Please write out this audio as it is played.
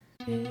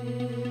We,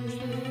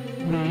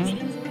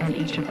 and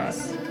each of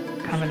us,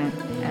 covenant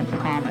and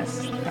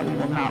promise that we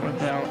will not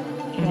reveal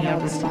any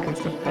of the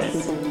secrets of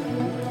this,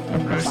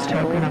 the first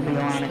token of the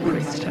Aaronic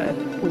priesthood,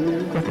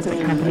 with its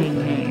accompanying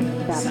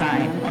name,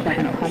 sign, or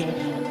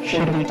penalty.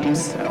 Should we do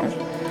so,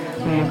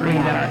 we agree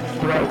that our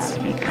throats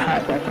be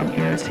cut from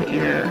ear to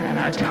ear and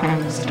our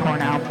tongues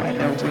torn out by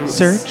their roots.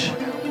 Search,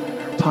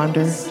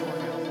 ponder,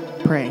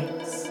 pray.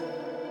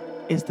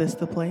 Is this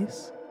the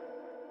place?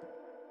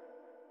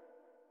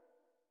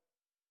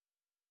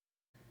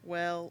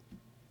 Well,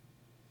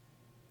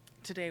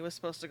 today was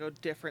supposed to go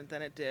different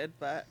than it did,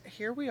 but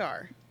here we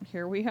are.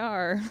 Here we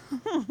are.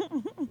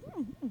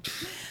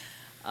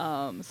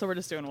 So we're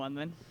just doing one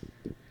then.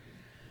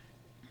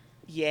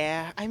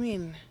 Yeah, I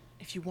mean,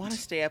 if you want to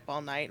stay up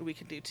all night, we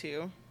can do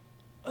two.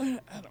 I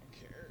don't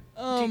care.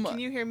 Can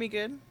you hear me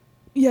good?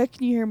 Yeah,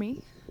 can you hear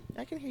me?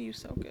 I can hear you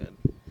so good.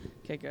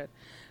 Okay, good.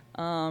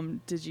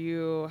 Did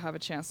you have a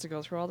chance to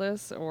go through all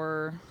this,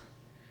 or?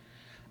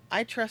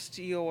 I trust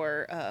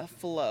your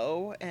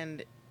flow,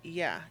 and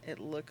yeah, it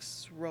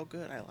looks real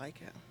good. I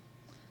like it.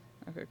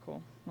 Okay,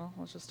 cool. Well,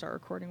 let's just start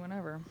recording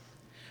whenever.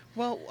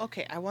 Well,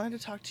 okay, I wanted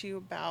to talk to you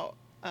about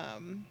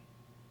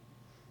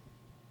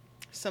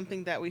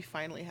something that we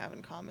finally have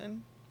in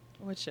common.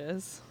 Which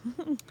is?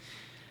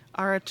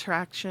 Our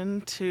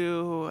attraction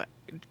to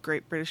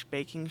Great British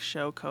Baking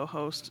Show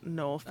co-host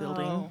Noel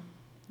Fielding. Oh,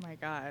 my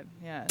God,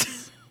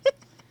 yes.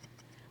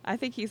 I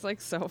think he's,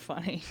 like, so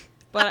funny.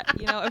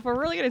 But, you know, if we're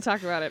really going to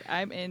talk about it,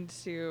 I'm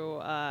into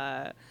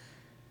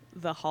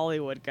the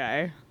Hollywood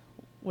guy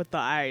with the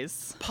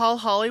eyes. Paul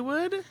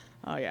Hollywood?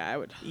 Oh, yeah, I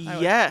would.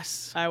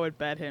 Yes. I would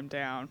bet him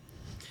down.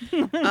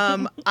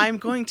 I'm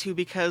going to,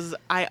 because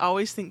I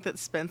always think that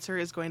Spencer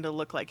is going to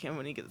look like him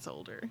when he gets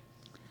older.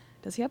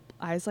 Does he have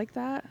eyes like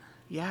that?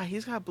 Yeah,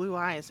 he's got blue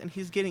eyes, and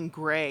he's getting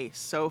gray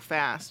so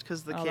fast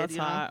because the kid, that's you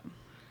know. hot.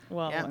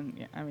 Well, Yeah. and,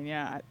 yeah, I mean,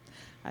 yeah,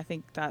 I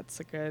think that's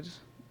a good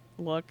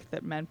look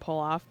that men pull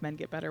off. Men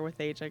get better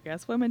with age, I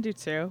guess. Women do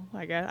too,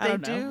 I guess. I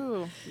don't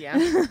know. Yeah.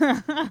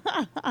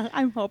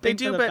 I'm hoping They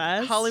do, for the but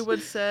best.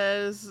 Hollywood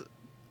says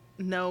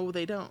no,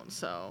 they don't,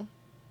 so.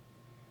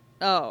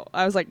 Oh,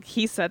 I was like,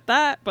 he said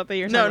that, but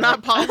you're No, talking not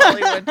about- Paul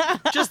Hollywood.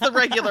 Just the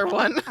regular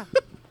one.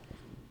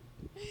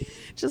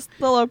 just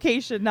the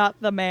location,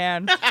 not the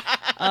man.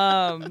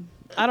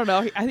 I don't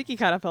know. I think he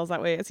kind of feels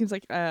that way. It seems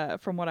like,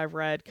 from what I've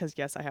read, because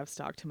yes, I have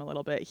stalked him a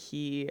little bit.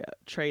 He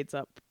trades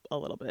up a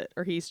little bit,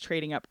 or he's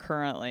trading up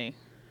currently.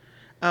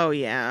 Oh,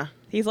 yeah.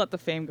 He's let the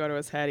fame go to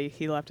his head.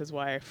 He left his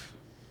wife.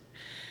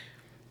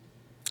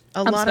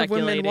 A lot of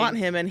women want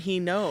him, and he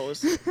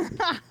knows.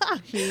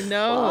 He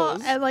knows.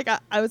 Well, and like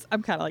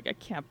I'm kind of like, I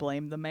can't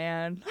blame the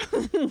man.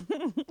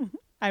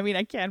 I mean,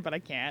 I can, but I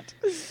can't.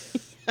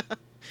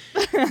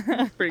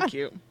 Pretty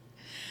cute.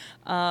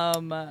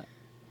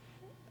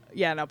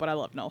 Yeah, no, but I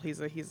love Noel. He's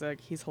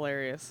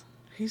hilarious.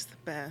 He's the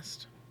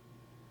best.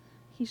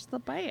 He's the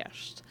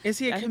best. Is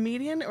he a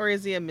comedian or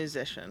is he a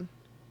musician?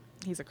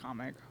 He's a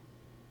comic.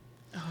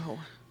 Oh.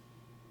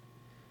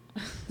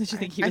 Did you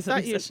think he was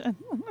a musician?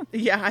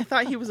 Yeah, I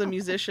thought he was a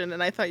musician,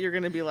 and I thought you were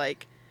going to be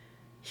like,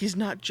 he's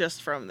not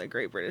just from the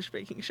Great British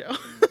Baking Show.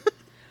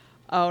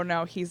 Oh,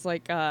 no, he's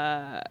like,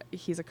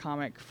 he's a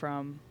comic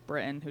from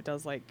Britain who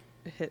does like,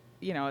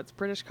 it's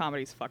British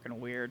comedy's fucking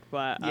weird,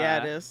 but.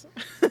 Yeah, it is.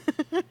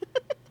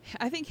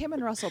 I think him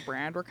and Russell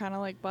Brand were kind of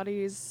like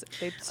buddies.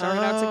 They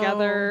started out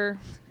together,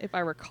 if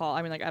I recall.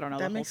 I mean, like, I don't know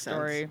the whole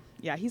story. Sense.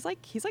 Yeah, he's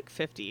like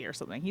 50 or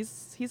something.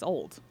 He's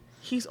old.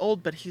 He's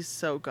old, but he's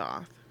so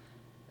goth.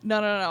 No,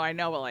 I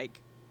know, but like,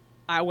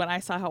 when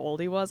I saw how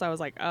old he was, I was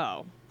like,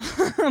 oh.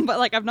 But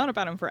like, I've known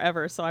about him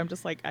forever, so I'm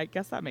just like, I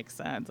guess that makes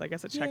sense. I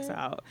guess it checks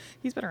out.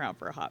 He's been around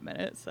for a hot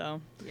minute, so.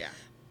 Yeah.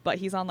 But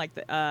he's on like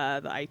the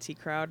IT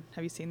Crowd.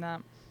 Have you seen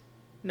that?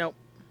 Nope.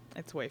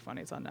 It's way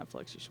funny. It's on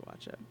Netflix. You should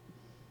watch it.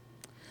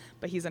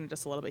 But he's in it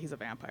just a little bit. He's a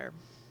vampire.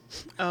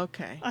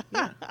 Okay.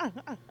 Yeah. I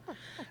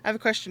have a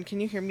question. Can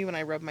you hear me when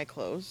I rub my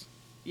clothes?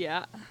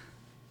 Yeah.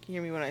 Can you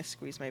hear me when I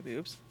squeeze my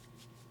boobs?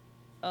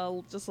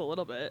 Just a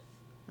little bit.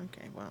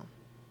 Okay, well.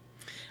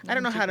 I Nothing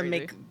don't know too how to crazy.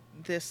 make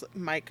this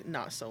mic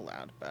not so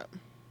loud, but.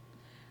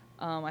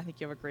 I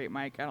think you have a great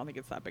mic. I don't think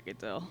it's that big a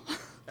deal.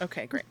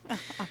 Okay, great.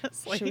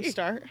 Honestly. Should we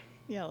start?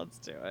 Yeah, let's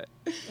do it.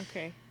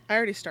 Okay. I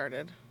already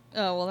started.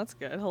 Oh, well, that's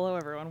good. Hello,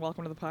 everyone.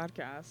 Welcome to the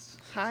podcast.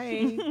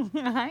 Hi.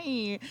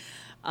 Hi.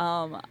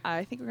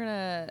 I think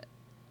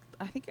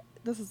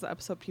this is the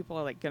episode people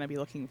are like going to be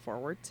looking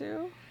forward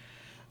to.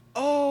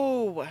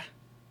 Oh.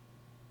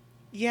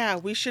 Yeah,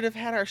 we should have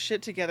had our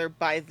shit together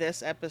by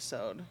this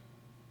episode.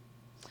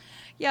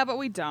 Yeah, but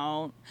we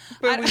don't.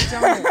 But we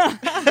don't.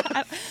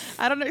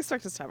 I don't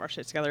expect us to have our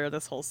shit together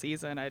this whole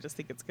season. I just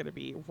think it's going to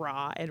be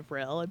raw and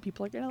real, and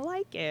people are going to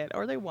like it,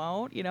 or they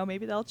won't. You know,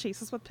 maybe they'll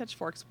chase us with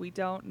pitchforks. We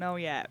don't know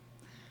yet.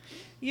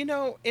 You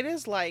know, it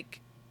is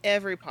like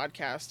every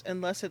podcast,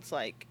 unless it's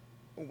like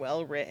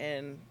well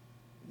written,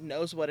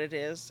 knows what it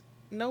is.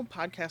 No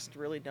podcast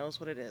really knows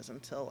what it is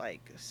until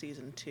like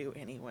season 2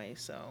 anyway,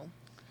 so.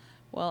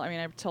 Well, I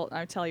mean,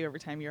 I tell you every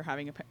time you're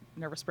having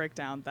nervous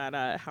breakdown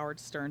that Howard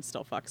Stern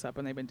still fucks up,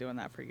 and they've been doing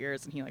that for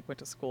years, and he like went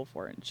to school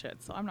for it and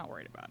shit. So I'm not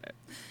worried about it.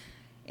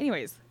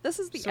 Anyways, this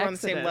is the So on the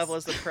same Exodus. level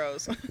as the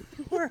pros.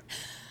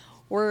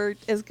 We're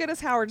as good as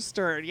Howard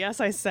Stern. Yes,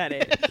 I said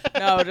it.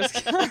 No,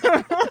 just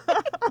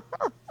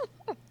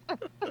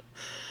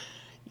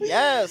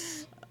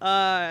Yes.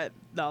 no,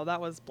 that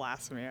was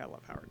blasphemy. I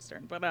love Howard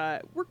Stern,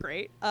 but we're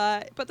great.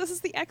 But this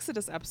is the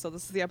Exodus episode.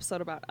 This is the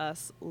episode about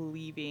us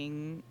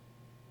leaving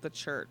the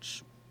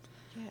church.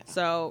 Yeah.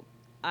 So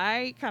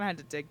I kind of had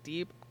to dig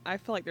deep. I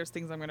feel like there's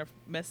things I'm gonna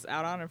miss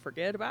out on and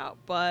forget about,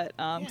 but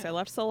 'cause I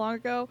left so long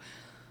ago.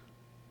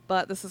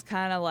 But this is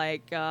kind of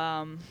like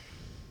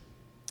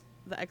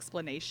the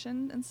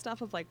explanation and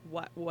stuff of like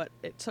what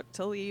it took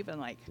to leave and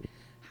like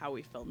how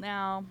we feel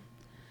now.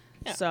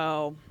 Yeah.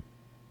 So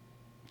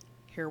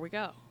here we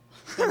go.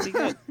 That'll be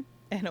good.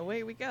 And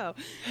away we go.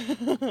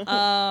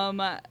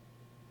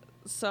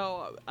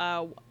 So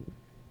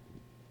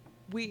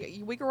we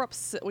grew up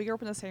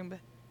in the same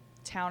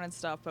town and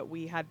stuff, but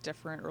we had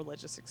different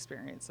religious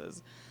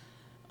experiences.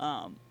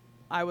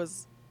 I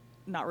was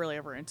not really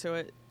ever into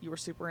it. You were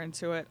super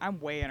into it. I'm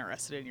way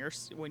interested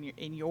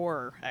in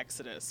your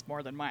Exodus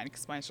more than mine,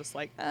 because mine's just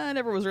like I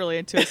never was really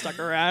into it. Stuck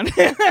around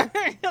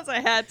because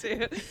I had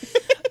to.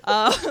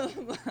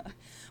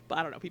 But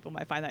I don't know. People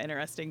might find that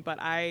interesting.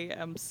 But I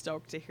am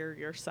stoked to hear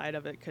your side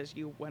of it, because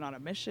you went on a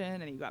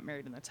mission and you got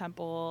married in the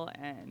temple,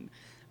 and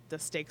the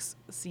stakes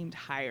seemed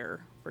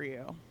higher for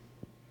you.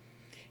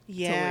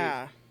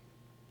 Yeah.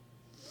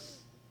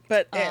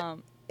 But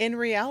in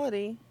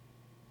reality,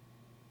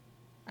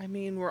 I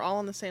mean, we're all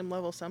on the same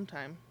level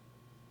sometime.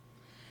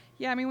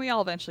 Yeah, I mean, we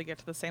all eventually get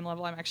to the same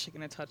level. I'm actually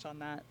going to touch on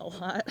that a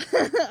lot.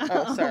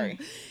 Oh, sorry.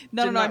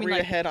 No, Did no, not I mean, read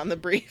like, ahead on the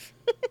brief.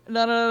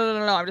 no.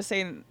 I'm just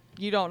saying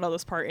you don't know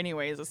this part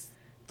anyways. It's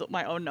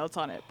my own notes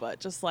on it, but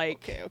just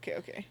like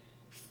Okay.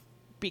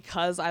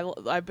 because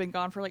I've been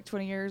gone for like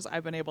 20 years,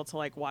 I've been able to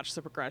like watch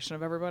the progression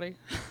of everybody.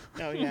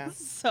 Oh, yeah.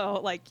 So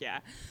like, yeah.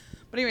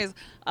 But anyways,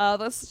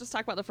 let's just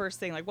talk about the first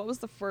thing. Like, what was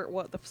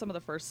some of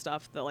the first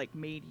stuff that like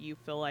made you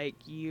feel like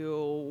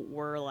you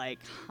were like,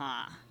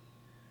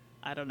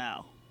 I don't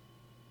know.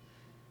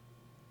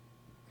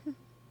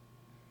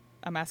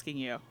 I'm asking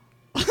you.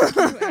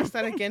 Can you ask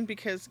that again?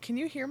 Because can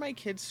you hear my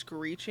kids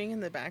screeching in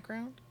the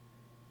background?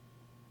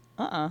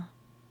 Okay,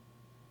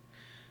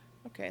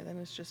 then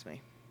it's just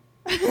me.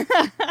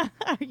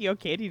 Are you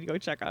okay? Do you need to go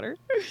check on her?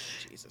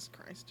 Jesus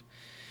Christ.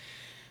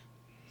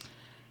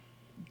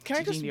 Can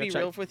I just be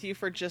real with you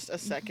for just a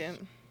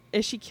second?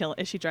 Is she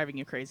driving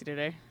you crazy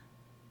today?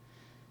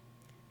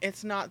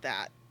 It's not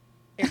that.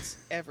 It's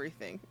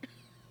everything.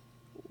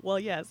 Well,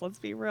 yes, let's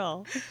be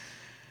real.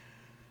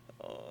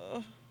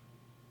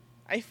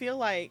 I feel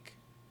like,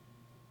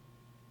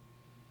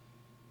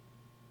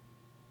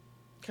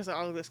 because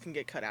all of this can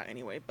get cut out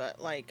anyway,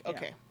 but like,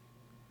 okay.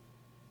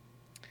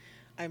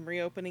 I'm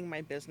reopening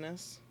my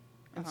business,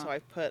 and so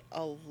I've put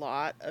a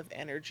lot of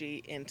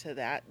energy into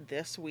that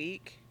this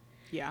week.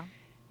 Yeah.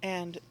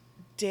 And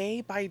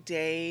day by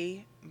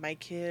day, my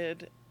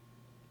kid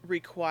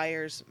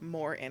requires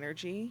more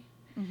energy.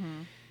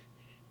 Mm-hmm.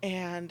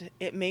 And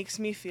it makes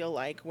me feel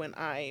like when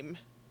I'm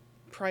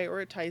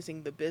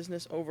prioritizing the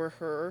business over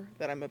her,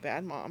 that I'm a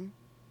bad mom.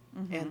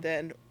 Mm-hmm. And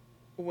then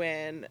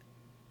when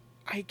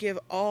I give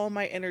all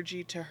my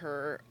energy to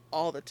her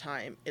all the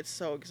time, it's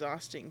so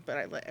exhausting, but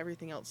I let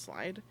everything else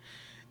slide.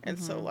 And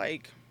so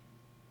like,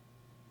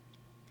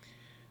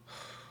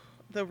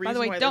 the reason By the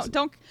way, why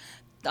don't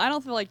I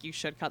don't feel like you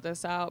should cut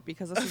this out,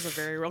 because this is a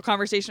very real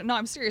conversation. No,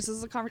 I'm serious.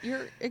 This is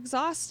you're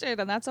exhausted,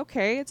 and that's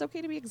okay. It's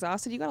okay to be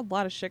exhausted. You got a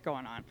lot of shit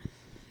going on,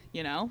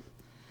 you know?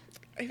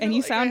 And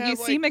you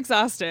seem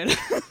exhausted.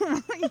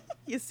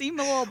 You seem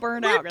a little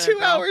burned out. We're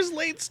 2 hours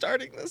late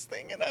starting this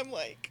thing, and I'm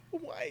like,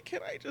 why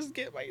can't I just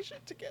get my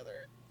shit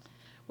together?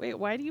 Wait,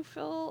 why do you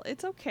feel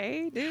it's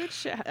okay, dude?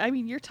 Shit. I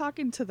mean, you're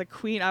talking to the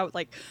queen. I was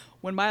like,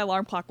 when my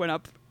alarm clock went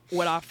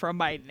off from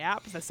my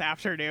nap this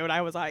afternoon,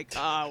 I was like,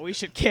 we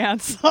should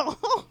cancel.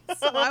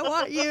 So I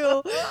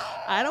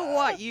don't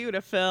want you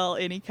to feel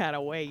any kind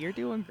of way. You're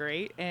doing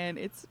great, and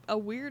it's a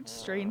weird,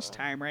 strange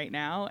time right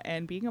now,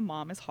 and being a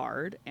mom is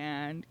hard,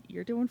 and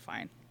you're doing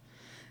fine.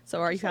 So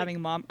are you having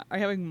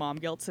mom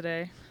guilt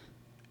today?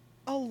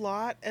 A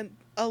lot,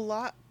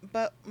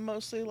 but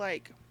mostly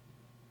like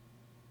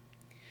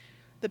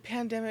the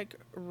pandemic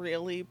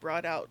really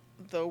brought out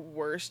the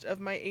worst of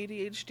my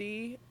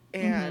ADHD.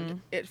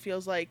 And it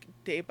feels like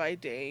day by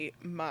day,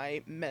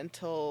 my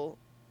mental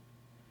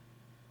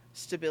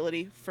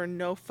stability, for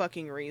no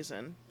fucking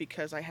reason,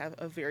 because I have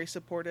a very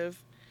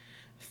supportive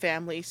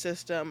family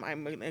system.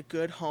 I'm in a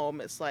good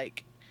home. It's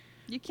like,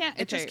 you can't.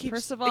 It just Okay, keeps-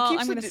 first of it all,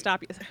 keeps I'm the going to d-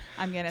 stop you.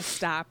 I'm going to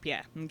stop you.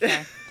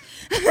 Okay.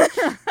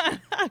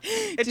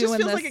 it just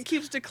feels like it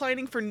keeps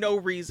declining for no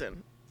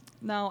reason.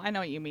 No, I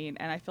know what you mean.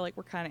 And I feel like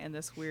we're kind of in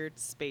this weird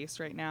space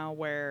right now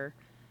where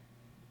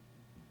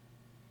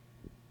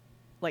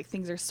like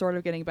things are sort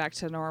of getting back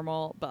to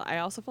normal, but I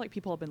also feel like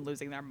people have been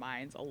losing their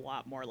minds a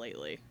lot more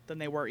lately than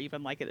they were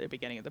even like at the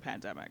beginning of the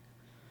pandemic.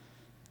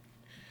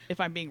 If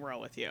I'm being real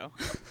with you.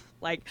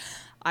 Like,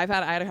 I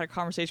had a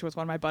conversation with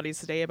one of my buddies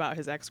today about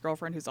his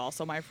ex-girlfriend, who's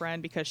also my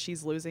friend, because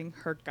she's losing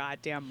her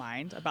goddamn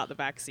mind about the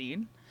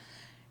vaccine.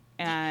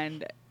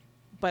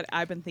 But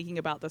I've been thinking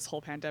about this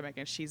whole pandemic,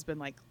 and she's been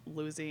like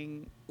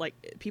losing,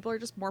 like, people are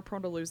just more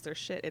prone to lose their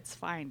shit. It's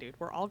fine, dude.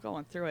 We're all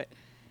going through it.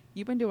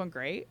 You've been doing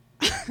great.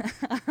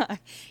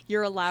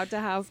 You're allowed to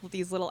have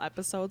these little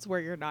episodes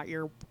where you're not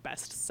your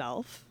best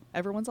self.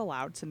 Everyone's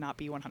allowed to not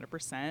be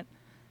 100%.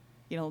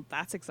 You know,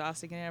 that's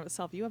exhausting in and of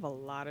itself. You have a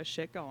lot of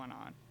shit going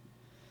on.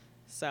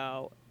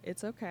 So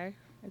it's okay.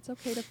 It's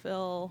okay to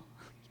feel,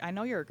 I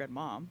know you're a good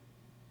mom,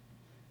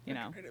 you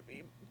know, Try to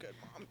be a good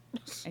mom.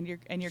 and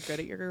you're good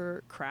at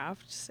your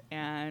crafts.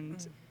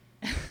 And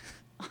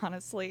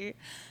honestly,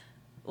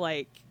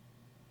 like,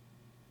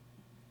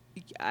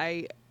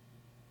 I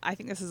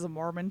think this is a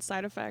Mormon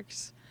side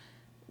effect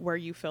where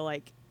you feel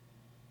like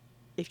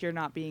if you're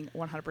not being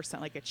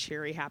 100% like a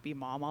cheery, happy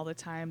mom all the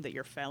time, that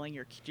you're failing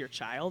your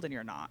child, and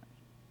you're not.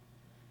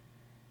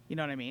 You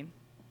know what I mean?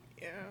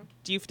 Yeah.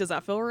 Does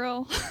that feel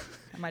real?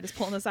 Am I just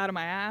pulling this out of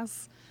my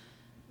ass?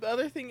 The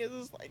other thing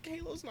is like,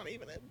 Halo's not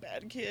even a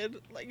bad kid.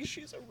 Like,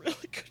 she's a really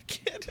good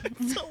kid.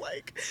 So,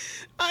 like,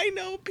 I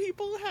know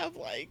people have,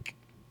 like,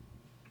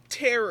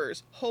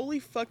 terrors, holy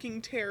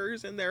fucking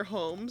terrors in their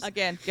homes.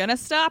 Again, gonna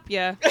stop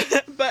ya.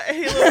 But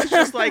Halo's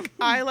just like,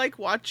 I like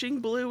watching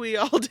Bluey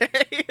all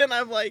day. And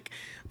I'm like,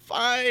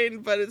 fine.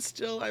 But it's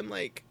still, I'm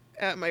like,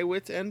 at my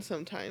wit's end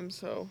sometimes,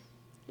 so.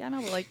 Yeah,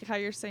 no, but like how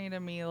you're saying to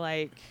me,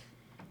 like,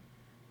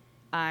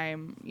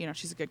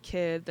 she's a good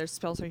kid. There's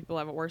still some people who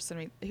have it worse than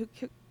me.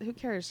 Who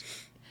cares?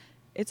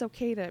 It's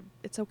okay.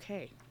 It's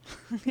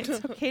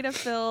okay to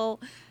feel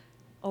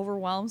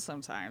overwhelmed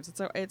sometimes.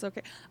 It's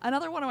okay.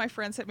 Another one of my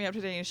friends hit me up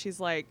today, and she's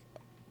like,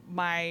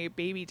 my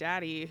baby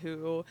daddy,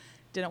 who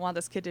didn't want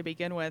this kid to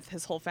begin with,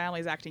 his whole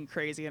family's acting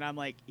crazy. And I'm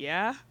like,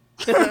 yeah.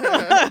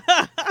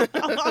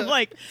 I'm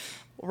like,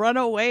 run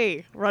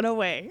away.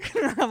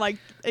 I'm like,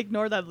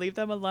 ignore them, leave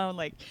them alone.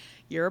 Like,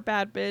 you're a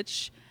bad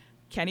bitch.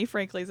 Kenny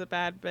Franklin's a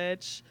bad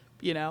bitch.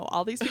 You know,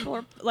 all these people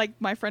are like,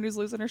 my friend who's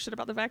losing her shit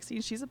about the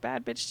vaccine. She's a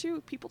bad bitch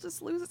too. People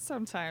just lose it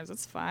sometimes.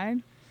 It's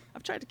fine.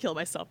 I've tried to kill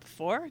myself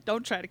before.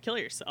 Don't try to kill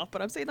yourself.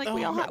 But I'm saying, like,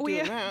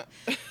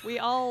 we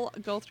all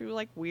go through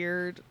like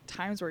weird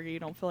times where you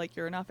don't feel like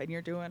you're enough, and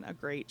you're doing a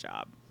great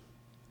job.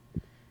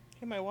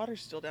 Hey, my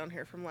water's still down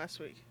here from last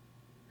week.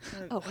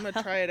 I'm Oh. gonna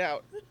try it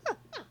out.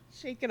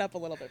 Shake it up a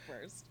little bit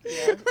first.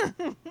 Yeah.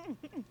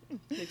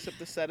 Mix up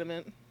the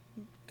sediment.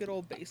 Good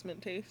old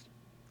basement taste.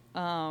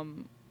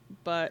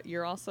 But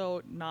you're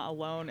also not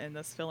alone in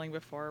this feeling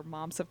before.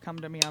 Moms have come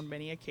to me on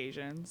many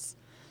occasions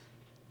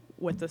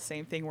with the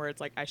same thing where it's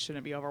like, I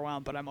shouldn't be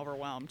overwhelmed, but I'm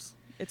overwhelmed.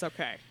 It's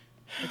okay.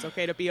 It's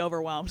okay to be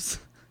overwhelmed.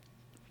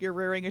 You're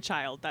rearing a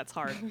child. That's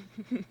hard.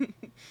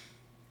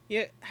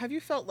 Yeah. Have you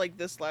felt like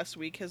this last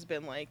week has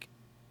been like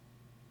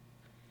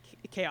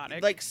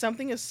Chaotic. like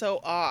something is so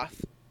off?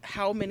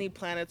 How many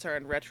planets are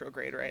in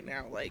retrograde right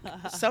now? Like,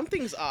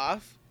 something's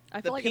off. I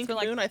The feel like it's pink been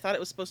like moon, I thought it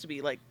was supposed to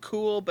be like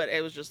cool, but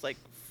it was just like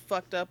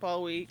fucked up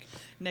all week.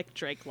 Nick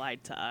Drake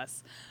lied to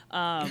us.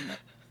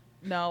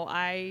 No,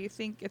 I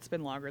think it's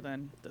been longer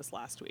than this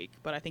last week,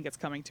 but I think it's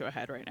coming to a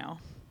head right now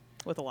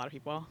with a lot of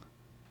people.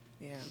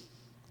 Yeah.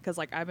 Because,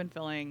 like, I've been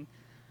feeling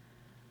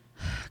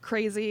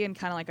crazy and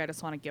kind of like I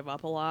just want to give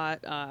up a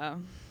lot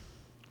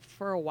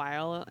for a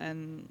while,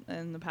 and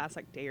in the past,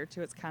 like, day or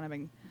two, it's kind of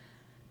been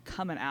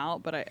coming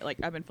out, but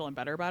I've been feeling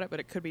better about it, but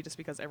it could be just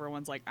because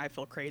everyone's like, I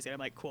feel crazy. I'm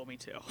like, cool, me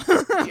too.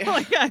 Yeah.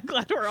 Like, I'm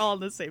glad we're all on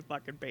the same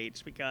fucking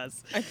page,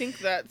 because I think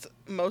that's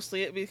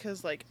mostly it,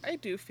 because like I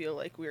do feel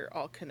like we're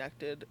all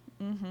connected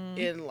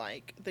in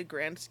like the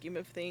grand scheme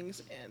of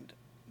things, and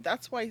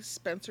that's why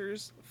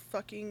Spencer's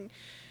fucking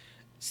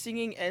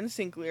singing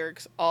NSYNC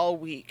lyrics all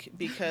week,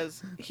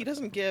 because he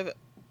doesn't give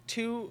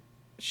two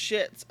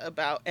shits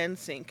about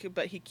NSYNC,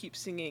 but he keeps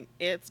singing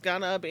 "It's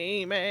Gonna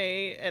Be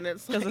May," and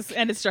it's like,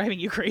 it's driving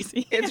you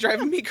crazy. it's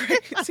driving me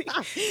crazy.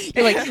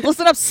 You're like,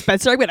 listen up,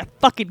 Spencer, I'm gonna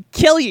fucking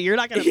kill you. You're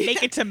not gonna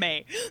make it to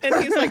May. And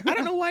he's like, I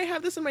don't know why I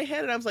have this in my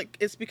head, and I was like,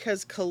 it's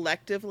because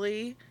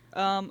collectively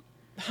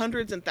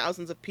hundreds and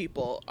thousands of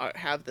people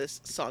have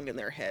this song in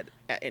their head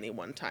at any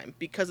one time,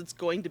 because it's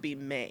going to be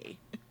May.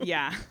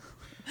 Yeah.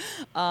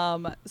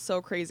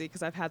 So crazy,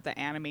 because I've had the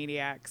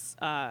Animaniacs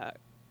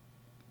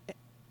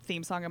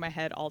theme song in my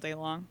head all day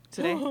long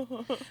today,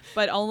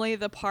 but only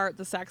the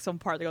saxophone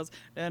part that goes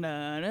na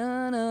na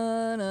na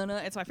na na na.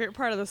 It's my favorite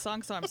part of the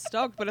song, so I'm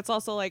stoked. But it's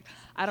also like,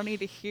 I don't need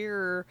to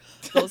hear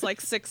those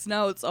like 6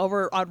 notes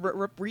over on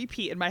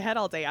repeat in my head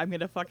all day. I'm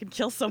gonna fucking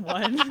kill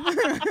someone.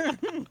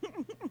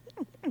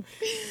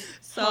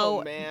 So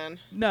oh man,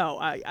 no,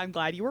 I'm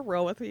glad you were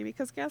real with me,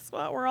 because guess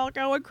what? We're all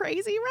going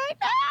crazy right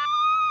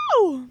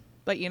now.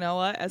 But you know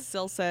what? As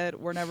Sil said,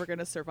 we're never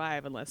gonna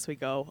survive unless we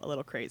go a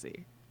little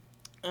crazy.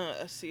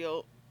 a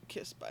seal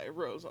kissed by a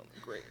rose on the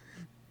grave.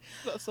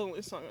 That's the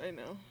only song I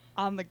know.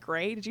 On the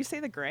gray? Did you say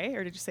the gray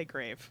or did you say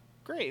grave?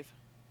 Grave.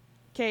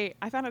 Okay,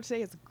 I found out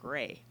today it's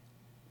gray.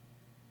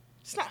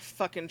 It's not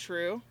fucking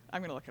true.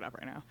 I'm gonna look it up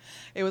right now.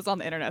 It was on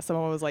the internet.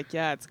 Someone was like,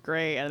 "Yeah, it's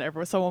great,"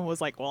 and someone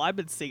was like, "Well, I've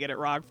been singing it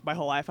wrong my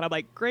whole life," and I'm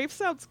like, "Grave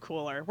sounds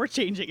cooler. We're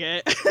changing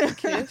it."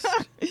 Kissed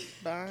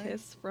by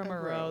Kiss from a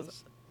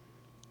rose.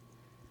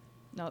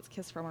 No, it's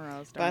Kiss from a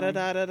Rose. Da da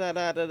darling. da da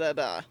da da da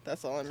da.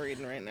 That's all I'm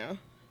reading right now.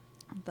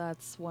 That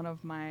was one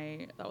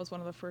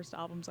of the first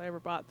albums I ever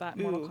bought. That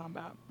and Mortal Ooh.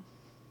 Kombat.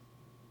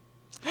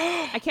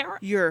 I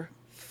can't. You're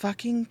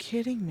fucking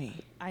kidding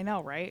me. I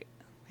know, right?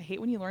 I hate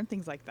when you learn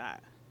things like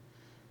that.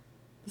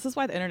 This is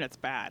why the internet's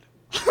bad.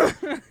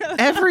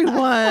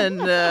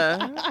 Everyone.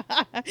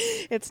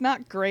 It's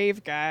not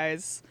Grave,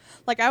 guys.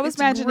 Like I was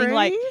It's imagining,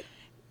 like, Grave?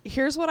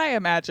 here's what I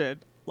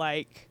imagined.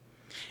 Like,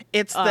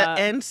 It's the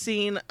end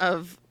scene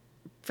of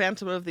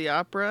Phantom of the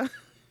Opera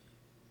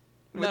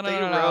with No, no, a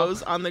no, no.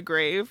 rose on the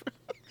grave.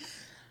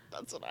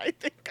 That's what I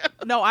think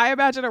of. no, I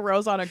imagine a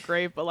rose on a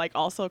grave, but like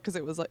also because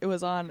it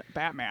was on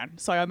Batman,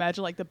 so I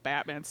imagine like the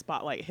Batman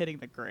spotlight hitting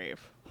the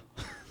grave.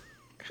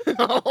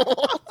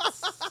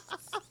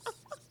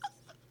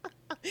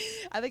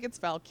 I think it's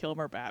Val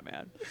Kilmer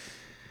Batman.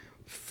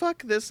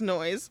 Fuck this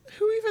noise.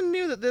 Who even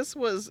knew that this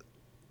was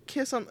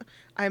Kiss on...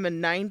 I'm a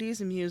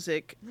 90s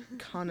music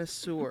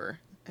connoisseur,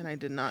 and I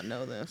did not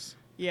know this.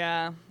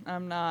 Yeah,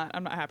 I'm not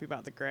happy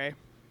about the gray.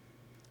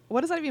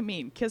 What does that even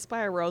mean? Kissed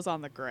by a rose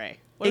on the gray.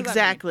 What does that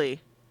mean?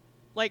 Exactly.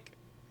 Like,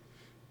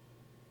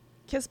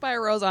 kiss by a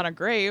rose on a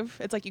grave.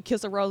 It's like you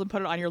kiss a rose and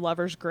put it on your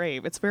lover's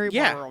grave. It's very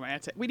Yeah. more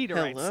romantic. We need to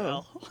write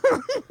Hello.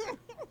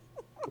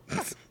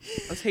 Sil.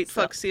 Let's hate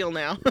fuck Seal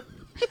now.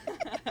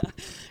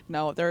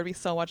 No, there would be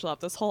so much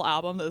love. This whole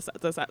album,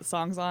 that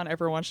song's on,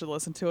 everyone should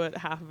listen to it.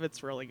 Half of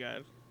it's really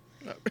good.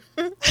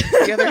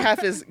 The other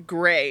half is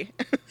gray.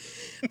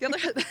 The other,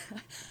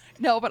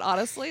 no, but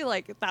honestly,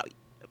 like that.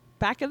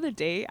 Back in the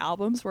day,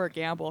 albums were a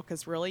gamble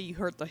because really you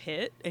heard the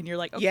hit and you're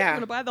like, okay, Yeah. I'm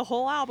gonna buy the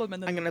whole album,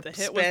 and then I'm gonna the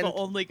hit was spend- the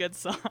only good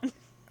song.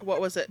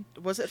 What was it?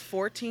 Was it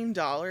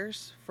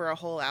 $14 for a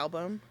whole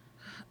album?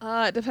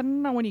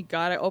 Depending on when you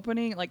got it,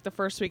 opening like the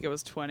first week it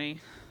was 20.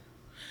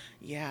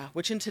 Yeah,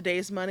 which in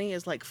today's money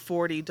is like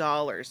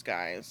 $40,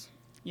 guys.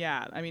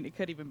 Yeah, I mean it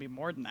could even be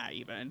more than that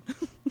even.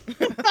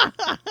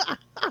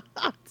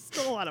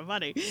 Still a lot of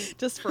money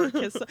just for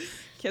a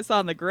kiss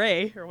on the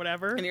gray or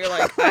whatever. And you're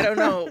like, I don't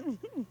know.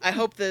 I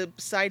hope the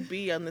side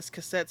B on this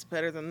cassette's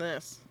better than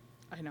this.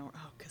 I know.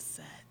 Oh,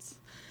 cassettes.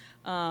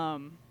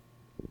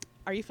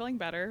 Are you feeling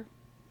better?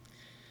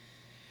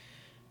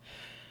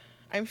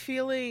 I'm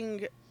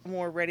feeling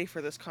more ready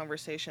for this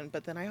conversation,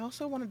 but then I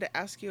also wanted to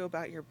ask you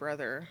about your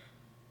brother.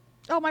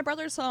 Oh, my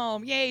brother's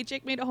home. Yay,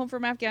 Jake made it home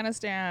from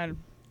Afghanistan.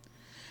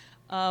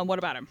 What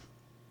about him?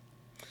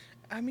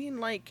 I mean,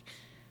 like,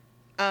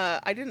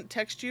 I didn't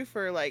text you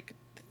for like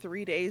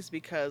 3 days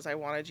because I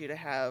wanted you to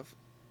have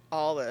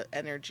all the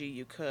energy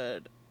you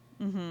could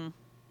Mm-hmm.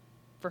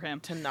 For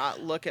him. to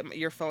not look at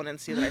your phone and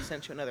see that I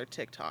sent you another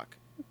TikTok.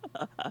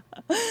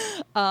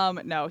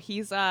 No,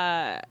 he's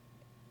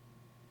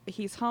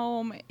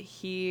home.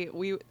 They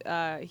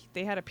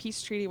had a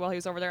peace treaty while he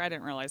was over there. I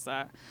didn't realize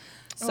that.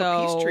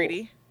 So Peace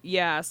treaty.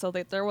 Yeah, so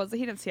he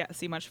didn't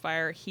see much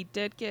fire. He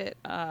did get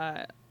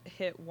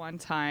hit one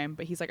time,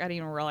 but he's like, I didn't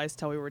even realize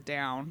till we were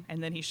down.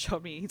 And then he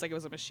showed me, he's like, it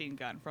was a machine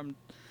gun from,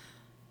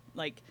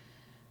 like,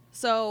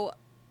 so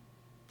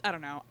I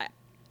don't know.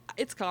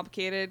 It's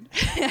complicated.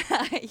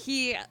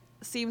 He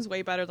seems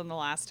way better than the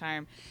last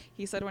time.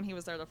 He said when he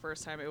was there the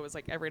first time, it was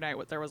like every night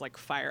there was like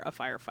a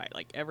firefight.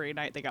 Like every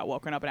night they got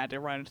woken up and had to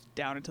run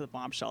down into the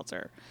bomb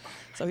shelter.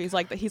 So he's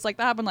like that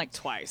happened like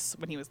twice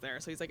when he was there.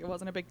 So he's like, it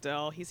wasn't a big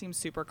deal. He seems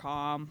super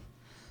calm.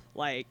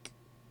 Like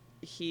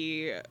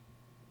he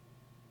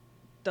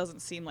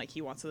doesn't seem like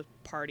he wants to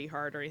party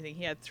hard or anything.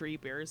 He had 3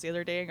 beers the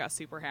other day and got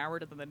super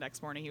hammered, and then the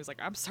next morning he was like,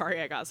 I'm sorry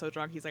I got so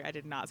drunk. He's like, I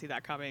did not see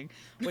that coming,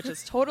 which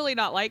is totally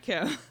not like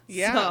him.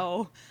 Yeah.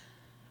 So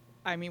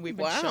I mean, we've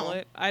been Wow.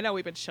 chilling. I know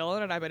we've been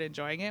chilling and I've been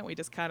enjoying it. We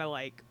just kind of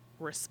like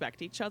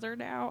respect each other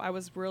now. I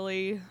was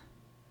really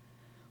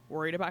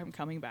worried about him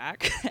coming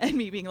back and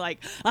me being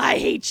like, I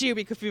hate you,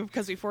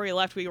 because before he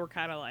left we were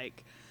kind of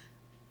like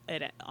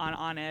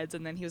on edge,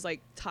 and then he was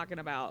like talking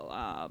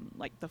about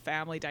like the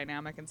family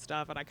dynamic and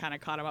stuff, and I kind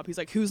of caught him up. He's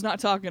like, who's not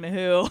talking to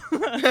who?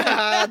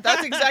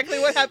 That's exactly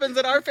what happens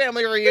at our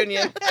family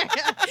reunion.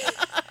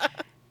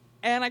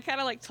 And I kind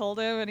of like told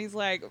him, and he's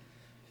like,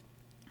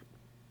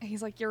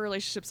 your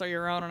relationships are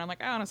your own. And I'm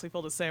like, I honestly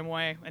feel the same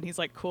way. And he's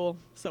like, cool.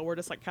 So we're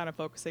just like kind of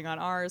focusing on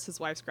ours.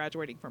 His wife's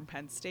graduating from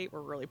Penn State.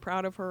 We're really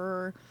proud of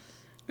her.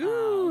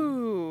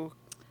 Ooh,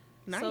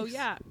 nice. So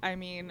yeah, I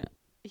mean,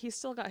 he's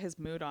still got his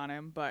mood on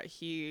him, but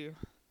he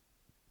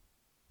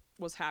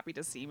was happy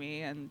to see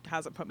me and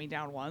hasn't put me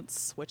down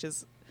once, which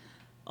is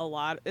a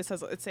lot. It's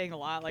saying a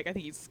lot. Like, I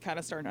think he's kind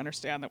of starting to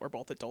understand that we're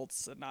both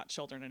adults and not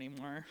children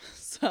anymore.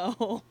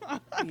 So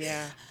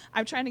Yeah.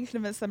 I'm trying to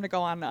convince them to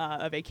go on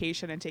a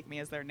vacation and take me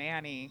as their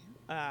nanny.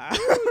 I'm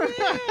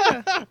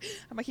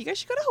like, you guys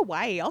should go to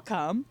Hawaii. I'll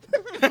come.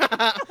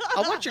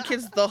 I'll watch your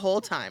kids the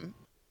whole time.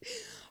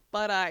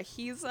 But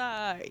he was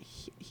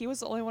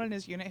the only one in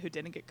his unit who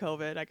didn't get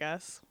COVID, I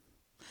guess.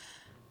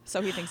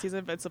 So he thinks he's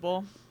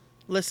invincible.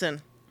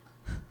 Listen.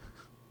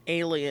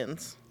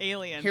 Aliens.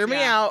 Aliens. Hear me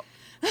yeah. out.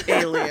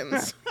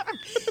 Aliens.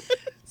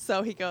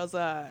 So he goes,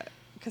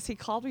 because he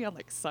called me on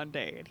like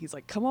Sunday and he's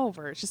like, come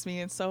over. It's just me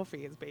and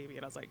Sophie, his baby.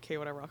 And I was like, okay,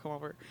 whatever, I'll come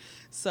over.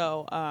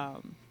 So I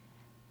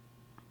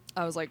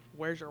was like,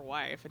 where's your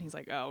wife? And he's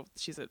like, oh,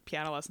 she's at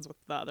piano lessons with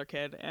the other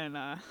kid. And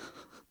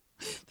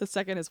the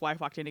second his wife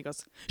walked in, he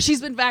goes,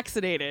 she's been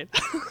vaccinated.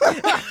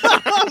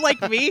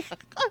 Like me.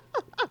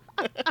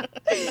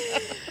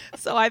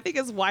 So I think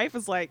his wife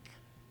is like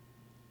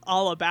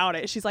all about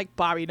it. She's like,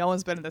 Bobby, no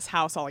one's been in this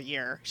house all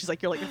year. She's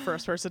like, you're like the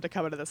first person to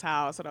come into this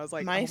house. And I was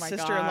like, My oh my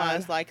sister-in-law God.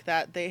 is like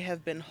that. They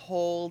have been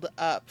holed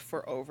up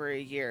for over a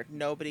year.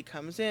 Nobody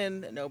comes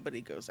in.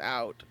 Nobody goes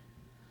out.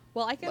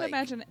 Well, I can like-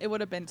 imagine it would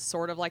have been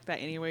sort of like that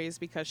anyways,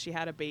 because she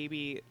had a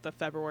baby the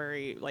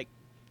February, like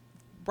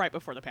right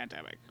before the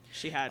pandemic.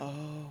 She had,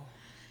 Oh,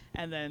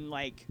 and then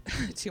like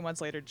 2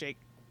 months later, Jake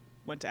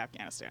went to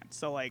Afghanistan.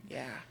 So like,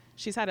 yeah.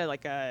 she's had a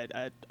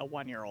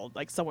 1-year-old,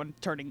 like someone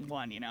turning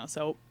 1, you know.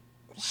 So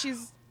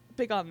she's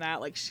big on that.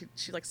 Like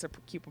she likes to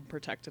keep them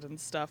protected and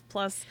stuff.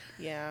 Plus,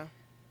 Yeah.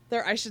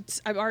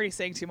 I'm already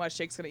saying too much.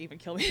 Jake's gonna even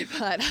kill me.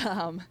 But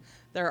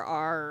there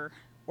are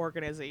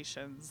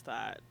organizations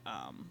that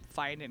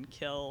find and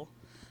kill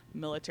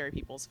military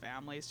people's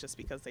families just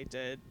because they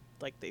did,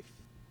 like, they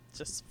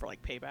just for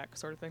like payback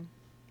sort of thing.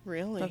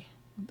 Really?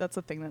 That's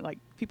a thing that like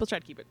people try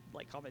to keep it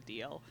like on the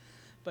DL,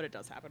 but it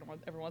does happen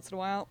every once in a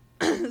while.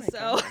 my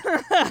So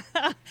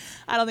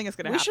I don't think it's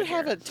gonna We happen. should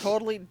have here. a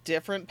totally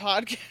different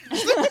podcast.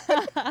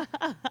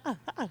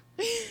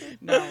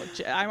 No,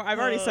 I've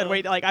already said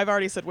way I've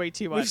already said way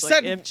too much. We've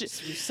Like,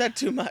 said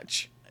too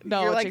much.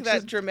 No, You're like Jake's that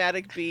just-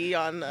 dramatic bee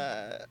on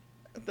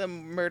the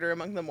Murder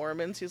Among the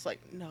Mormons. He's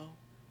like, no,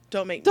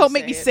 don't make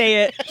me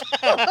say it.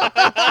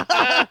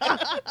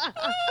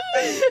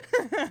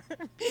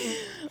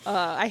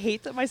 I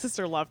hate that my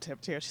sister loved him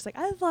too. She's like,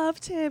 I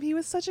loved him. He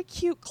was such a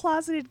cute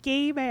closeted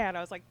gay man.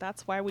 I was like,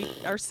 that's why we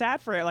are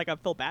sad for it. Like, I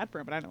feel bad for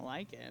him, but I don't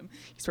like him.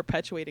 He's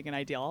perpetuating an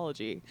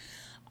ideology.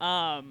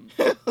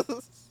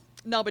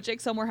 No, but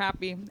Jake's somewhere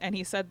happy, and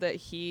he said that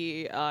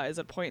he is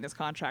at a point in his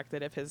contract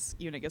that if his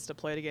unit gets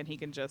deployed again, he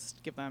can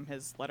just give them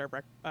his letter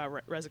of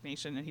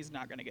resignation, and he's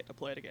not going to get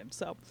deployed again.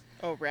 So,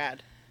 Oh,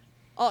 rad.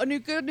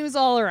 good news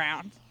all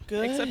around.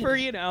 Good. Except for,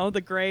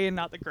 the gray and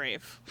not the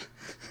grave.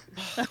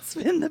 That's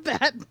been the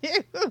bad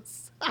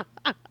news.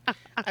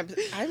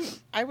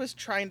 I was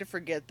trying to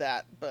forget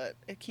that, but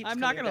it keeps I'm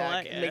not coming gonna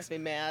back. let It ya. makes me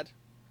mad.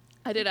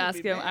 I did You can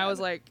ask be him. I was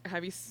mad. like,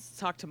 have you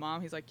talked to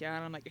Mom? He's like, yeah.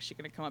 And I'm like, is she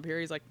going to come up here?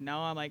 He's like, no.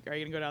 I'm like, are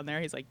you going to go down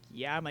there? He's like,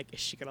 yeah. I'm like, is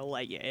she going to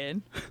let you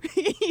in?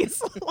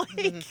 He's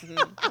like,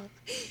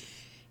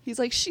 he's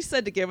like, she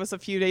said to give us a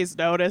few days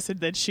notice and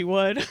then she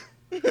would.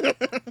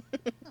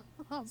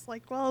 I was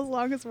like, well, as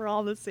long as we're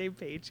all on the same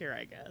page here,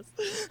 I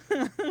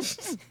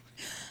guess.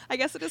 I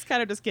guess it is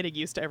kind of just getting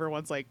used to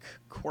everyone's like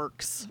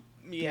quirks.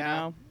 Yeah. You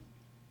know?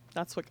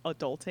 That's what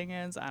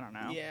adulting is. I don't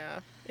know. Yeah,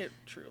 it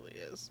truly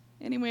is.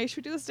 Anyway, should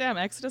we do this damn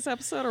Exodus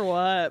episode or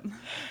what?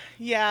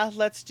 Yeah,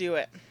 let's do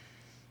it.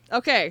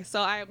 Okay,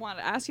 so I want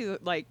to ask you,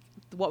 like,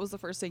 what was the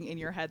first thing in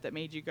your head that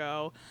made you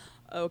go,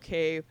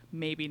 okay,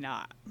 maybe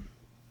not?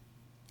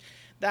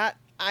 That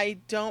I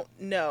don't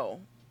know.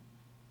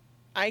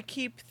 I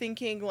keep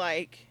thinking,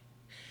 like,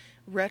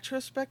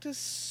 retrospect is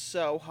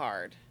so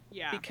hard.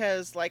 Yeah.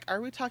 Because, like,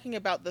 are we talking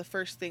about the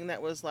first thing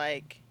that was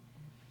like,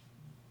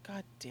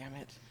 God damn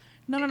it.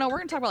 No, we're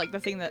going to talk about, like, the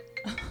thing that...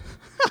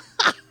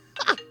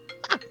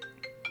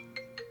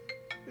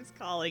 Who's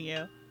calling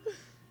you?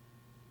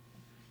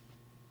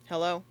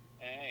 Hello?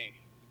 Hey,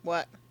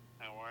 What?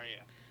 how are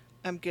you?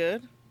 I'm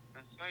good? I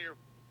saw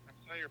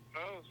your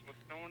post. What's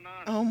going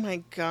on? Oh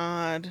my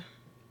god.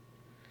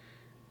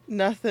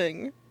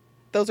 Nothing.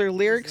 Those are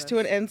lyrics to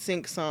an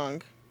NSYNC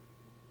song.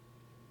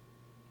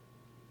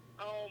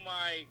 Oh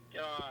my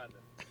god.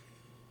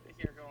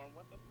 You're going,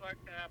 what the fuck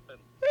happened?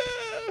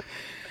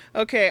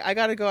 Okay, I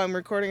gotta go. I'm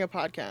recording a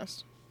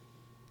podcast.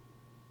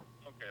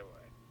 Okay,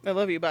 wait. I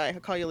love you. Bye. I'll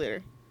call you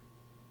later.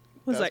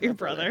 Was That that your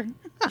was my brother.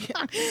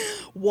 brother?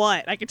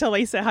 What? I can tell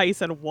how you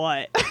said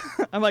what.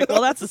 I'm like,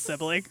 well, that's a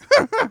sibling.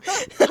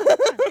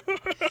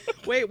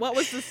 Wait, what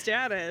was the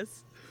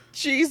status?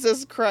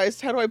 Jesus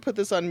Christ. How do I put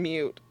this on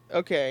mute?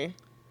 Okay.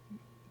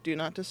 Do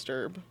not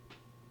disturb.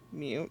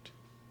 Mute.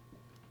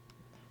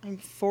 I'm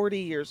 40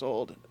 years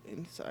old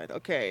inside.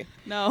 Okay.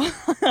 No.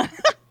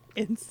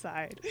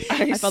 Inside.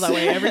 I I felt that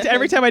way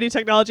every time I do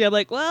technology. I'm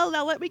like, well,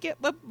 now let me get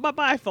my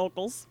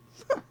bifocals.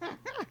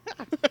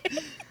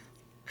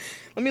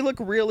 Let me look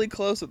really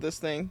close at this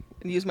thing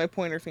and use my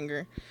pointer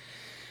finger.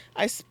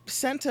 I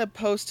sent a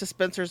post to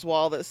Spencer's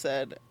wall that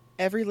said,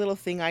 "Every little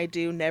thing I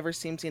do never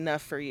seems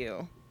enough for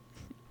you.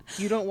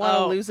 You don't want to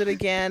Oh. lose it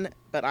again,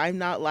 but I'm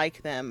not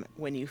like them.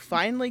 When you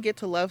finally get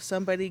to love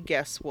somebody,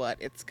 guess what?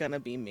 It's gonna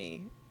be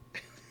me."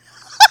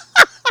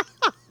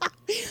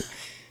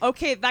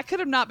 Okay, that could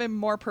have not been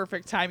more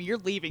perfect time. You're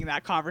leaving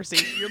that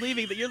conversation. You're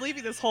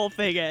leaving this whole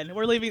thing in.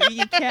 We're leaving.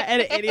 You can't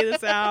edit any of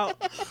this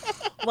out.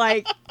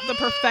 Like the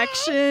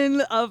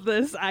perfection of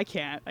this. I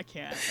can't.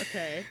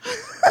 Okay.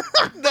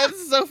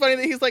 That's so funny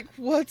that he's like,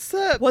 "What's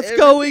up? What's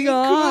Everything going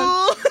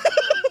on?" cool?"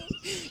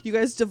 You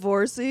guys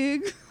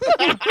divorcing?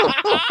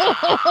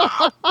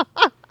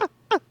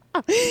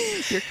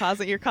 You're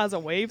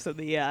causing waves in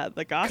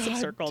the gossip God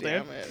circle, dude.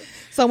 damn it.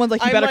 Someone's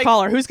like, you I'm better like-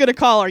 call her. Who's gonna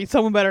call her?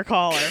 Someone better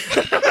call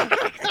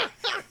her.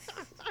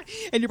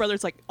 And your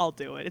brother's like, I'll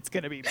do it. It's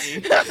gonna be me.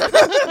 Yeah,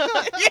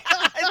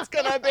 it's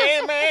gonna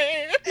be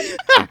me.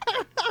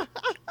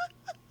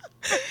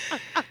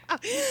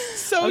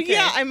 So Okay.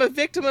 yeah, I'm a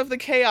victim of the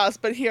chaos,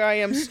 but here I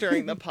am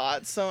stirring the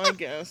pot. So I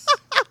guess,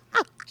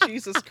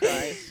 Jesus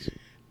Christ.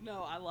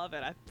 No, I love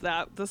it.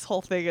 This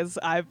whole thing is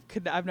I've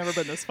never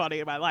been this funny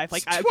in my life.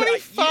 Like It's I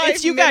 25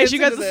 it's you guys. minutes You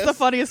guys. into This is the this.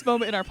 funniest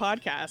moment in our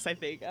podcast, I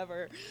think,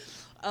 ever.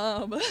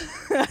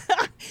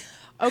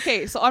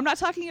 Okay, so I'm not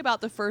talking about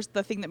the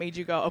thing that made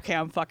you go, okay,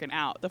 I'm fucking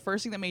out. The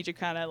first thing that made you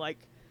kind of like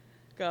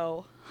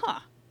go, huh,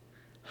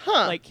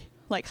 like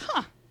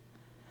huh,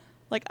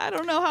 like I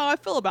don't know how I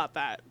feel about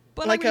that,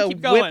 but like I'm gonna a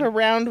keep going. whip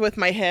around with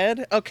my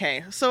head.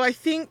 Okay, so I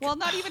think Well,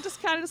 not even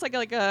just kind of just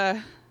like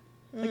a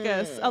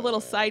little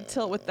side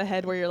tilt with the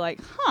head where you're like,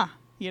 huh,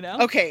 you know?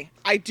 okay,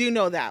 I do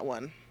know that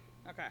one.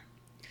 Okay.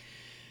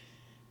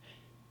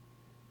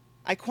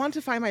 I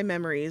quantify my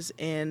memories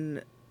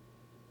in,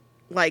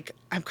 like,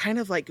 I'm kind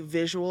of like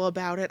visual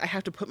about it. I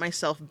have to put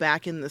myself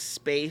back in the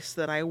space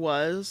that I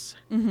was.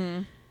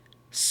 Mm-hmm.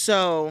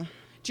 So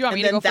Do you want And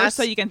me to then go first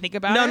so that's- you can think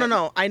about it?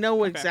 no. I know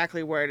Okay.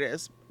 exactly where it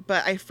is,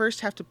 but I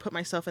first have to put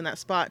myself in that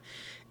spot.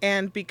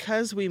 And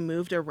because we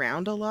moved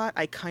around a lot,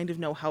 I kind of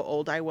know how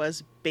old I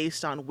was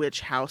based on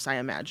which house I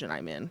imagine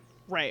I'm in.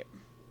 Right.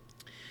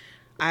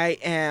 I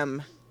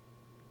am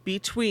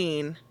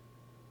between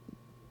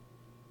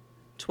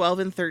 12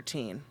 and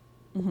 13.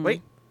 Mhm.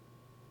 Wait.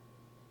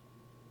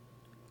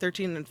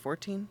 13 and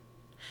 14?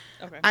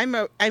 Okay. I'm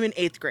in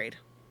 8th grade.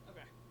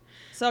 Okay.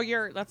 So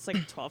that's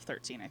like 12,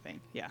 13, I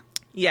think. Yeah.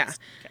 Yeah.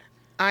 Okay.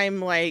 I'm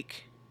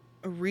like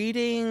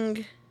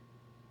reading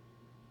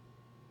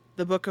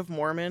the Book of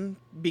Mormon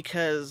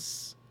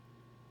because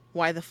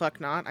why the fuck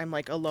not? I'm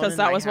like alone in Because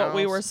that my was what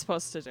we house. were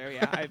supposed to do.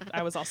 Yeah.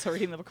 I was also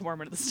reading the Book of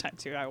Mormon at this time,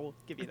 too. I will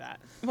give you that.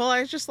 Well, I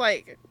was just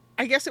like,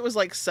 I guess it was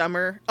like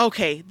summer.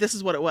 Okay, this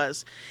is what it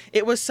was.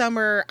 It was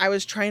summer. I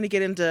was trying to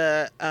get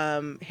into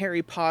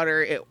Harry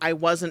Potter. I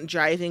wasn't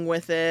jiving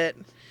with it.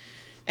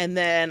 And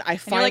then I And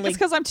you're finally... like, it's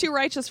because I'm too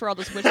righteous for all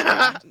this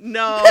witchcraft.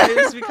 No, it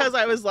was because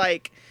I was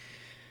like...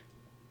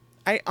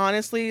 I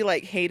honestly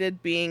like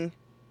hated being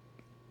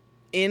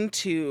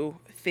into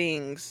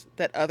things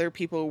that other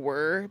people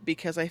were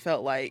because I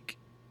felt like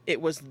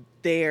it was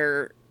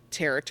their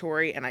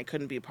territory and I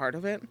couldn't be part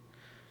of it.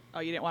 Oh,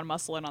 you didn't want to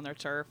muscle in on their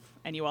turf,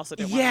 and you also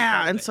didn't.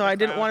 Yeah, and so I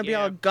didn't want to be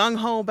all gung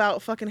ho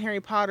about fucking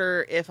Harry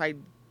Potter if I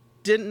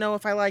didn't know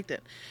if I liked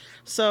it.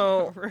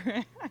 So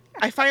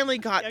I finally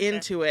got Okay.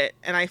 into it,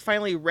 and I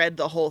finally read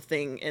the whole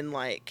thing in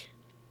like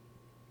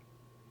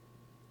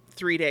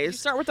 3 Did you days.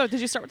 start with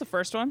the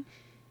first one?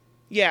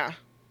 Yeah.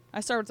 I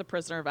started with The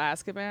Prisoner of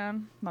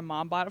Azkaban. My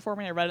mom bought it for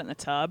me. I read it in the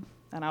tub,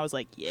 and I was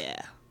like,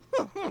 yeah.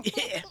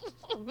 Yeah.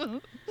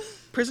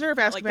 Prisoner of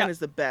Azkaban that. is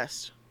the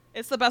best.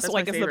 It's the best. That's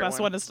Like, my it's the favorite best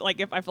one. one. Is like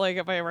if I feel like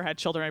if I ever had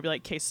children, I'd be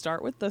like, okay,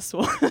 start with this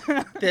one,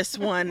 This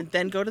one,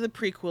 then go to the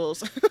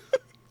prequels.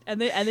 and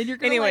then you're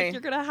gonna Anyway.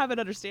 you're gonna have an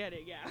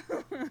understanding. Yeah.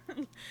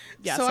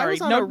 Yeah. So I sorry.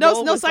 was on No a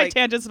roll no with, side like-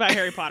 tangents about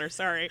Harry Potter.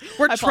 Sorry.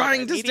 We're I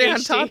trying to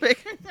apologize. stay on ADHD.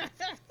 topic.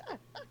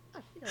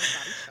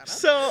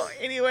 So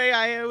anyway,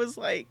 I was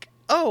like,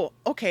 oh,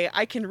 okay,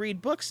 I can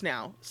read books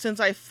now. Since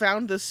I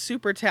found this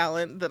super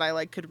talent that I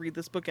like could read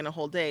this book in a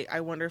whole day, I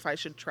wonder if I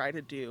should try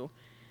to do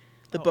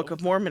the Book Oh.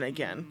 of Mormon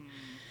again.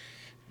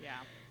 Yeah.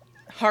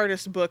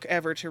 Hardest book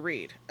ever to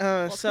read.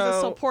 Well, it's 'cause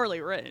it's so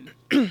poorly written.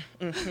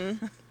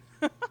 Mhm.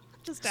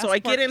 Just So ask I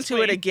get Mark into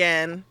Twain. it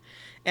again,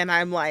 and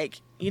I'm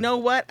like, you know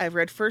what? I've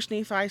read First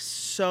Nephi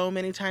so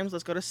many times.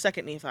 Let's go to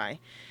Second Nephi,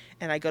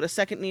 and I go to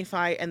Second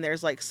Nephi, and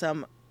there's like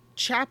some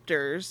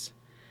chapters,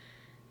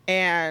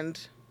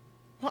 and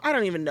well, I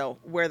don't even know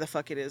where the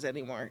fuck it is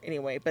anymore.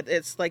 Anyway, but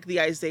it's like the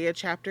Isaiah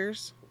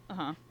chapters,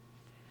 Uh-huh.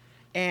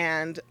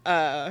 and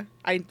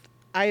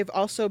I've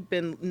also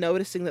been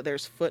noticing that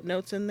there's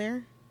footnotes in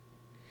there.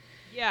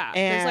 Yeah.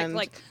 And-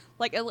 There's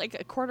like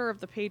a quarter of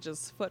the page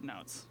is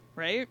footnotes,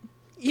 right?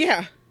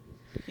 Yeah.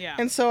 Yeah.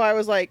 And so I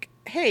was like,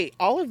 hey,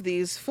 all of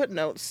these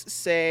footnotes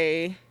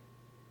say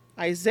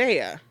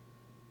Isaiah.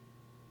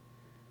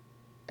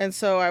 And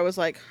so I was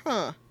like,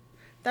 huh,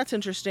 that's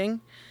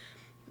interesting.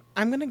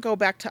 I'm going to go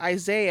back to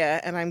Isaiah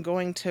and I'm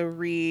going to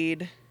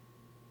read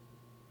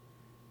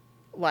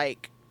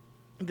like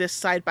this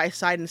side by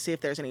side and see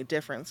if there's any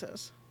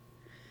differences.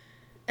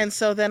 And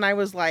so then I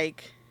was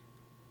like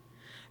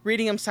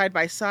reading them side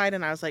by side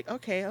and I was like,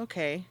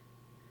 okay.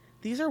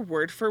 These are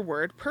word for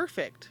word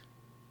perfect.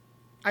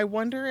 I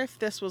wonder if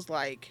this was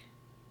like,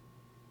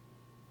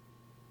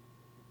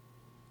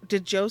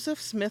 did Joseph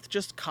Smith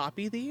just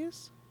copy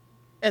these?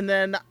 And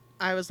then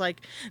I was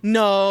like,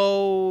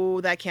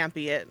 no, that can't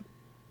be it.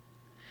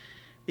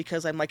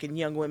 Because I'm like in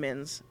Young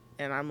Women's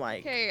and I'm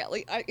like, Okay,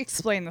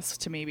 explain this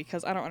to me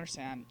because I don't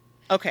understand.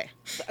 okay.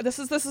 This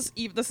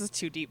is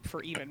too deep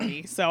for even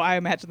me. So I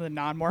imagine the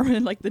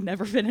non-Mormon, like the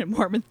never been in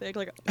Mormon thing.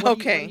 Like,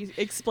 Okay.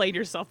 Explain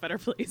yourself better,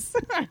 please.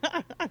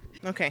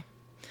 Okay.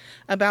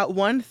 About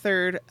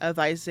 1/3 of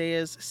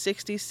Isaiah's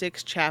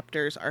 66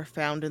 chapters are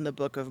found in the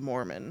Book of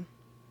Mormon.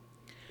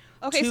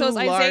 Okay, Two so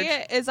large-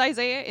 is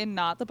Isaiah in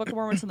not the Book of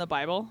Mormon? It's in the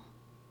Bible?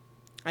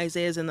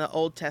 Isaiah's in the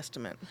Old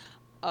Testament.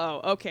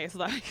 Oh, okay. So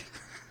that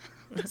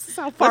this is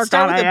how Let's far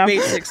start gone with I the am.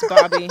 basics,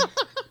 Bobby.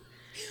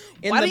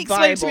 In Why do the you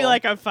explain it to me Bible-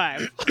 like I'm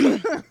 5?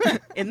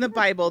 in the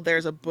Bible,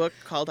 there's a book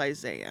called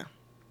Isaiah.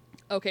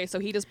 Okay, so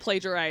he just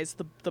plagiarized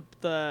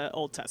the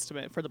Old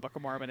Testament for the Book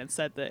of Mormon and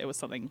said that it was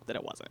something that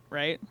it wasn't,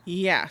 right?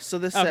 Yeah, so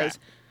this Okay. says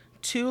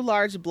 2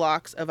 large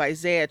blocks of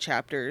Isaiah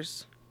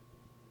chapters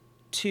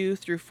 2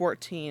 through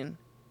 14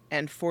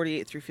 and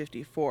 48 through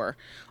 54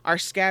 are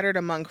scattered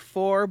among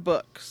 4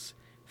 books: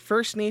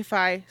 1st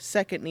Nephi,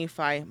 2nd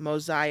Nephi,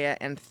 Mosiah,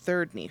 and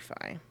 3rd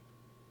Nephi.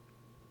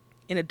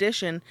 In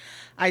addition,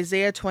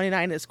 Isaiah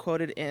 29 is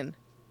quoted in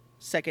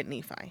 2nd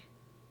Nephi.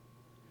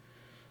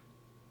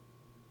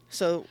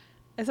 So,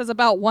 It says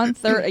about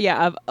 1/3.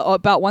 Yeah,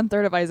 about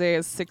 1/3 of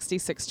Isaiah's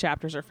 66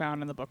 chapters are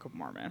found in the Book of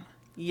Mormon.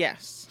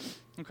 yes.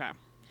 Okay.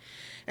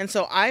 And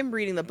so I'm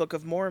reading the Book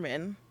of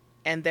Mormon,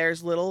 and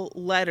there's little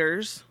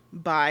letters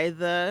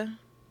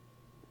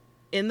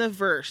in the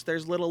verse,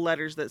 there's little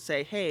letters that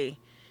say, hey,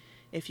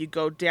 if you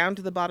go down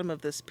to the bottom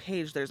of this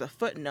page, there's a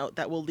footnote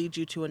that will lead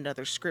you to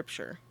another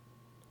scripture.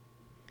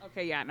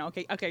 Okay. Yeah. No.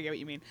 Okay. Okay. I get what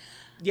you mean.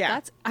 Yeah.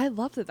 I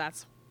love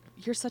that.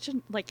 You're such a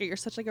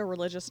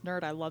religious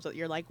nerd. I love that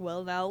you're like,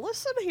 well, now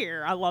listen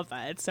here. I love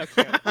that. It's so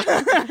cute.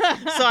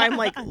 So I'm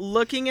like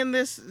looking in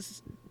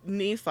this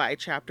Nephi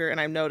chapter,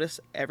 and I notice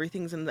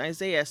everything's in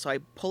Isaiah. So I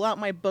pull out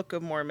my Book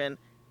of Mormon,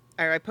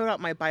 or I put out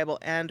my Bible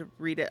and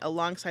read it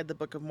alongside the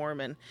Book of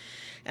Mormon.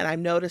 And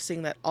I'm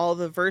noticing that all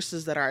the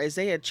verses that are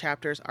Isaiah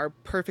chapters are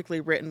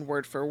perfectly written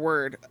word for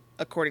word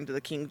according to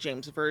the King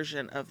James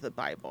Version of the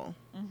Bible.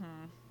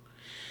 Mm-hmm.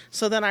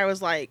 So then I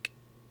was like,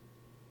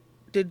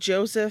 did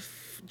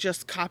Joseph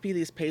just copy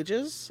these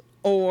pages?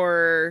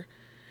 And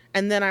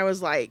then I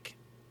was like,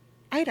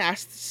 I'd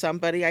asked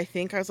somebody, I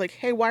was like,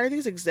 hey, why are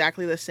these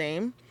exactly the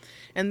same?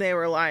 And they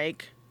were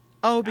like,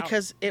 oh,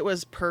 because it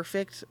was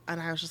perfect. And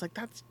I was just like,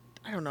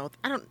 I don't know.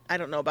 I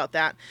don't know about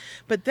that.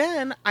 But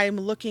then I'm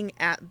looking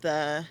at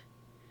the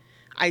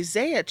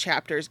Isaiah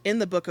chapters in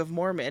the Book of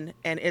Mormon,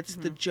 and it's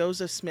the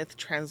Joseph Smith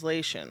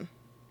translation.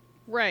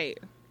 Right.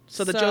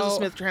 So the Joseph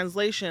Smith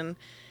translation,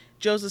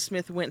 Joseph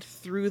Smith went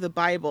through the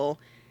Bible,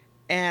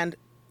 and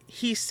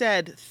he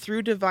said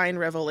through divine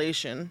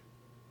revelation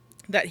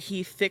that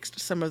he fixed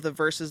some of the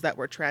verses that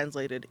were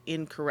translated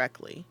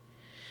incorrectly.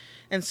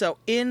 And so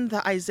in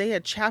the Isaiah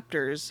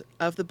chapters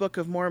of the Book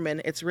of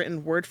Mormon, it's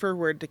written word for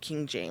word to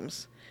King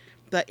James.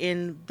 But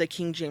in the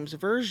King James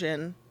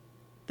Version,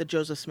 the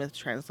Joseph Smith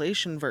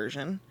translation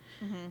version,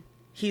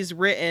 he's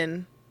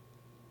written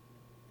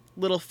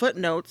little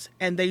footnotes,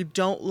 and they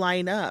don't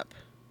line up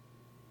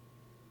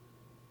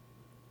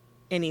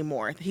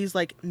anymore. He's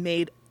like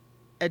made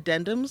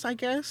addendums, I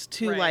guess,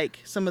 to Right. like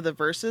some of the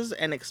verses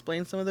and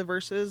explained some of the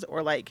verses,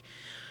 or like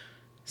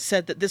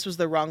said that this was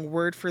the wrong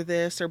word for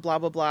this, or blah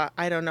blah blah.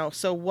 I don't know.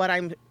 So what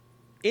I'm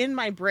in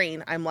my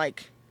brain, I'm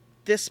like,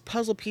 this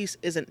puzzle piece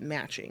isn't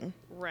matching.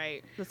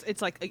 Right.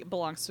 It's like it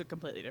belongs to a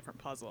completely different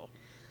puzzle.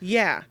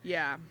 Yeah.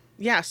 Yeah.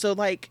 Yeah, so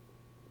like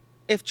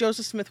if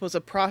Joseph Smith was a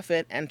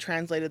prophet and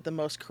translated the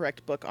most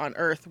correct book on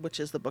earth, which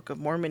is the Book of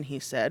Mormon, he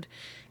said,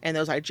 and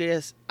those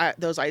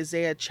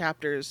Isaiah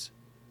chapters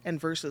and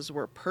verses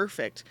were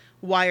perfect,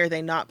 why are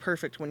they not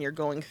perfect when you're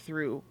going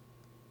through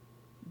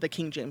the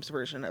King James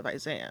Version of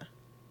Isaiah?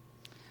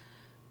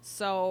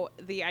 So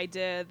the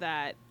idea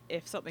that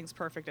if something's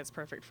perfect, it's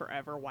perfect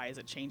forever. Why is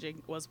it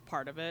changing? Was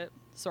part of it,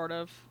 sort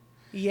of.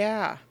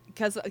 Yeah.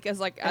 Because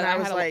like, And I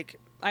was like,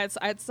 I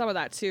had some of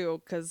that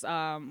too. Because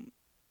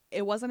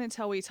it wasn't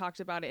until we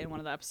talked about it in one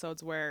of the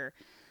episodes where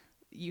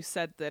you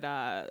said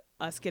that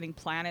us getting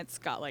planets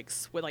got like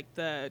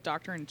the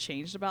doctrine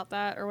changed about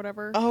that or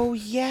whatever. oh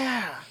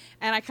yeah.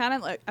 And I kind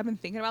of like, I've been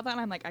thinking about that,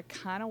 and I'm like, I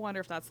kind of wonder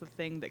if that's the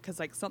thing, that because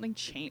like something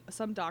changed,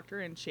 some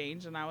doctrine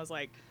changed, and I was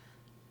like,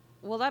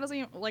 well, that doesn't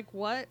even, like,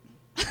 what?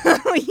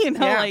 You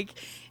know, Yeah. like,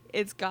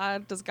 it's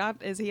God.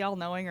 Is he all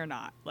knowing or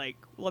not? Like,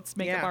 let's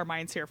make up Yeah. our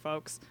minds here,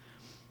 folks.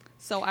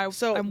 So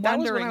So I'm that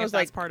was when wondering I if was,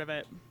 that's like, part of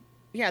it.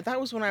 Yeah,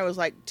 that was when I was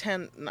like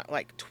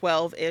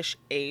 12-ish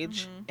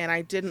age, and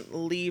I didn't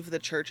leave the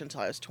church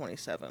until I was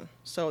 27.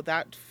 So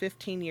that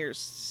 15 years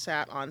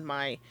sat on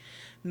my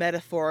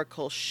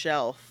metaphorical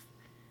shelf,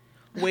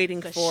 waiting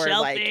The for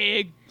like,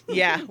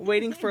 shelving.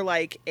 waiting for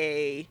like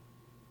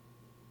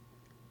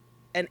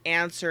an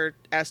answer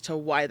as to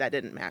why that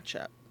didn't match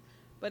up.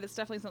 But it's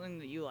definitely something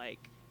that you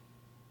like.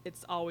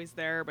 It's always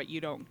there, but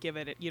you don't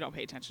you don't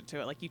pay attention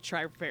to it. Like, you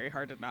try very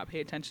hard to not pay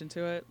attention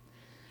to it.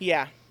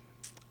 Yeah,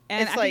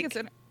 And It's I think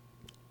like-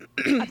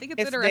 I think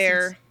it's it's interesting.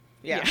 there.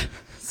 Yeah.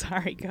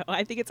 Sorry, go.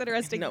 I think it's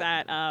interesting No.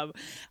 that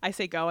I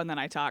say go and then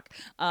I talk.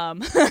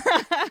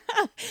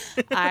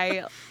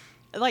 I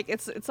like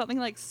it's something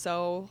like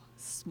so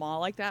small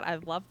like that. I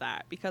love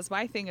that because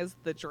my thing is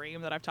the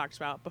dream that I've talked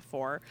about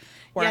before.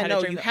 Where I Yeah, had a no,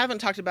 dream you that- haven't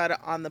talked about it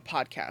on the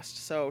podcast.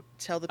 So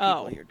tell the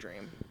people Oh. your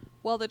dream.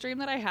 Well, the dream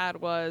that I had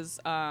was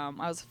I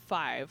was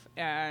 5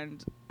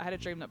 and I had a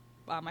dream that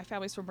my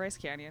family's from Bryce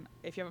Canyon.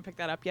 If you haven't picked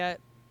that up yet,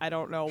 I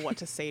don't know what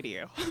to say to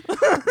you.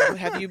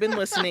 Have you been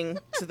listening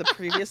to the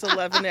previous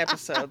 11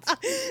 episodes?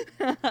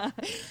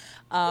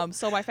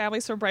 So my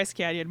family's from Bryce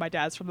Canyon. My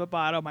dad's from the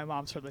bottom. My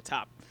mom's from the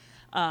top.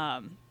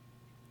 I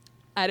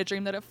had a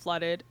dream that it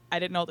flooded. I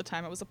didn't know at the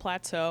time it was a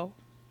plateau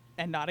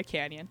and not a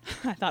canyon.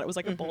 I thought it was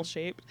like a bowl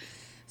shape.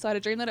 So I had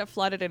a dream that it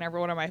flooded and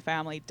everyone in my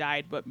family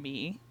died but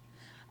me.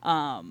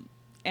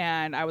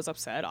 And I was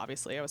upset.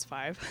 Obviously, I was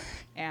 5,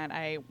 and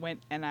I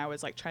went and I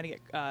was like trying to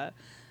get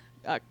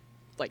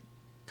like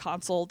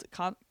consoled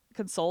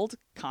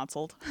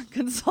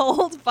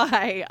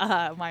by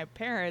my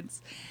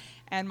parents.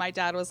 And my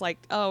dad was like,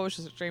 "Oh, it's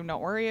just a dream.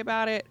 Don't worry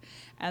about it."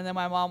 And then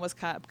my mom was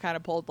kind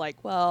of pulled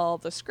like, "Well,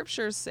 the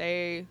scriptures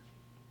say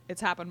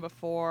it's happened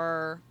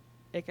before.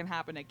 It can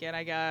happen again,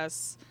 I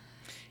guess.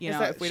 You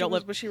know, if we don't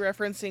live." Was she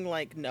referencing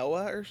like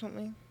Noah or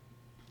something?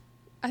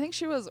 I think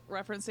she was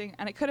referencing,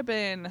 and it could have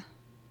been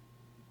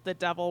the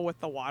devil with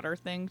the water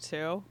thing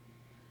too.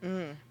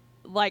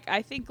 Like,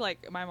 I think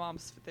like my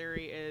mom's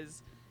theory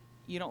is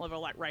you don't live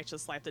a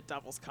righteous life, the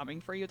devil's coming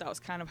for you. That was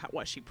kind of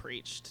what she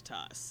preached to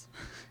us.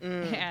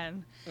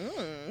 And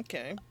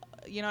Okay.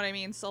 you know what I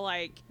mean? So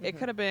like it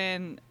could have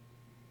been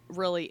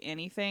really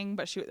anything,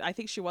 but I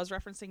think she was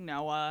referencing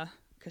Noah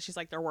because she's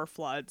like, there were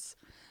floods.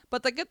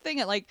 But the good thing,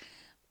 like,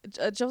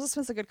 Joseph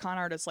Smith's a good con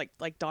artist,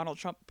 like Donald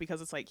Trump,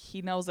 because it's like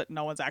he knows that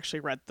no one's actually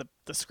read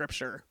the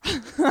scripture.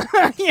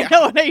 You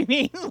know what I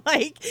mean?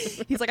 Like,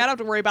 he's like, I don't have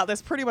to worry about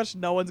this. Pretty much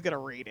no one's gonna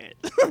read it.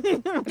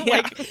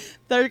 Like,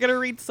 they're gonna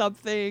read some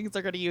things.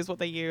 They're gonna use what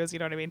they use. You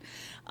know what I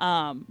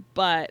mean?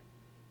 But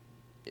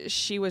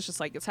she was just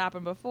like, it's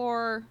happened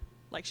before.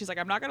 Like, she's like,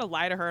 I'm not gonna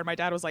lie to her. And my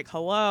dad was like,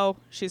 hello,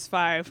 she's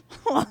 5.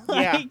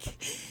 Like,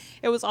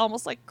 it was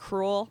almost like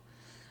cruel,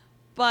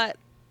 but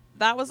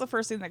that was the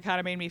first thing that kind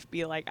of made me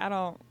be like, I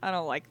don't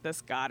like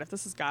this God. If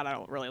this is God, I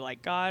don't really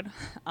like God.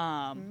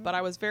 But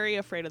I was very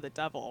afraid of the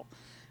devil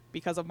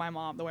because of my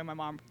mom, the way my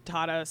mom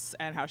taught us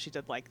and how she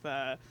did like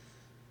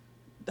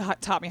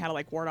taught me how to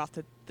like ward off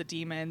the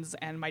demons.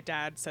 And my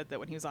dad said that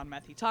when he was on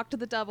meth, he talked to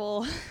the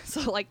devil.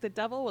 So like the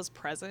devil was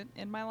present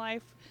in my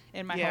life,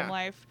 in my home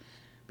life,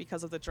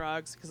 because of the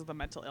drugs, because of the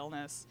mental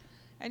illness.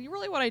 And you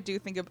really, what I do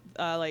think of,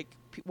 like,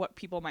 what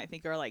people might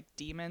think are, like,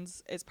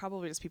 demons is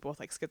probably just people with,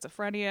 like,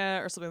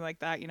 schizophrenia or something like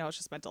that. You know, it's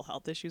just mental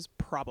health issues,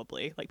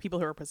 probably. Like, people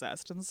who are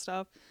possessed and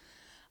stuff.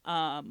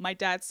 My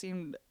dad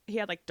he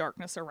had, like,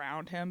 darkness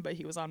around him, but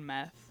he was on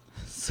meth.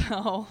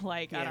 So,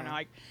 like, I don't know.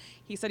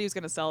 He said he was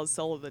going to sell his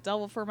soul to the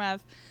devil for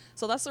meth.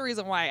 So that's the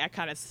reason why I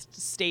kind of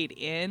stayed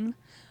in.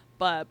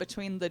 But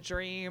between the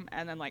dream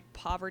and then, like,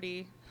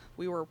 poverty,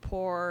 we were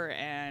poor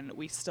and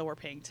we still were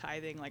paying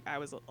tithing. Like, I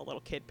was a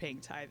little kid paying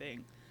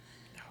tithing.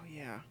 Oh,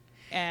 yeah.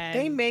 And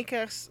They make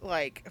us,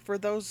 like, for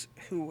those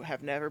who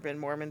have never been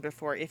Mormon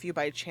before, if you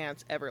by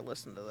chance ever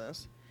listen to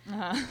this,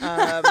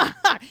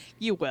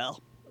 you will.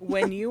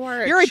 when you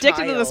are You're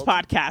addicted to this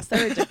child- podcast.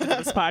 They're addicted to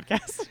this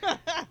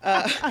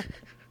podcast.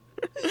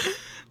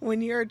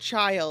 when you're a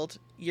child,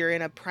 you're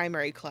in a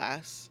primary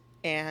class,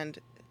 and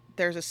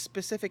there's a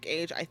specific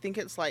age, I think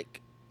it's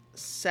like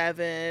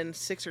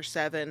 6 or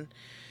 7,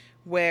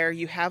 where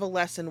you have a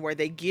lesson where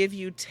they give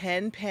you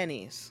 10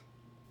 pennies,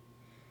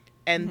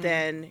 and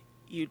then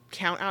you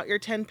count out your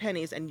 10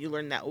 pennies, and you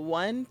learn that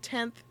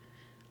 1/10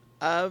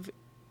 of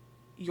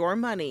your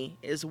money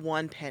is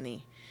 1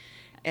 penny.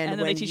 And then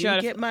they when teach you you how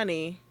to get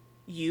money,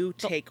 you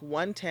take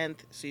 1/10,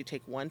 so you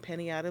take 1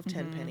 penny out of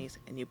 10 pennies,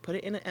 and you put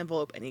it in an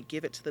envelope, and you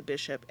give it to the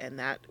bishop, and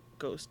that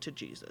goes to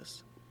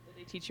Jesus.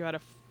 They teach you how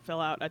to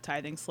fill out a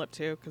tithing slip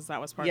too, because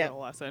that was part Yep. of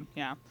the lesson.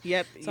 Yeah.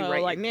 Yep, So, you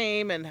write like- your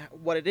name and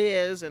what it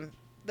is, and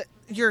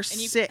you're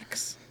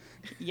 6.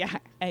 Yeah.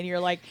 And you're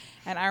like,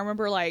 and I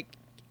remember like,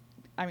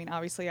 I mean,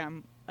 obviously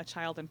I'm a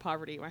child in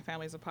poverty. My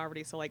family's in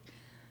poverty. So like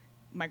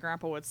my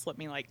grandpa would slip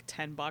me like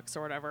 $10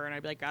 or whatever. And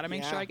I'd be like, gotta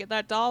make sure Yeah. I get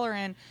that dollar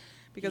in,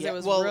 because Yeah, it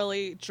was well-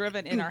 really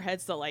driven in our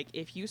heads that like,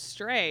 if you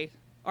stray,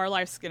 our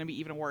life's going to be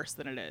even worse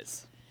than it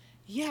is.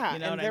 Yeah, You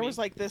know and what I there mean? was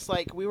like this,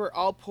 like, we were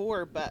all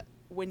poor, but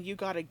when you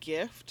got a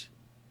gift,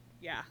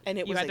 Yeah. and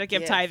it you was had a to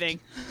give gift. tithing.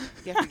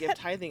 you have to give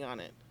tithing on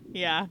it.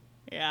 Yeah.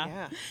 Yeah.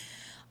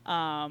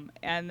 Yeah.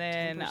 And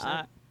then,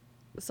 10%.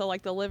 so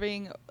like the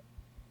living,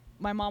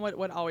 my mom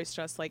would always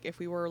stress, like, if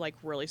we were like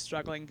really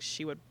struggling,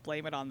 she would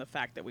blame it on the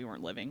fact that we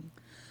weren't living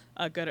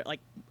like,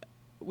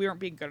 we weren't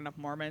being good enough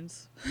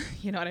Mormons.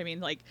 You know what I mean?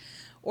 Like,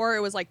 or it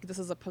was like, this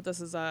is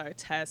a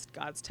test.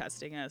 God's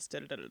testing us. Da,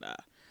 da, da, da, da.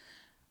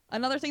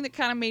 Another thing that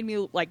kind of made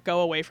me like go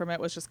away from it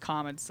was just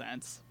common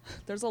sense.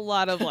 There's a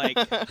lot of like,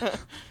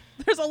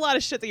 there's a lot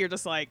of shit that you're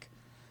just like,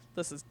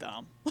 this is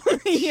dumb.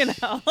 You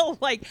know,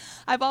 like,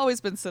 I've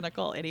always been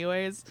cynical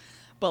anyways,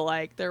 but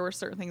like there were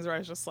certain things where I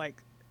was just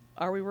like,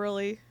 are we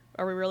really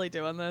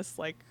doing this?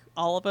 Like,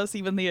 all of us,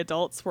 even the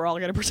adults, we're all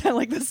gonna pretend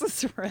like this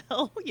is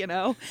real, you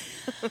know.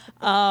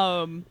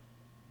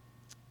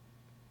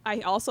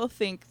 I also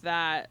think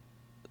that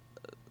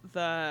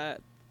I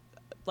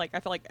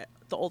feel like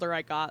the older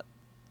I got,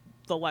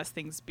 the less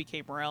things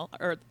became real,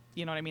 or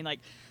you know what I mean, like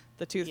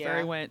the Tooth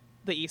Fairy went,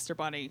 the Easter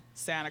Bunny,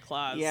 Santa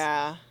Claus.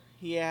 Yeah.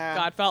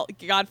 God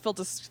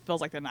just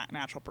feels like the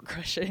natural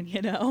progression,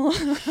 you know.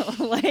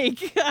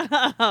 Like,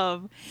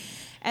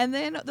 and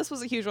then this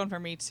was a huge one for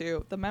me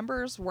too. The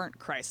members weren't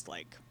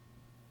Christ-like.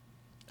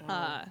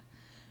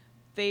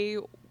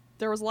 There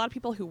was a lot of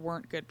people who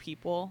weren't good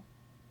people,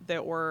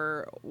 that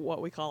were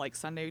what we call like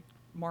Sunday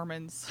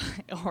Mormons,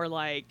 or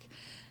like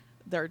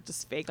they're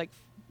just fake, like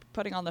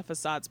putting on the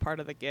facade's part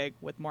of the gig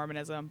with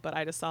Mormonism. But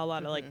I just saw a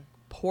lot of like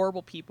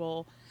horrible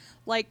people,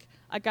 like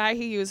a guy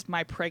who used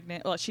my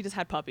she just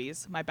had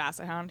puppies, my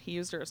Basset Hound, he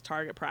used her as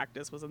target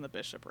practice, was in the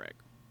bishopric.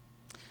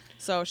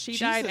 So she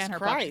died and her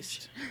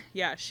puppies.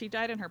 Yeah, she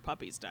died and her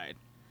puppies died.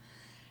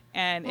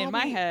 And Bobby, in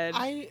my head,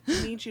 I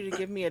need you to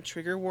give me a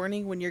trigger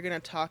warning when you're going to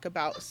talk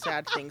about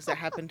sad things that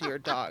happen to your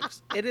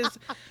dogs.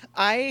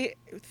 I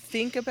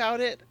think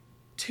about it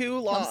too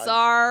long. I'm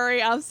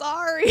sorry.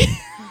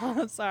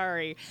 I'm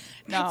sorry.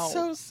 No. It's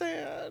so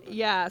sad.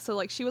 Yeah, so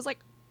like she was like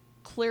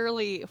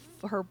clearly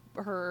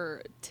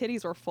her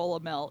titties were full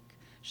of milk.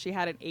 She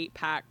had an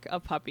 8-pack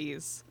of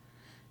puppies.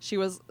 She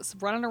was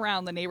running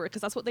around the neighborhood,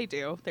 because that's what they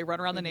do. They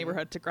run around the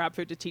neighborhood to grab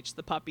food to teach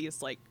the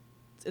puppies, like,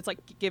 it's like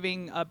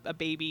giving a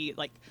baby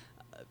like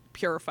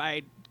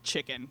purified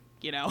chicken,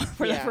 you know,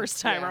 for the first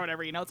time or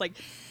whatever, you know. It's like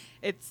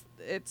it's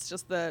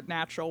just the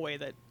natural way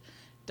that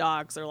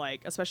dogs are,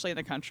 like, especially in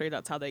the country,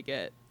 that's how they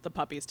get the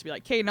puppies to be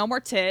like, okay, no more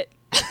tit.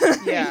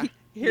 Yeah.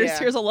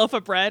 Here's a loaf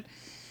of bread.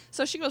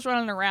 So she was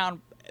running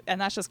around,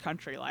 and that's just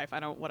country life. I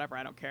don't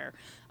care.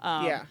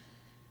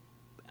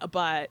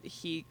 But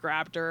he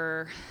grabbed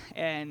her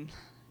and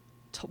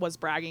was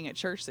bragging at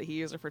church that he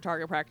used her for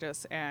target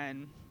practice,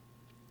 and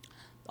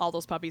all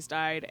those puppies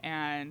died,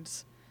 and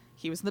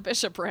he was in the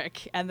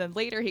bishopric. And then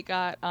later he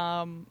got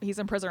he's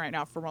in prison right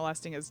now for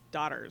molesting his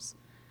daughters.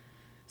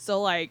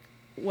 So like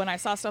when I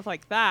saw stuff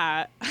like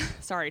that,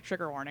 sorry,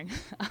 trigger warning.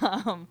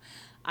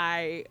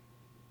 I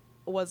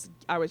was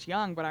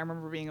young, but I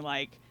remember being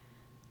like,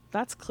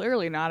 that's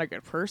clearly not a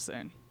good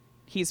person.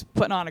 He's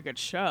putting on a good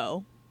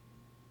show.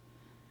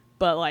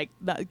 But like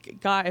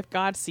God, if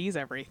God sees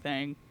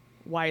everything,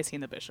 why is he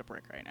in the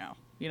bishopric right now?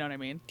 You know what I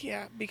mean?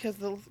 Yeah, because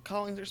the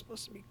callings are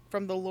supposed to be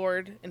from the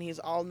Lord, and he's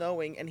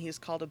all-knowing, and he's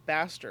called a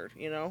bastard,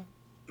 you know?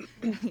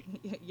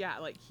 Yeah,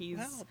 like he's...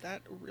 Wow,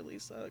 that really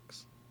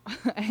sucks.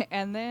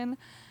 And then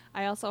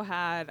I also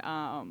had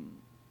I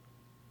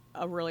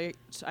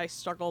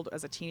struggled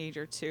as a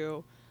teenager,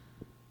 too,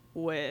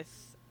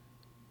 with...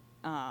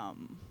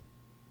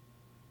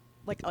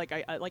 like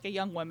a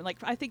young woman. Like,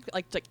 I think,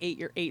 like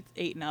 8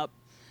 and up,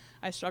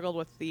 I struggled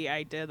with the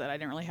idea that I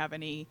didn't really have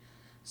any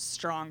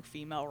strong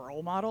female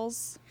role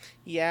models.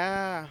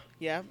 Yeah.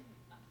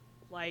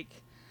 Like,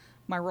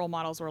 my role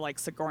models were like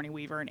Sigourney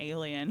Weaver in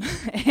Alien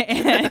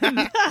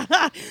and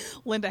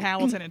Linda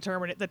Hamilton in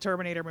the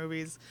Terminator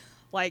movies.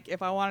 Like,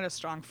 if I wanted a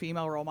strong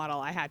female role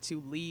model, I had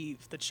to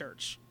leave the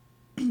church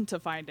to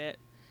find it.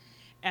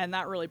 And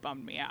that really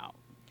bummed me out.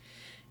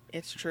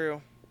 It's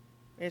true.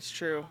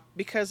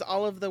 Because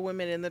all of the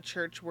women in the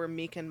church were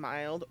meek and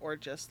mild, or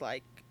just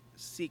like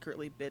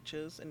secretly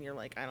bitches, and you're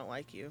like, I don't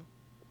like you.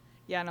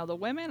 Yeah, no, the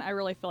women I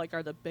really feel like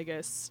are the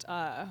biggest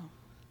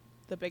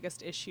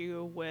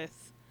issue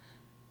with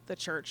the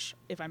church,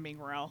 if I'm being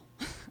real.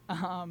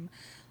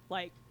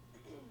 Like,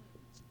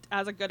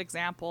 as a good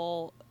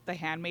example, The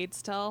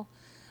Handmaid's Tale,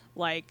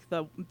 like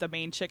the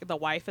main chick, the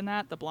wife in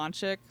that, the blonde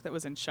chick that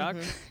was in Chuck,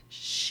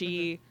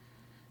 she,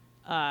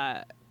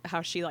 how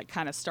she like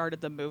kind of started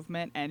the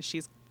movement, and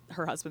she's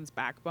her husband's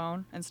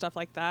backbone and stuff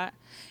like that,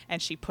 and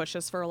she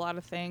pushes for a lot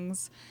of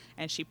things,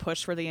 and she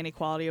pushed for the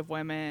inequality of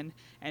women,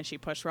 and she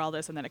pushed for all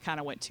this, and then it kind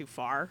of went too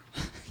far.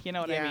 You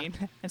know what I mean?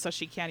 And so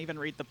she can't even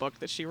read the book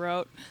that she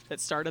wrote that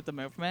started the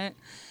movement.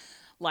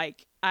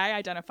 Like, I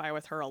identify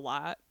with her a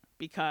lot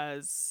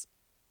because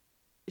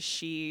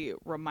she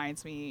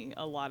reminds me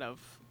a lot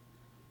of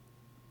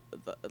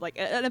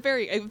a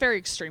very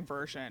extreme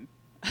version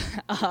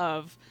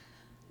of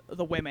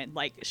the women.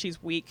 Like,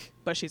 she's weak,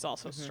 but she's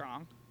also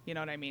strong. You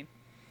know what I mean?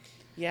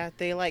 Yeah,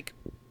 they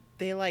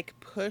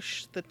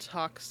push the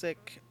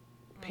toxic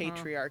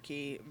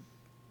patriarchy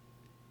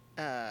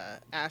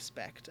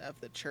aspect of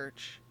the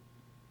church.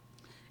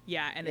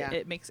 Yeah, and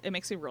it makes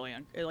me really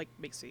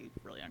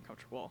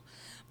uncomfortable.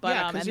 But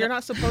yeah, because you're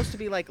not supposed to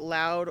be like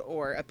loud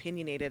or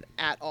opinionated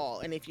at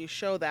all, and if you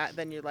show that,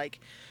 then you're like,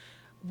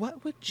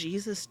 what would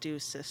Jesus do,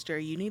 sister?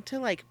 You need to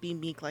like be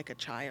meek like a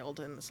child.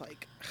 And it's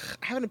like,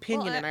 I have an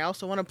opinion, and I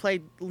also want to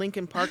play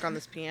Linkin Park on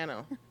this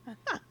piano.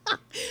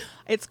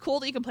 It's cool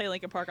that you can play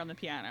Linkin Park on the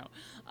piano.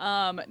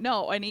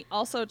 No, and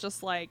also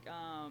just like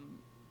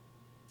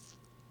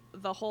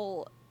the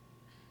whole,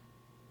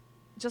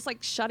 just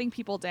like shutting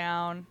people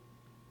down,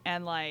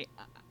 and like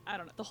I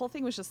don't know, the whole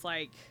thing was just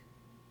like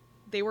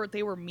they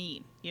were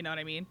mean. You know what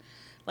I mean?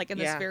 Like in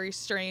this very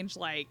strange,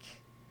 like,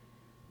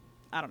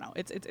 I don't know.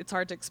 It's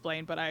hard to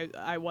explain, but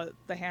I was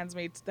the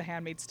Handmaid's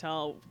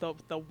Tale,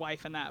 the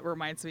wife in that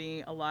reminds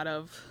me a lot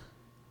of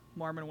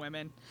Mormon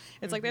women.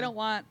 It's like they don't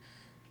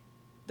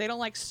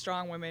like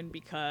strong women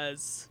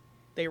because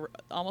they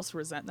almost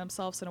resent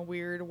themselves in a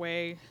weird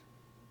way.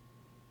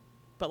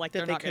 But like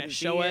they're not going to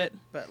show it.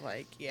 But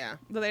like, yeah,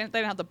 they don't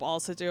have the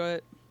balls to do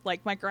it.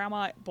 Like my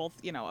grandma both,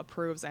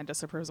 approves and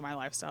disapproves of my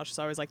lifestyle. She's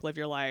always like, live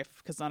your life,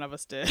 because none of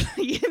us did,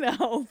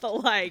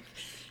 but like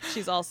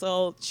she's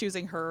also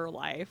choosing her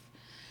life.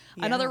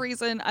 Yeah. Another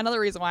reason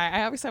why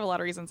I obviously have a lot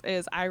of reasons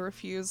is I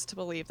refuse to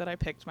believe that I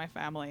picked my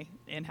family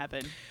in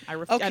heaven.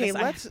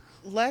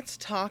 Let's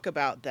talk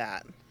about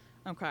that.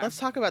 Okay. Let's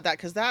talk about that,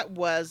 because that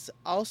was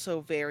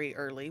also very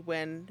early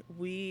when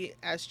we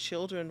as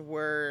children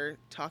were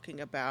talking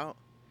about,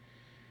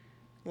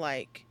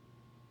 like,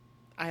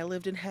 I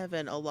lived in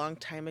heaven a long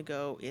time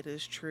ago. It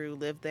is true.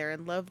 Lived there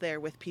and loved there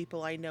with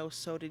people I know.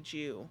 So did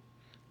you.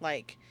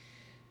 Like,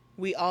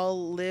 we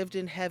all lived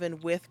in heaven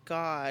with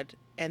God.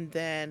 And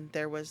then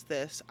there was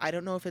this, I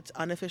don't know if it's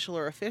unofficial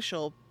or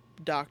official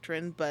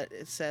doctrine, but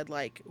it said,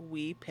 like,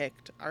 we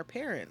picked our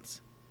parents.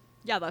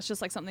 Yeah, that's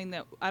just like something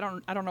that I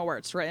don't know where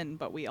it's written,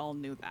 but we all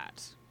knew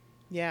that.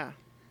 Yeah.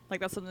 Like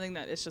that's something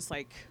that it's just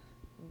like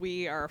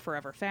we are a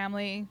forever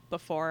family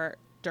before,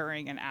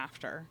 during, and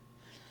after.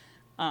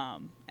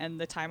 And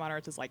the time on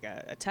earth is like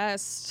a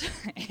test.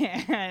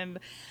 And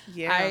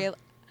yeah.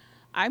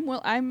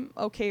 I'm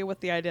okay with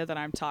the idea that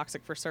I'm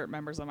toxic for certain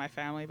members of my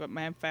family, but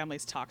my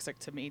family's toxic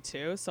to me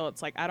too. So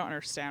it's like I don't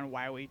understand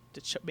why we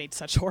made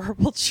such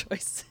horrible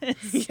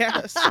choices.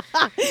 Yes.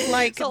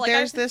 Like, so, like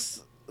there's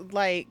this,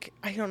 like,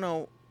 I don't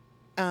know.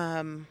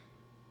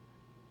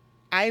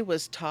 I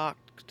was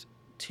talked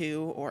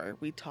to, or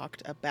we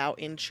talked about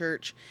in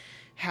church,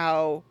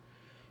 how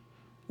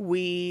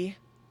we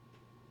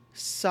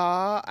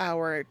saw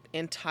our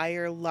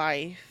entire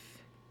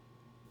life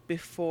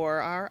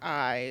before our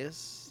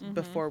eyes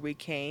before we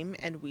came,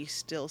 and we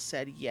still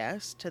said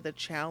yes to the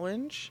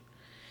challenge.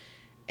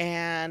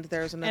 And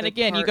there's another. And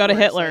again, part you go to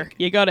where it's Hitler. like,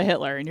 You go to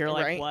Hitler, and you're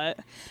like, right? what?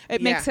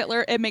 It makes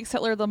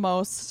Hitler the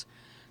most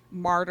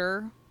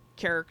martyr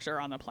character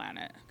on the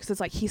planet, because it's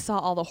like he saw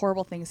all the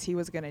horrible things he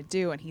was going to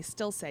do, and he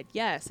still said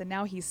yes, and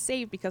now he's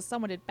saved because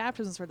someone did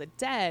baptisms for the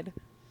dead.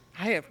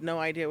 I have no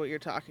idea what you're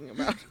talking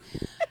about.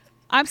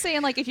 I'm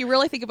saying, like, if you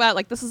really think about it,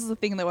 like, this is the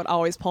thing that would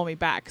always pull me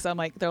back, because I'm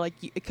like, they're like,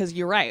 because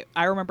you're right.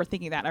 I remember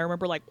thinking that. I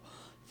remember, like,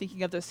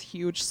 thinking of this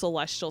huge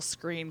celestial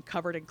screen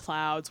covered in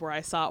clouds where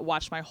I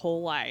watched my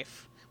whole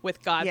life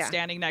with God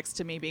standing next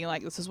to me being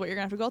like, this is what you're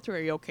going to have to go through.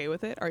 Are you okay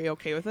with it? Are you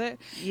okay with it?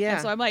 Yeah.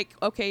 And so I'm like,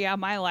 okay, yeah,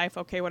 my life.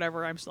 Okay,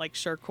 whatever. I'm like,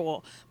 sure,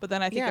 cool. But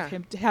then I think of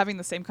him having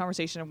the same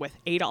conversation with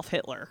Adolf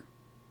Hitler.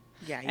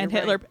 Yeah, and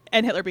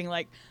Hitler being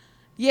like,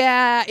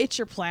 yeah, it's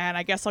your plan.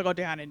 I guess I'll go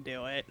down and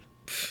do it.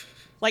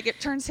 Like,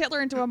 it turns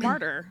Hitler into a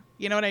martyr.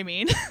 You know what I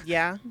mean?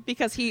 Yeah.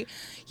 Because he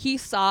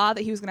saw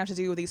that he was going to have to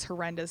do these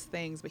horrendous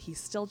things, but he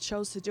still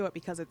chose to do it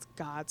because it's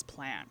God's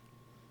plan.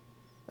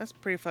 That's a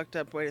pretty fucked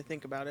up way to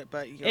think about it,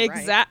 but you're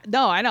right.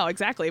 No, I know,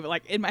 exactly. But,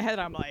 like, in my head,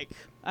 I'm like,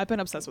 I've been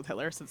obsessed with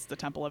Hitler since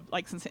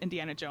since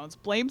Indiana Jones.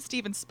 Blame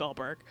Steven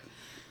Spielberg.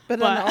 But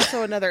then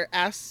also another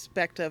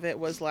aspect of it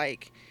was,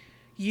 like,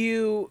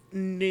 you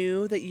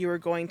knew that you were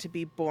going to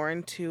be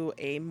born to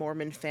a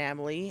Mormon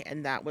family,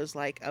 and that was,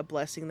 like, a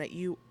blessing that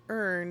you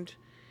earned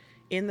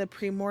in the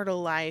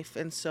premortal life.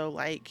 And so,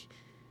 like,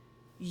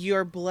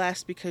 you're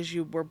blessed because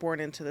you were born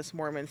into this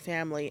Mormon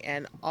family.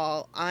 And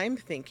all I'm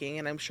thinking,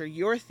 and I'm sure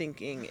you're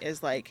thinking,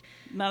 is, like,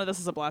 none of this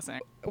is a blessing.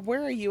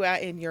 Where are you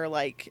at in your,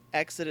 like,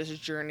 Exodus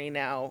journey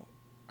now?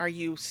 Are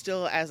you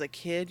still, as a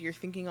kid, you're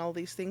thinking all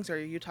these things, or are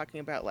you talking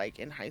about, like,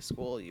 in high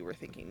school you were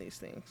thinking these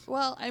things?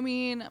 Well, I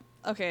mean,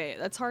 okay,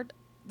 that's hard.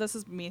 This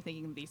is me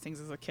thinking these things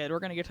as a kid. We're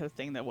going to get to the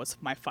thing that was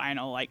my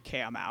final, like,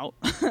 okay, I'm out.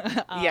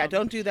 Yeah,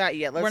 don't do that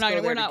yet. Let's go there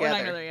together. We're not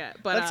going there yet.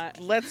 But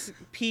let's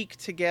peak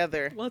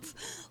together. Let's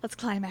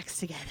climax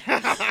together.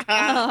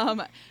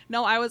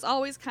 No, I was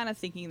always kind of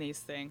thinking these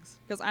things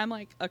because I'm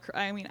like,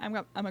 I'm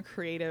a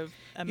creative,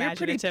 imaginative You're a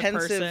pretty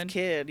pensive person.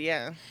 Kid,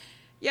 yeah.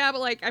 Yeah,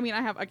 but, like, I mean,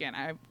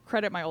 I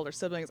credit my older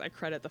siblings. I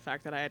credit the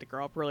fact that I had to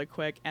grow up really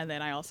quick. And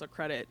then I also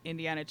credit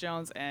Indiana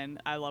Jones,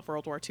 and I love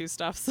World War II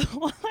stuff.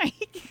 So,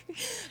 like,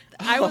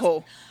 I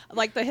was,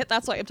 like,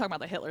 that's why I'm talking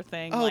about the Hitler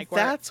thing. Oh, like,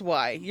 that's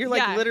why. You're,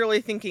 like,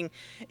 literally thinking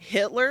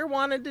Hitler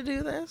wanted to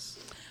do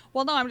this?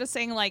 Well, no, I'm just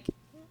saying, like,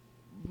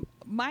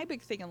 my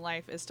big thing in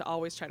life is to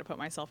always try to put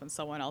myself in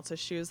someone else's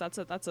shoes. That's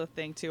a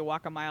thing, too.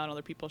 Walk a mile in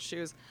other people's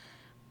shoes.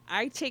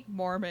 I take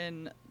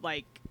Mormon,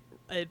 like,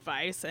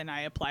 advice and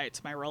I apply it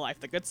to my real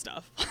life, the good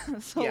stuff.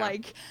 So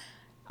like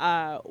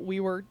we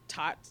were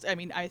taught, I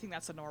mean, I think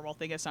that's a normal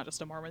thing. It's not just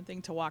a Mormon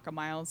thing to walk a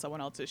mile in someone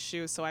else's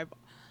shoes. So I've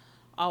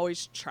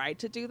always tried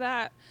to do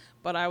that,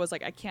 but I was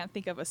like, I can't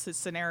think of a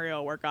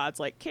scenario where God's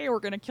like, okay, we're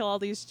gonna kill all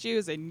these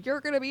Jews and you're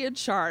gonna be in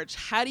charge.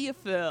 How do you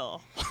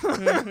feel?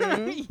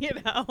 Mm-hmm. You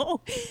know?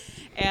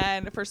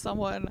 And for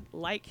someone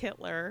like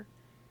Hitler,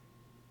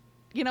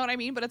 you know what I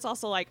mean? But it's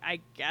also like, I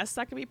guess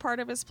that could be part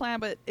of his plan,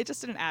 but it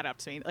just didn't add up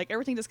to me. Like,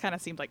 everything just kind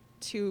of seemed like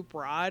too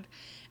broad.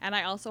 And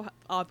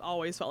I've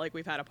always felt like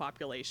we've had a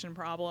population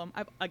problem.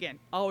 I've, again,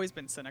 always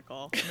been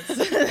cynical.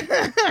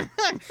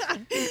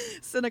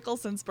 Cynical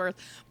since birth.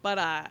 But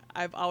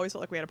I've always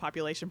felt like we had a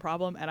population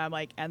problem. And I'm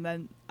like, and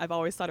then I've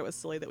always thought it was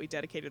silly that we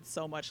dedicated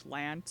so much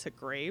land to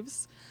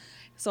graves.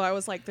 So I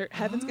was like,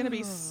 heaven's going to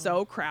be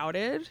so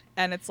crowded.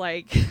 And it's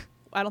like,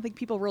 I don't think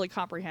people really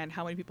comprehend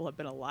how many people have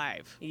been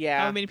alive.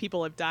 Yeah. How many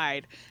people have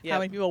died. Yep. How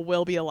many people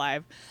will be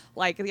alive.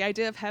 Like, the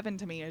idea of heaven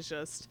to me is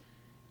just,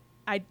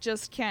 I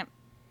just can't,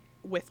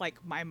 with like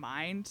my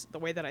mind, the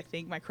way that I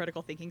think, my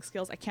critical thinking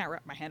skills, I can't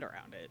wrap my hand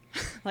around it.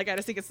 Like, I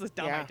just think it's this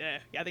dumb Yeah.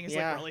 idea. I think it's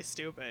Yeah. like really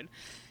stupid.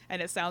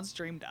 And it sounds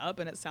dreamed up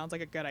and it sounds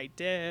like a good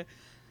idea.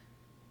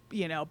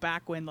 You know,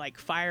 back when like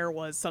fire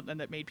was something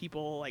that made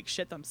people like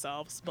shit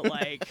themselves. But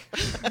like,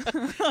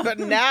 But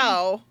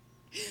now,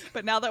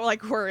 but now that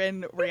like we're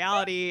in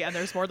reality and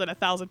there's more than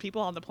 1,000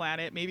 people on the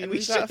planet, maybe and we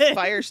we've should. got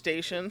fire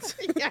stations.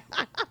 Yeah.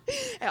 I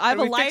have And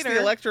a we fixed lighter. the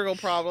electrical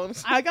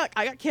problems. I got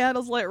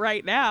candles lit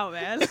right now,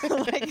 man.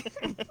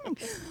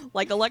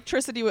 like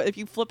electricity, if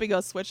you flipping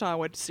a switch on,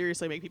 would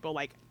seriously make people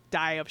like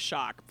die of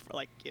shock. For,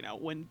 like, you know,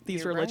 when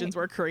these You're religions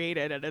right. were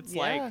created, and it's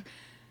Yeah. like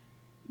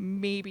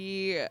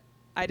maybe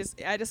I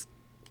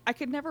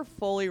could never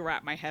fully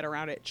wrap my head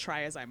around it.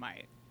 Try as I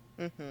might.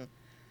 Mm-hmm.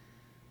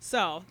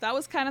 So that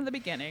was kind of the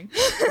beginning.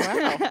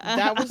 Wow,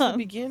 that was the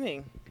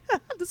beginning.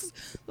 This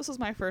was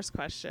my first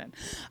question.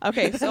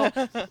 Okay, so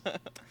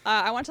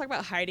I want to talk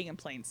about hiding in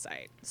plain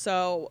sight.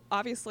 So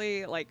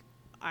obviously, like,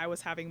 I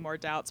was having more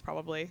doubts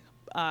probably,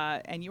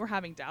 and you were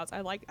having doubts.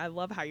 I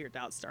love how your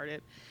doubts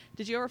started.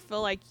 Did you ever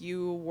feel like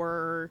you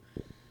were?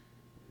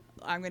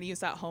 I'm going to use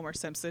that Homer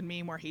Simpson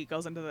meme where he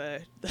goes into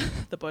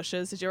the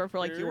bushes. Did you ever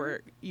feel like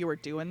you were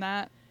doing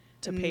that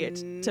to pay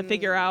it to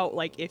figure out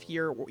like if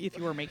you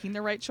were making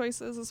the right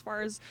choices as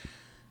far as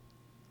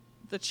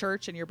the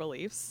church and your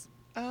beliefs?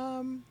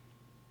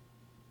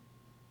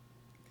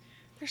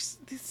 There's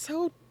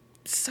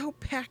so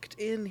packed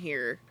in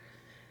here.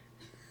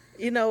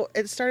 You know,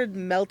 it started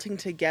melting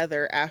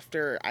together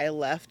after I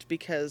left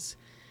because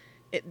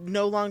it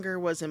no longer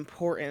was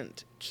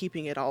important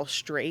keeping it all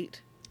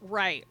straight.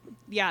 Right.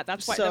 Yeah,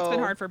 that's why that's been So-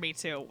 hard for me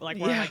too. Like,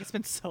 where Yeah. like it's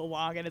been so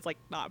long and it's like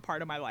not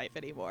part of my life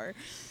anymore.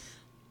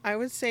 I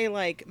would say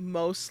like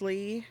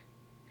mostly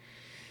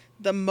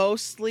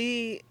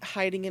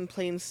hiding in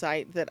plain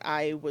sight that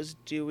I was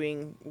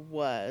doing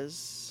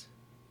was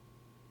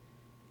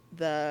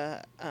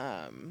the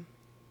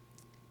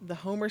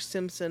Homer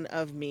Simpson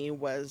of me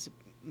was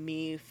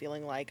me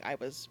feeling like I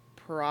was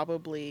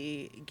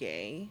probably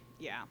gay,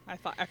 Yeah,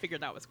 I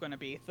figured that was going to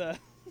be the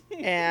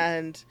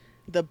and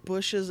the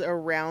bushes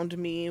around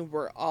me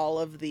were all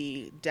of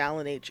the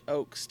Dallin H.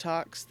 Oaks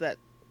talks that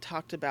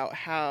talked about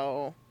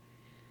how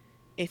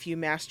if you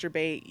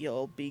masturbate,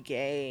 you'll be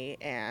gay,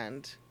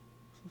 and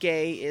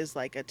gay is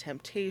like a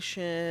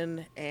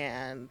temptation,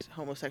 and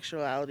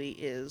homosexuality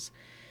is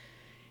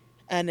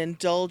an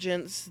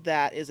indulgence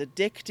that is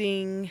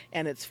addicting,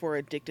 and it's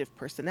for addictive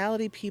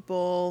personality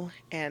people.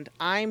 And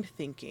I'm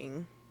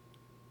thinking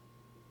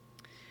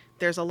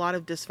there's a lot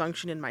of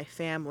dysfunction in my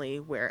family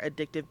where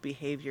addictive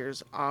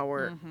behaviors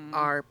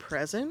are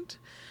present.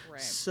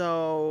 right.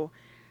 So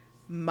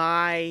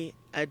my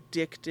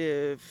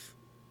addictive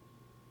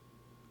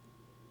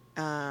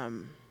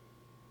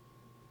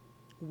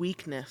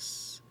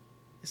weakness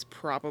is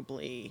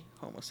probably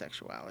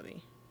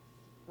homosexuality.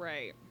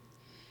 Right.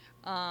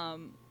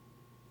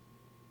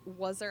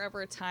 Was there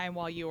ever a time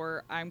while you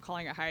were, I'm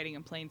calling it hiding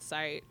in plain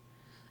sight,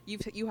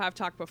 you have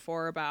talked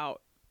before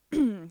about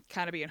kind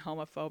of being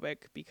homophobic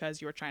because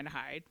you were trying to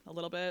hide a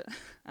little bit,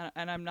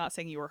 and I'm not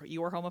saying you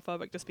were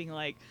homophobic, just being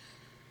like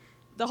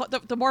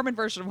the Mormon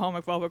version of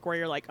homophobic where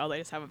you're like, oh, they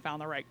just haven't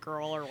found the right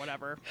girl or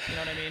whatever, you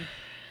know what I mean?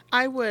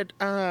 I would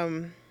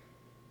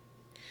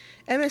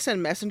MSN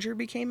Messenger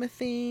became a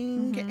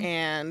thing,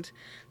 and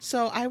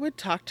so I would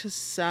talk to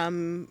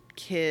some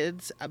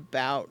kids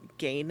about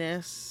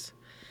gayness.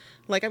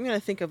 Like, I'm going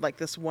to think of like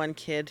this one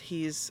kid,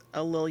 he's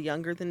a little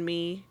younger than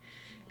me,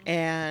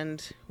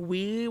 and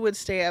we would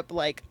stay up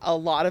like a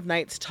lot of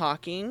nights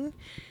talking,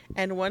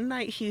 and one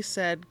night he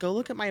said, go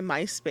look at my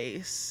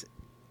MySpace,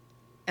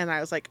 and I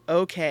was like,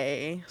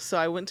 okay. So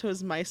I went to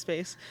his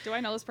MySpace. Do I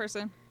know this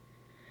person?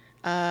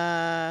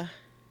 Uh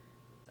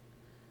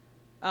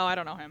Oh, I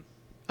don't know him.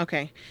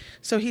 Okay.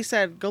 So he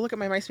said, go look at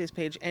my MySpace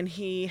page. And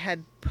he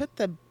had put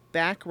the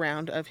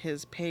background of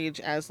his page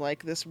as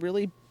like this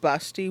really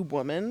busty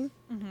woman.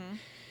 Mm-hmm.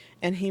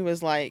 And he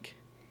was like,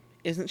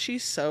 isn't she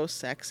so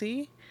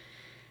sexy?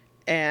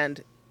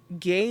 And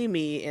gay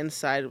me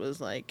inside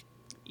was like,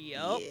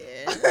 Yep.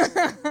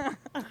 yeah.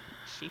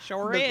 She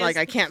sure But is. like,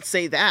 I can't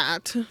say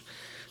that.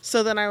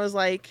 So then I was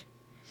like,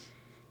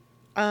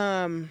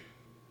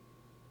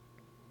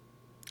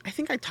 I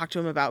think I talked to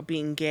him about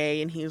being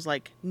gay, and he was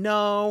like,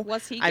 no,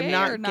 Was he I'm gay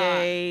not or not?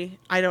 gay.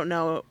 I don't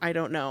know.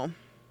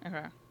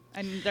 Okay.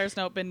 And there's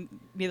been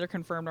neither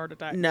confirmed nor No.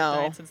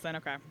 denied since then.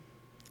 Okay.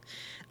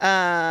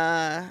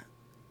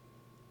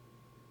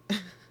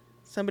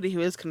 somebody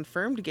who is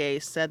confirmed gay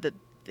said that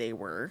they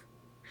were,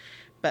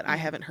 but I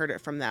haven't heard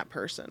it from that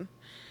person.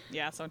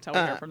 Yeah, so until we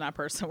hear from that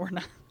person, we're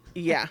not.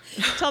 Yeah.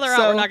 Until they're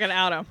out, we're not going to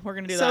out them. We're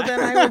going to do that. So then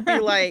I would be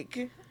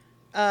like,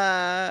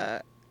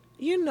 the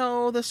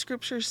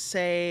scriptures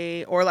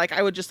say, or like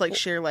I would just like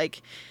share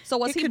like, So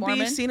was it he could Mormon?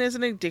 be seen as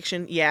an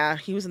addiction. Yeah,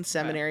 he was in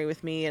seminary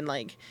with me, and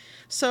like,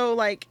 so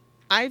like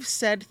I've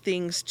said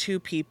things to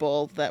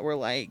people that were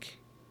like,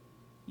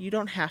 you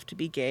don't have to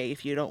be gay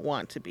if you don't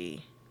want to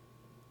be.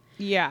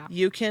 Yeah.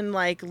 You can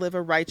like live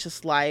a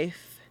righteous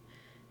life.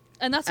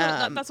 And that's what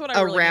I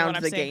really mean around when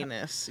I'm the saying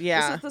gayness.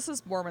 Yeah. This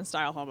is Mormon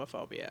style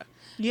homophobia.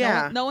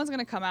 Yeah. No one's going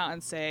to come out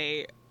and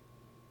say,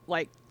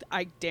 like,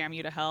 I damn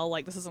you to hell.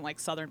 Like, this isn't like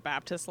Southern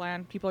Baptist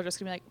land. People are just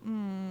going to be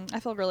like, I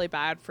feel really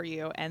bad for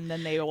you. And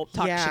then they will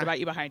talk shit about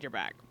you behind your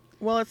back.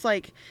 Well, it's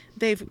like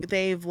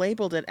they've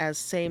labeled it as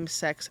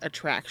same-sex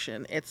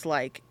attraction. It's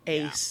like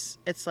it's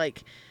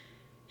like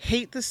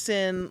hate the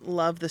sin,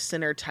 love the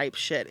sinner type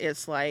shit.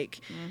 It's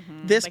like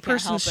this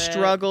person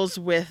struggles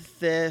with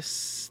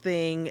this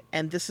thing,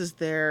 and this is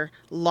their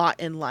lot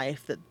in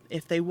life, that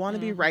if they want to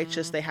be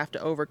righteous, they have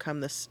to overcome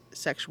this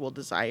sexual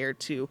desire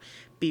to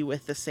be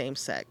with the same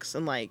sex.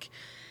 And like,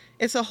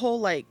 it's a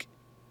whole like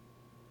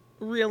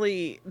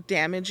really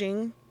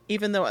damaging,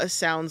 even though it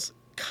sounds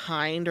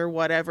kind or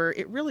whatever,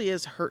 it really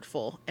is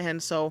hurtful.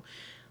 And so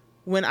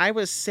when I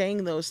was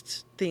saying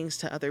those things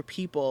to other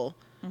people,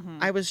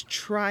 I was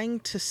trying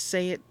to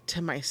say it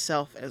to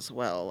myself as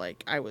well.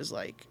 Like, I was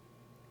like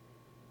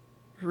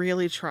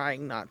really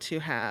trying not to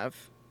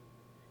have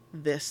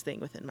this thing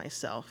within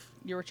myself.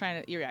 You were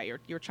trying to, you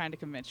were trying to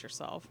convince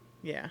yourself.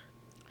 Yeah.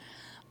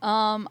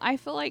 I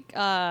feel like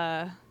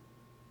I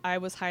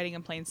was hiding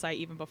in plain sight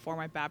even before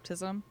my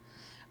baptism.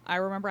 I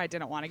remember I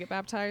didn't want to get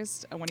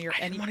baptized when you're.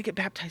 I didn't want to get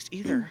baptized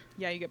either.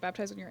 Yeah, you get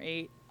baptized when you're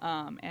 8,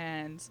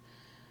 and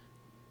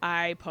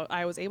I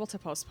was able to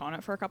postpone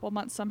it for a couple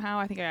months somehow.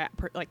 I think I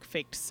got like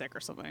faked sick or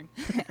something,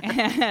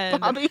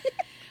 and Bobby.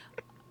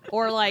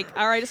 or I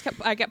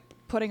kept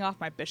putting off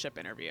my bishop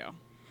interview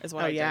is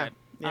what I did.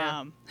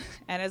 Yeah.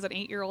 And as an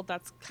 8-year-old,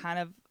 that's kind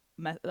of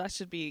that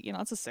should be,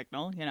 it's a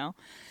signal,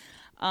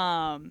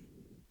 But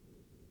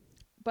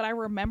I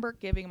remember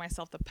giving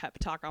myself the pep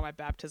talk on my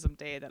baptism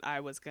day that I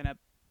was gonna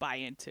buy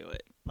into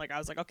it. Like, I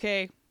was like,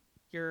 okay,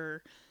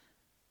 you're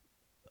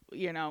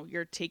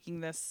taking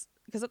this,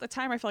 because at the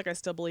time I felt like I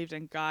still believed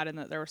in God and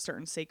that there were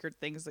certain sacred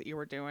things that you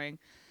were doing.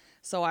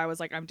 So I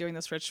was like, I'm doing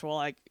this ritual,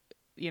 like,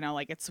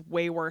 like it's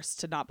way worse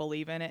to not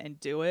believe in it and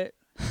do it.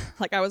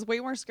 Like, I was way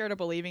more scared of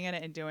believing in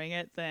it and doing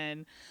it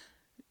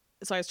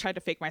so I was trying to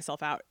fake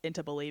myself out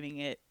into believing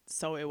it.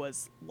 So it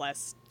was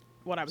less,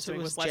 what I was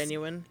doing was less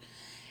genuine.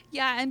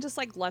 Yeah. And just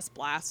like less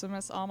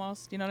blasphemous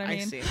almost. You know what I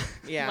mean? I see.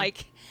 Yeah.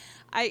 Like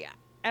I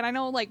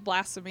know like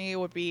blasphemy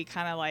would be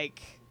kind of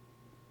like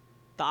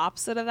the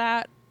opposite of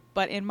that.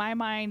 But in my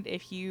mind,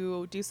 if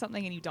you do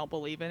something and you don't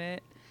believe in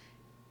it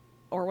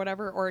or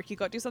whatever, or if you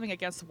go do something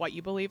against what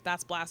you believe,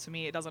 that's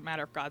blasphemy. It doesn't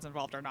matter if God's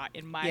involved or not,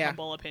 in my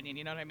humble opinion.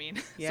 You know what I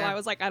mean? Yeah. So I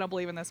was like, I don't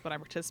believe in this, but I'm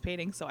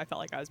participating. So I felt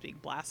like I was being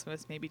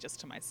blasphemous, maybe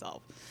just to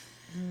myself.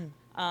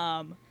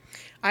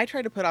 I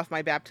tried to put off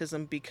my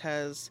baptism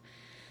because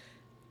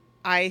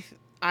I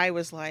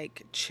was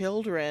like,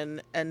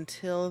 children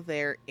until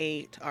they're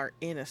 8 are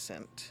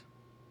innocent.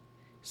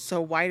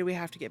 So why do we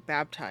have to get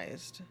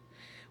baptized?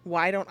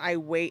 Why don't I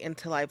wait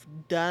until I've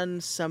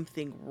done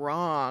something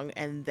wrong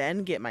and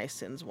then get my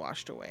sins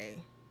washed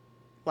away?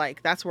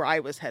 Like, that's where I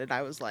was headed.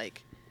 I was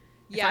like,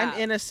 if I'm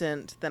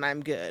innocent, then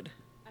I'm good.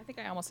 I think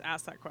I almost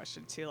asked that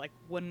question too. Like,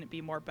 wouldn't it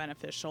be more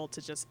beneficial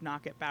to just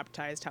not get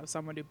baptized, have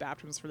someone do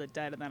baptisms for the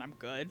dead, and then I'm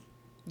good?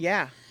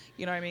 Yeah.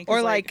 You know what I mean?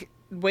 Or like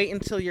wait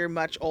until you're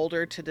much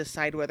older to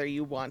decide whether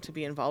you want to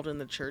be involved in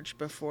the church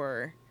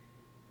before,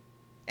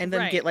 and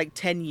then get like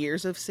 10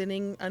 years of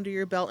sinning under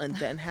your belt and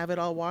then have it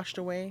all washed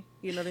away.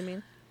 You know what I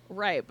mean?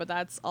 Right. But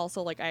that's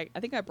also like, I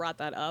think I brought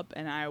that up,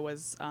 and I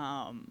was,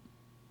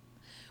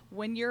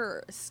 when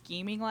you're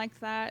scheming like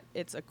that,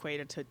 it's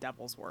equated to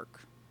devil's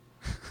work.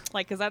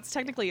 Like, because that's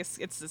technically,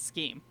 it's a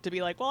scheme to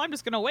be like, well, I'm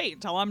just going to wait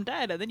until I'm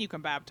dead and then you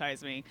can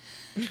baptize me.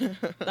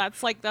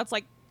 That's like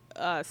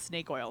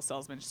snake oil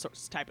salesman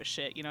type of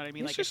shit. You know what I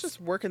mean? It's like,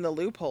 just working the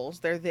loopholes.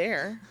 They're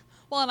there.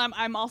 Well, and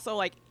I'm also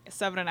like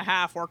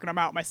 7.5 working them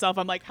out myself.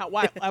 I'm like,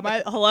 why am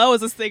I? Hello,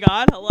 is this thing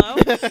on? Hello.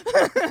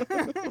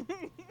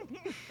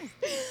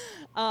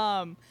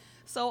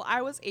 So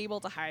I was able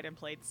to hide in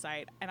plain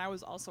sight, and I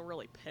was also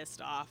really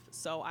pissed off.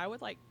 So I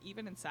would like,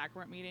 even in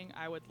sacrament meeting,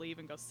 I would leave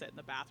and go sit in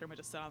the bathroom and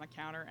just sit on the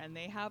counter, and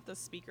they have the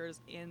speakers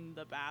in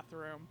the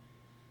bathroom,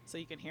 so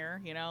you can hear,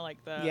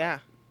 like the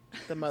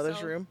the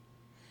mother's room.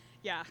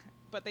 Yeah.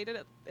 But they did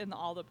it in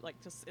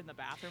just in the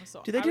bathroom.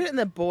 So do they do it in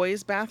the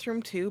boys'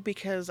 bathroom too?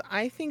 Because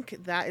I think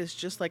that is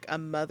just like a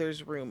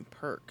mother's room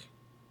perk.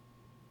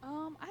 I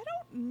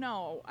don't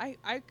know. I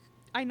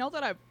know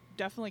that I've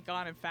definitely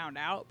gone and found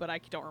out, but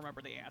I don't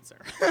remember the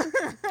answer.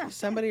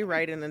 Somebody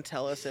write in and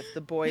tell us if the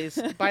boys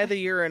by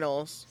the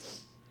urinals.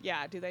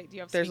 Yeah. Do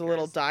you have? There's speakers? a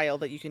little dial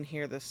that you can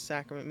hear the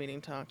sacrament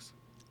meeting talks.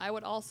 I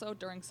would also,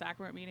 during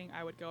sacrament meeting,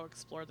 I would go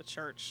explore the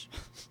church.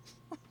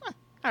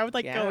 I would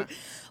Yeah. go,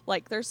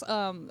 like, there's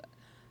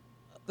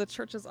the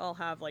churches all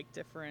have like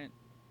different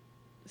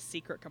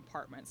secret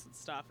compartments and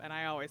stuff, and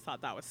I always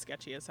thought that was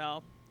sketchy as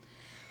hell.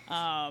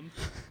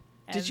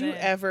 Did you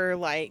ever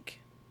like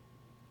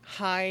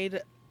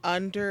hide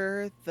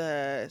under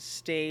the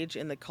stage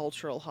in the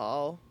cultural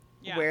hall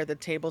Yeah. where the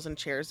tables and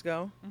chairs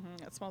go?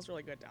 It smells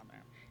really good down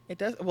there. It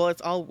does. Well,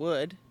 it's all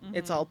wood.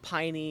 It's all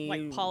piney,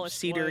 Like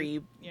polished cedary.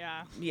 wood.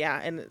 Yeah. Yeah,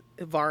 and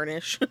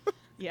varnish.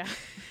 Yeah.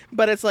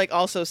 But it's like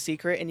also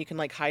secret, and you can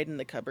like hide in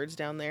the cupboards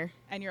down there.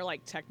 And you're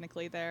like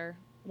technically there.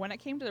 When it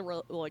came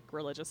to like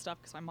religious stuff,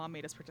 because my mom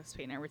made us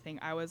participate in everything,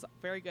 I was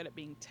very good at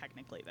being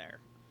technically there.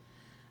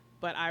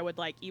 But I would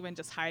like even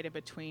just hide in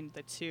between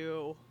the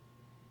two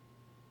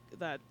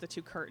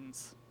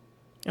curtains.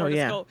 Oh, Or just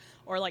yeah. go,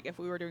 or like if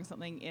we were doing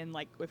something in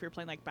like if we were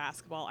playing like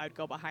basketball, I'd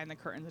go behind the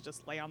curtains and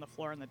just lay on the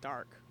floor in the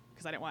dark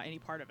because I didn't want any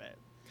part of it.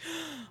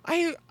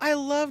 I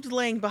loved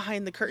laying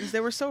behind the curtains.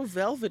 They were so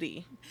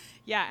velvety.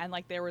 Yeah, and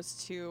like there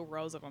was 2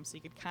 rows of them, so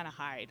you could kind of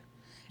hide.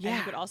 And Yeah.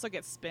 you could also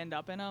get spinned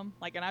up in them.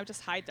 Like, and I would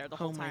just hide there the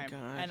whole Oh my time.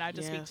 God, And I'd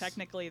just be yes.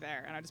 technically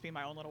there, and I'd just be in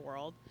my own little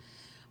world.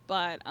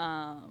 But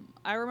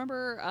I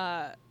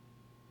remember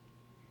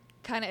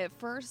kind of at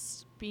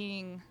first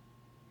being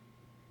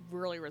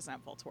really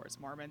resentful towards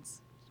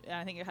Mormons. And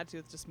I think it had to do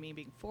with just me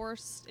being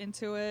forced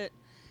into it,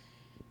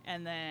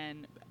 and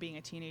then being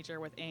a teenager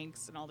with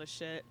angst and all this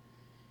shit.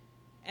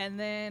 And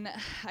then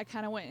I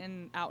kind of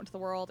went out into the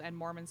world, and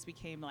Mormons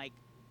became like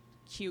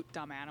cute,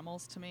 dumb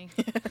animals to me.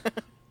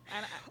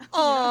 And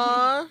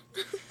Aww.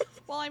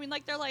 well, I mean,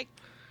 like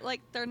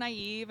they're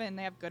naive and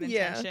they have good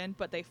Yeah. intention,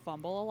 but they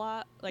fumble a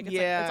lot. Like it's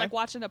Yeah. like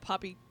watching a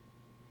puppy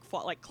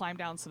like climb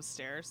down some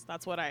stairs.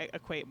 That's what I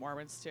equate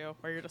Mormons to,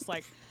 where you're just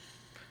like,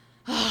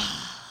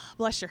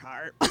 bless your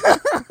heart.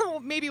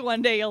 Maybe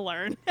one day you'll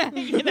learn,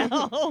 you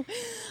know.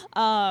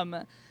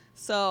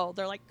 So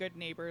they're like good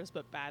neighbors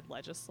but bad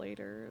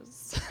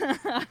legislators.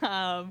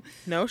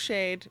 No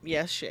shade.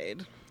 Yes,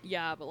 shade.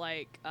 Yeah, but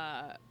like,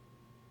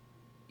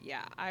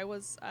 yeah, I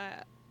was,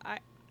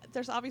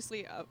 there's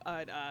obviously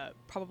a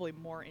probably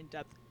more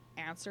in-depth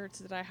answer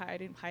to that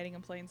hiding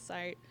in plain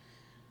sight.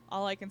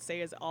 All I can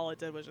say is all it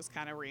did was just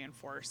kind of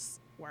reinforce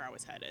where I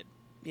was headed.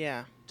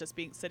 Yeah. Just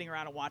sitting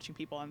around and watching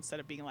people instead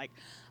of being like,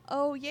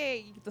 oh,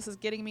 yay, this is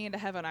getting me into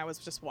heaven. I was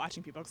just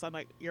watching people because I'm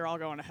like, you're all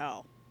going to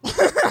hell.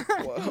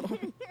 Whoa.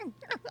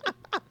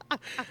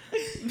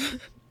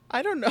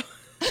 I don't know.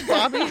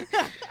 Bobby.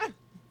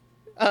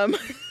 I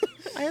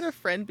had a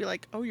friend be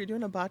like, oh, you're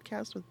doing a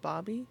podcast with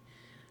Bobby?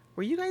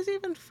 Were you guys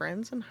even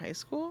friends in high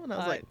school? And I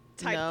was like,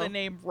 type no. the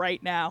name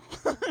right now.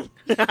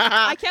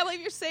 I can't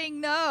believe you're saying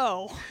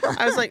no.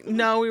 I was like,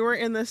 no, we were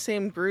in the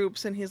same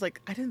groups. And he's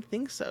like, I didn't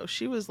think so.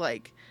 She was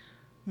like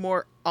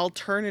more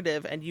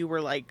alternative and you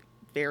were like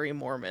very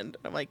Mormon.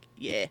 I'm like,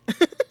 yeah.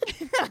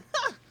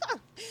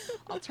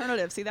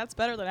 Alternative. See, that's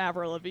better than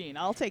Avril Lavigne.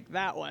 I'll take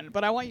that one.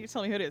 But I want you to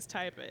tell me who it is.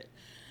 Type it.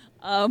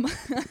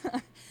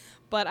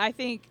 But I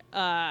think,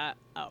 oh,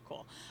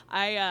 cool.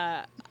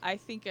 I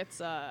think it's,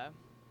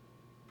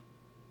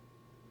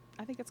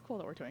 I think it's cool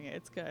that we're doing it.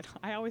 It's good.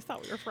 I always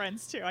thought we were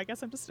friends too. I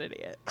guess I'm just an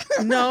idiot.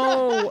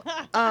 No.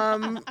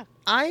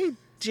 I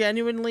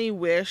genuinely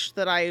wish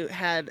that I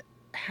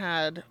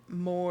had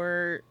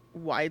more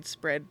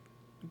widespread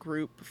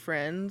group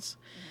friends.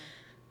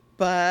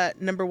 But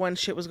number one,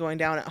 shit was going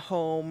down at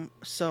home.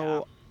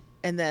 So,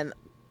 and then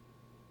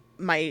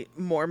my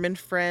Mormon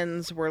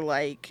friends were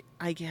like,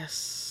 I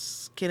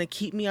guess, gonna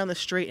keep me on the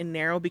straight and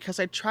narrow because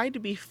I tried to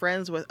be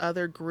friends with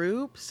other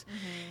groups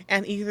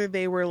and either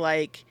they were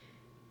like,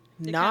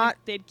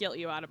 they'd guilt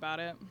you out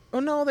about it. Oh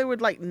no, they would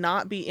like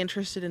not be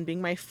interested in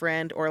being my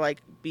friend or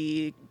like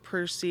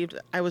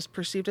I was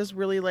perceived as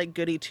really like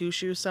goody two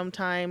shoes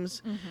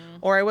sometimes,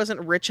 or I wasn't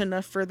rich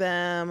enough for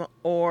them,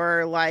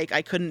 or like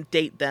I couldn't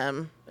date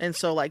them. And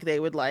so like they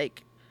would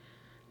like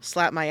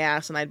slap my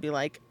ass and I'd be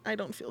like, I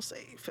don't feel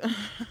safe.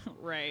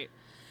 Right.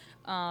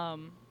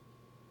 I'm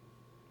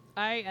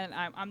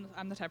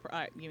the type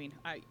of,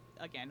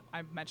 again,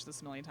 I've mentioned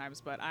this a million times,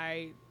 but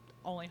I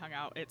only hung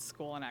out at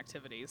school and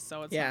activities,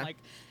 so it's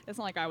not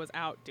like I was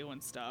out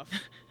doing stuff.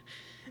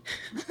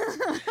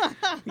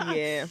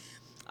 Yeah.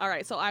 All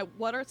right, so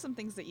what are some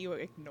things that you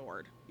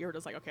ignored? You were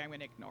just like, okay, I'm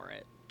gonna ignore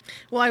it.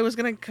 Well, I was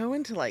gonna go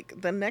into like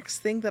the next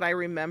thing that I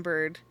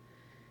remembered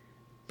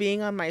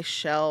being on my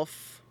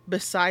shelf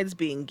besides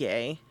being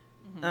gay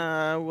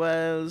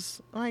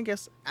was, well, I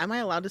guess, am I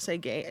allowed to say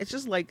gay? It's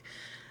just like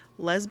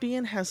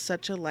lesbian has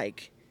such a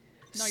like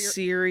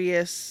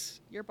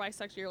serious you're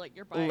bisexual.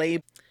 You're bi.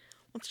 label.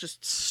 Let's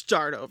just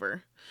start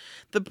over.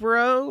 The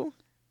bro,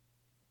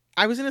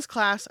 I was in his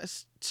class. I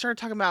started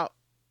talking about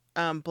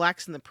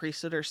blacks in the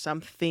priesthood or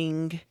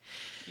something.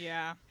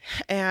 Yeah.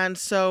 And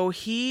so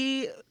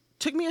he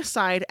took me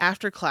aside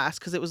after class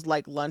because it was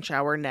like lunch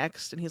hour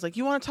next. And he's like,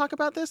 you want to talk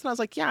about this? And I was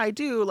like, yeah, I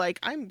do. Like,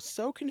 I'm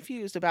so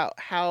confused about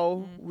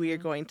how we are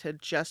going to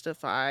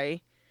justify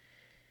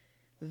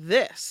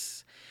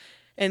this.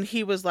 And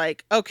he was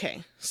like,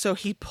 okay. So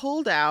he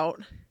pulled out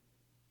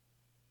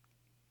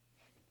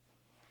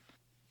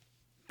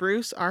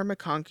Bruce R.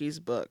 McConkie's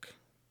book.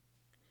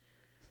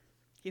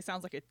 He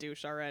sounds like a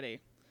douche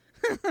already.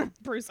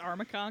 Bruce R.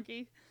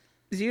 McConkie?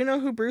 Do you know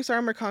who Bruce R.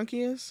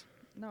 McConkie is?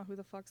 No, who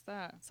the fuck's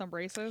that? Some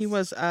racist? He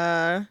was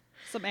some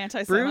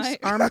anti-Semite? Bruce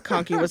R.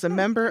 McConkie was a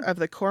member of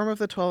the Quorum of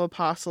the 12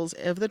 Apostles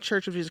of the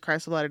Church of Jesus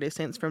Christ of Latter-day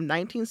Saints from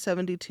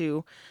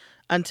 1972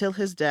 until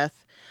his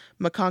death.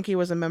 McConkie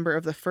was a member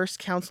of the First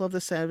Council of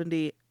the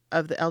 70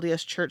 of the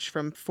LDS Church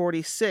from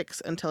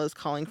 46 until his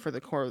calling for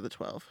the Quorum of the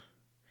 12.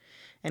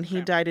 And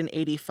he died in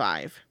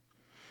 85.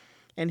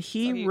 And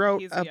he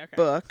wrote a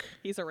book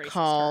He's a racist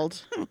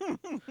called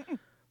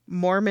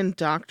Mormon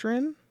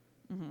Doctrine.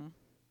 Mm-hmm.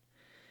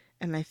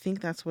 And I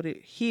think that's what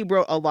he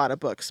wrote a lot of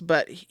books,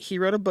 but he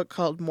wrote a book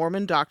called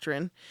Mormon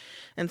Doctrine.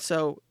 And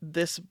so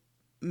this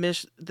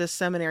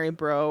seminary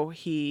bro,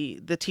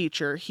 the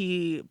teacher,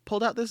 he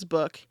pulled out this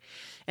book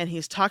and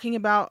he's talking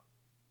about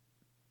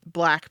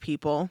black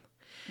people.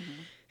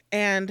 Mm-hmm.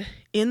 And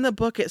in the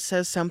book, it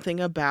says something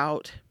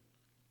about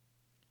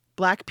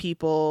black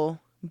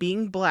people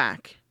being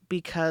black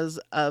because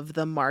of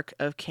the mark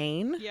of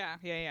Cain. Yeah,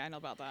 I know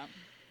about that.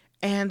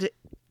 And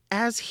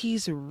as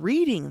he's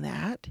reading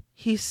that,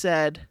 he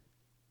said,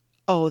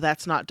 "Oh,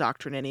 that's not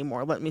doctrine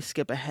anymore. Let me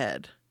skip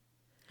ahead."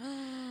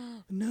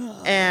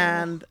 No.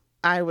 And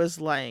I was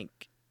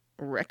like,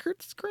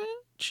 record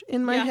scratch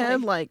in my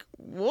head. Like,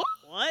 what?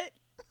 What?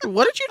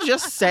 What did you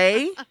just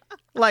say?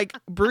 Like,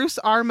 Bruce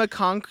R.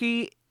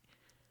 McConkie,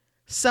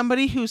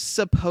 somebody who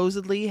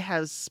supposedly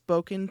has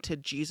spoken to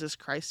Jesus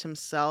Christ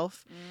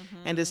himself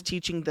and is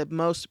teaching the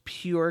most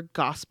pure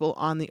gospel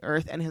on the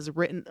earth and has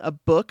written a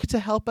book to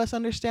help us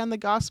understand the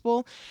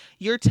gospel.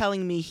 You're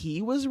telling me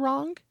he was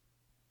wrong?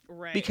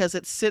 Right. Because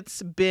it's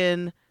since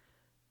been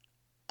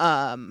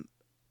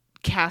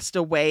cast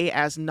away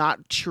as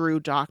not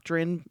true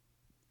doctrine.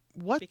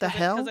 What the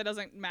hell? Because it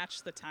doesn't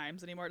match the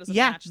times anymore. It doesn't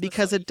match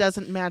because it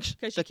doesn't match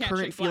the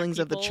current treat feelings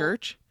of the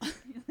church.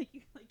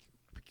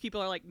 People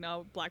are like,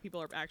 no, black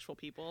people are actual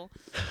people.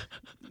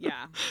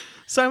 Yeah.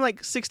 So I'm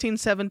like 16,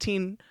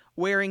 17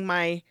 wearing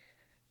my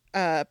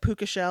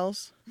puka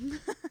shells.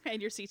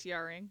 And your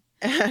CTR ring.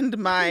 And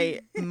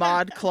my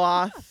mod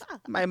cloth,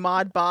 my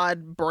Mod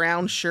Bod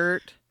brown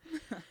shirt.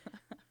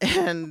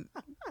 And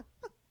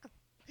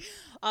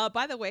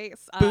by the way,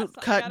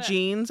 boot-cut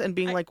jeans and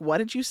being like, what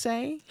did you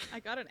say? I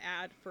got an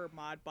ad for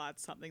Mod Bod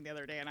something the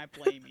other day, and I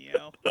blame you.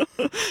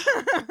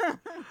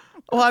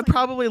 Well, I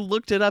probably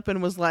looked it up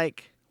and was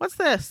like, what's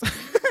this?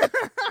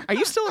 Are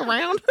you still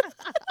around?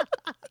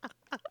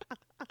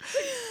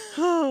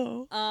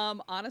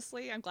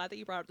 Honestly, I'm glad that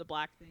you brought up the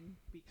black thing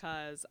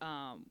because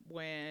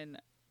when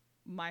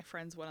my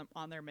friends went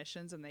on their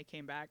missions and they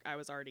came back, I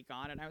was already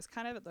gone, and I was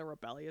kind of at the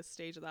rebellious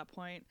stage at that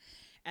point.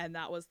 And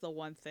that was the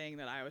one thing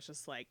that I was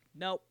just like,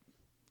 nope,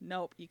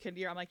 I'm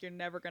like, you're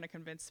never going to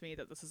convince me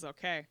that this is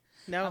okay.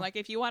 No. I'm like,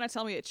 if you want to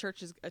tell me that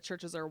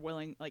churches are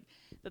willing, like,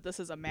 that this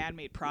is a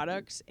man-made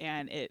product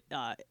and it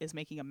is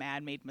making a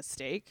man-made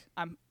mistake,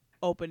 I'm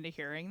open to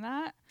hearing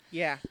that.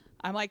 Yeah.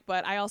 I'm like,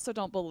 but I also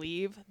don't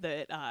believe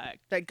that...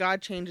 that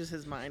God changes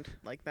his mind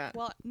like that.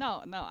 Well,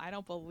 no, I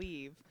don't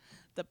believe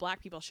that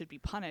black people should be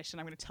punished,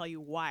 and I'm going to tell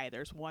you why.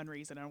 There's one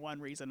reason and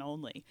one reason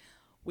only.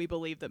 We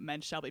believe that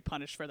men shall be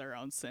punished for their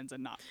own sins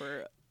and not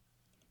for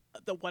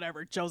the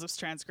whatever, Joseph's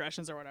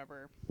transgressions or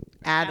whatever.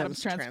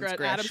 Adam's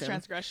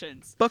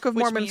transgressions. Book of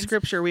Mormon means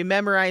scripture we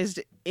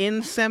memorized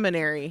in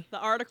seminary. The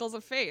Articles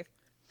of Faith.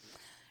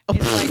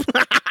 It's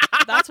like,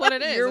 that's what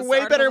it is. You're it's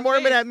way better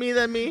Mormon at me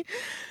than me.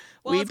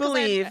 Well, we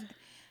believe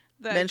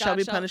that men shall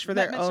be punished for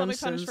their own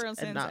sins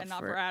and not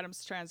for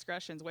Adam's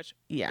transgressions, which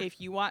if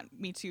you want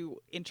me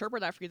to interpret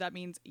that for you, that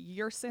means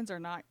your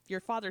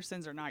father's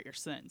sins are not your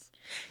sins.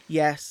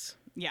 Yes.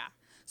 Yeah.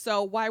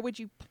 So why would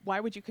you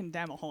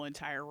condemn a whole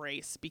entire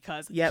race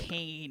because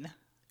Cain?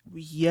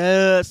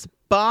 Yes,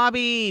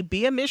 Bobby,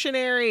 be a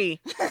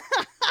missionary.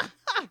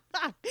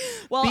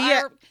 Well,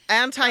 be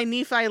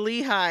anti-Nephi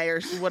Lehi or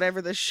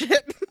whatever the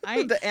shit.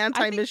 The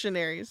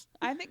anti-missionaries.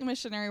 I think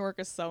missionary work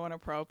is so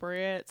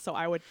inappropriate, so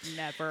I would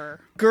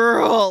never.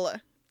 Girl,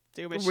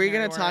 do missionary we're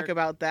gonna work. talk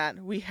about that.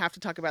 We have to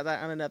talk about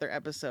that on another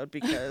episode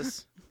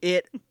because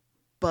it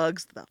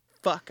bugs the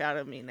fuck out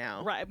of me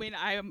now. Right. I mean,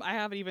 I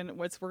haven't even.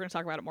 We're gonna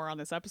talk about it more on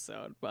this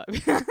episode, but.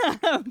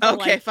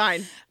 Okay,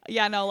 fine.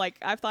 Yeah, no, like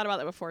I've thought about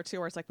that before too,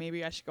 where it's like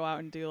maybe I should go out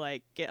and do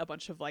get a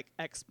bunch of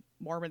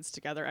ex-Mormons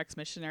together,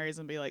 ex-missionaries,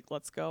 and be like,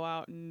 let's go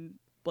out and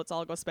let's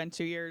all go spend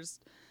 2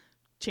 years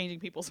changing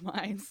people's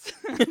minds.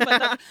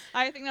 But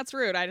I think that's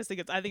rude. I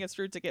think it's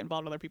rude to get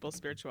involved in other people's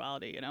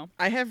spirituality. You know.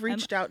 I have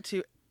reached out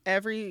to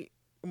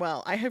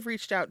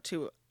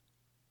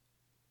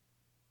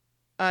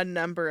a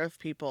number of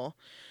people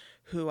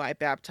who I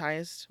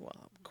baptized.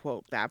 Well,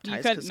 quote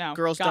baptized because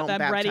girls don't baptize.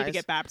 Got them ready to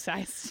get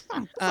baptized,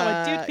 so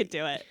a dude could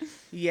do it.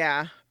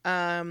 Yeah,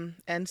 and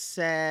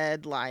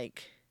said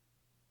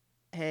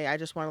hey, I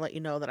just want to let you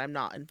know that I'm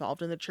not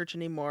involved in the church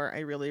anymore. I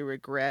really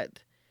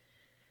regret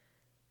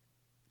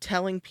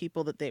telling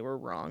people that they were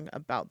wrong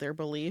about their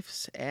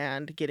beliefs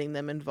and getting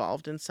them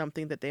involved in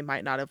something that they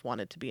might not have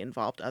wanted to be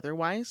involved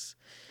otherwise.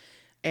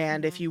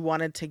 And if you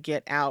wanted to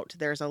get out,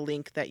 there's a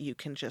link that you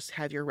can just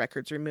have your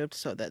records removed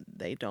so that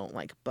they don't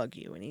like bug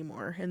you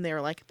anymore. And they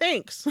were like,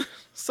 thanks.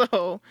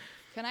 So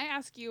Can I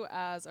ask you,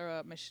 as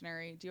a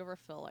missionary, do you ever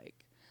feel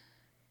like,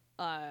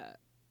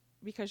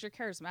 because you're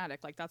charismatic,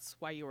 like that's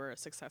why you were a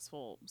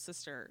successful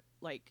sister,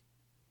 like,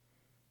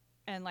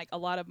 and like a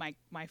lot of my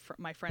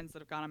friends that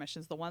have gone on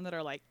missions, the ones that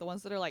are like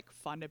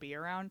fun to be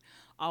around,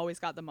 always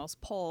got the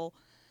most pull.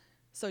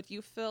 So do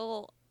you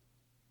feel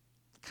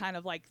kind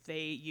of like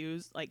they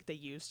used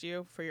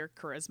you for your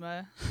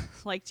charisma?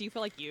 Like, do you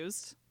feel like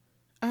used?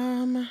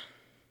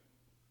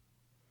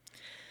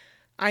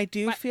 I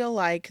do feel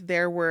like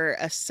there were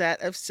a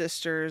set of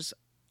sisters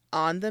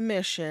on the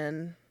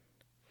mission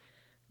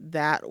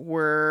that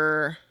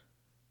were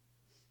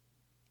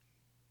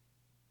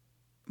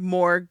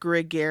more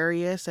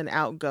gregarious and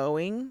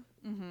outgoing,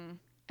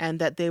 and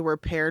that they were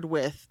paired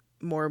with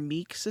more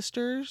meek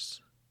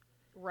sisters.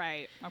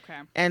 Right. Okay.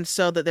 And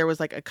so that there was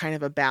like a kind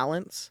of a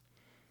balance.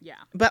 Yeah.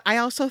 But I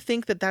also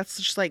think that that's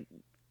just like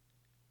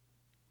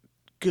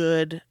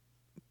good,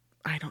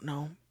 I don't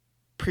know,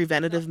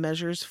 preventative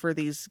measures for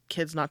these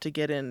kids not to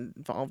get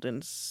involved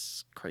in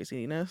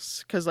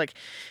craziness. Because like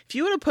if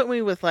you would have put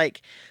me with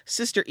like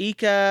Sister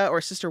Ika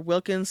or Sister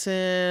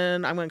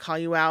Wilkinson, I'm going to call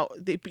you out.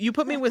 You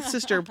put me with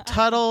Sister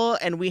Tuttle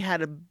and we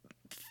had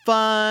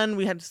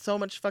we had so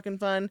much fucking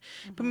fun.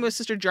 Put me with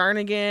Sister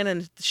Jarnigan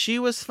and she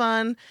was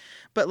fun.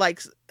 But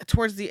like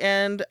towards the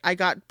end, I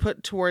got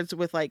put towards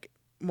with like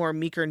more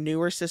meeker,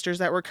 newer sisters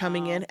that were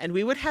coming in, and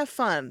we would have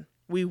fun.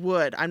 We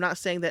would. I'm not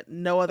saying that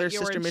no other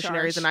sister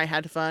missionaries and I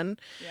had fun.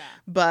 Yeah.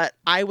 But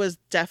I was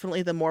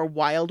definitely the more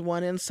wild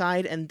one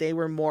inside, and they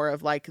were more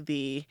of like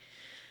the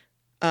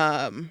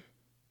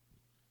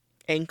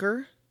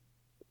anchor.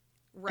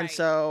 Right. And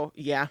so,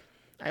 yeah,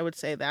 I would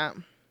say that.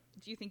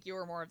 Do you think you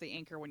were more of the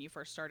anchor when you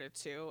first started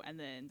too, and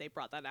then they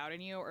brought that out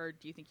in you, or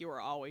do you think you were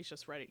always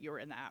just ready? You were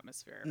in the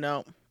atmosphere.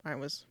 No, I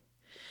was.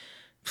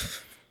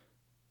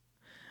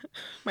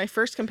 My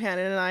first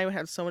companion and I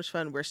had so much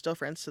fun. We're still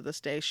friends to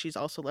this day. She's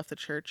also left the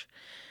church.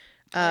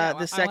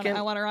 The second,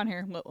 I want her on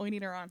here. We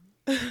need her on.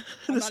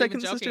 The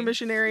second sister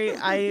missionary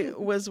I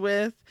was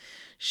with,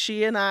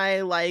 she and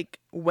I like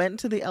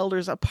went to the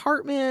elder's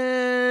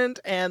apartment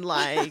and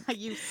like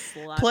You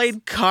sluts.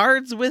 played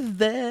cards with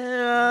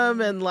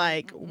them and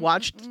like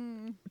watched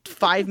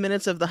 5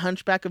 minutes of The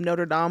Hunchback of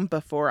Notre Dame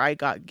before I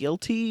got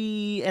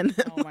guilty. And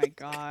Oh my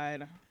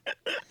god.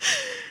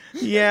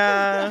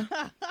 yeah,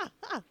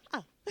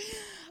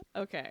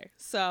 Okay,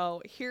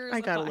 so here's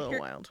I got a little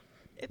wild.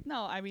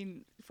 No, I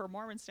mean, for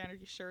Mormon standard,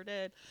 you sure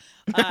did.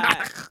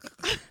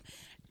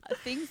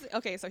 Things.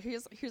 Okay, so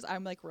here's.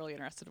 I'm like really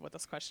interested with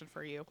this question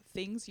for you.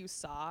 Things you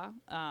saw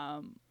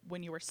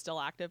when you were still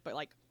active, but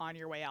like on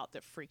your way out,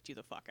 that freaked you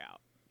the fuck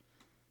out.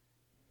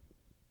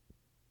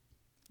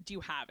 Do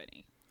you have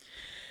any?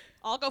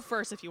 I'll go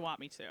first if you want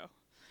me to.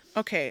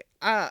 Okay.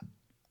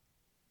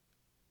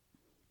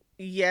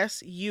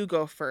 Yes, you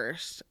go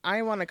first.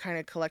 I want to kind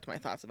of collect my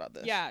thoughts about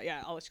this.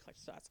 Yeah, I'll let you collect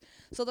your thoughts.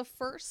 So the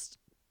first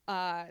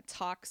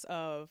talks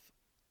of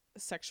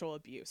sexual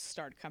abuse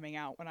started coming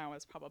out when I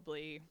was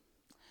probably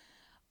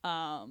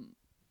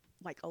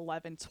like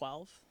 11,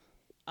 12.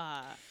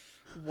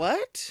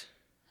 What?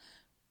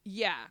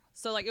 Yeah.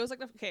 So like it was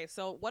like okay,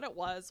 so what it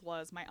was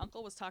my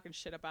uncle was talking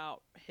shit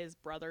about his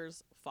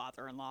brother's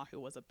father-in-law who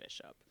was a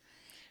bishop.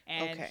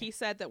 And Okay. he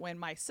said that when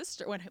my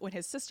sister when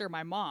his sister,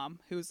 my mom,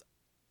 who's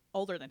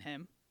older than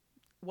him,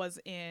 was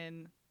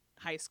in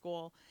high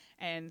school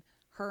and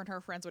her and her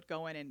friends would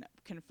go in and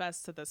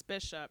confess to this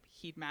bishop,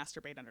 he'd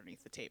masturbate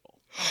underneath the table,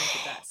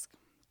 underneath the desk.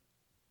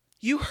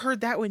 You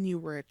heard that when you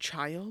were a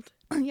child?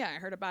 Yeah, I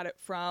heard about it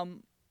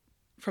from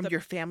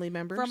Your family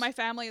members? from my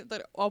family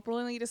that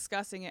openly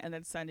discussing it and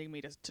then sending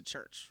me to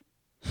church.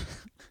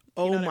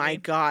 Oh know what I my mean?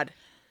 God.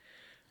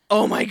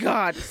 Oh my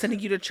God. Sending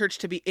you to church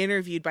to be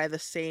interviewed by the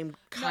same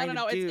kind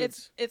No, of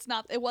dudes. it's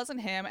not. It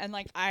wasn't him, and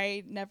like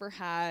I never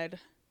had.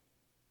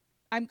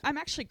 I'm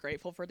actually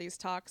grateful for these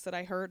talks that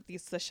I heard,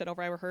 the shit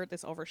over I heard,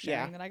 this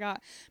oversharing that I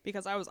got,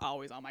 because I was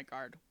always on my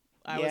guard.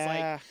 I was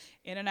like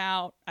in and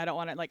out. I don't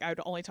want to I would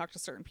only talk to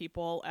certain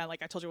people, and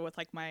like I told you with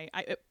like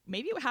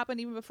maybe it happened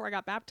even before I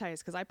got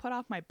baptized because I put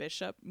off my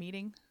bishop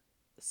meeting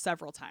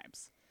several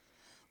times.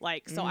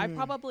 Like so,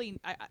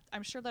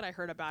 I'm sure that I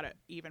heard about it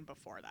even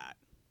before that.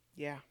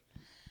 Yeah.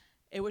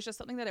 It was just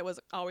something that it was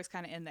always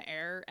kind of in the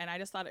air, and I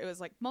just thought it was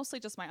like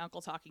mostly just my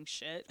uncle talking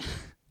shit.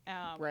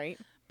 Right.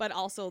 But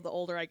also, the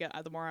older I get,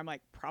 the more I'm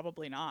like,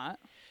 probably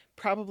not.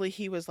 Probably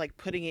he was like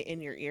putting it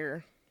in your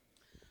ear.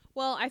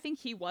 Well, I think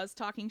he was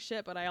talking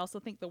shit, but I also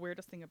think the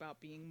weirdest thing about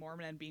being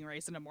Mormon and being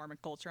raised in a Mormon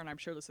culture, and I'm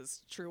sure this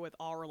is true with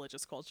all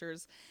religious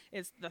cultures,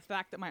 is the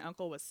fact that my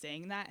uncle was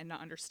saying that and not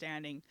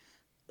understanding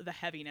the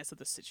heaviness of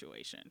the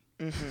situation.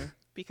 Mm-hmm.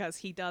 Because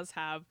he does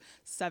have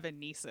 7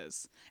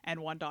 nieces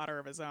and 1 daughter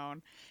of his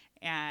own.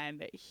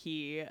 And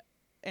he,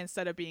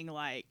 instead of being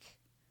like,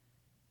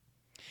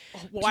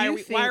 why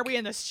are we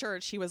in this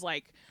church? He was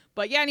like,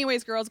 but yeah,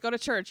 anyways, girls, go to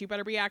church. You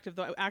better be active.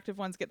 The active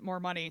ones get more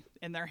money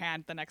in their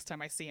hand the next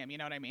time I see him. You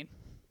know what I mean?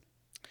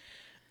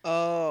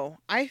 Oh,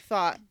 I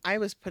thought I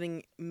was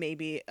putting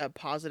maybe a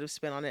positive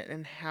spin on it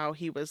and how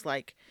he was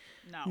like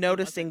No, he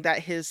noticing wasn't. that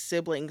his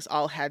siblings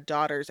all had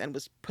daughters and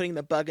was putting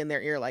the bug in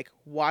their ear like,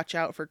 watch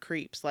out for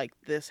creeps, like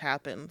this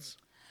happens.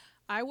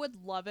 I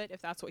would love it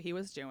if that's what he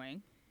was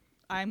doing.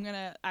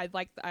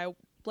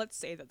 Let's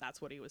say that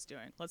that's what he was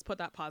doing. Let's put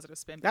that positive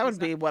spin. But That he's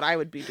would not. be what I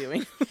would be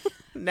doing Since,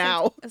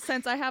 now.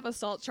 since I have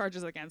assault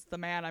charges against the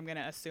man, I'm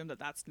gonna assume that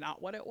that's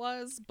not what it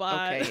was.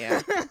 But Okay,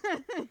 yeah.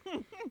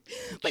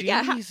 but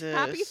yeah, Jesus.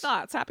 happy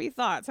thoughts, happy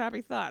thoughts,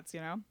 happy thoughts.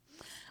 You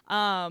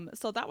know.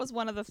 So that was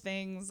one of the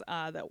things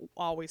that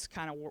always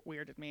kind of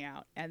weirded me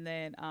out. And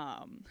then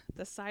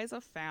the size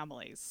of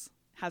families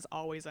has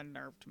always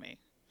unnerved me.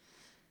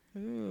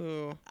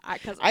 Ooh.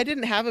 Because I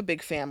didn't have a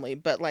big family,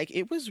 but like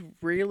it was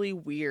really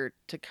weird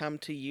to come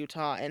to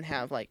Utah and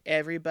have like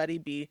everybody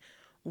be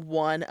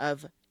one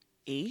of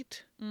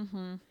 8.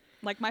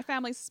 like my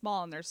family's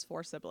small and there's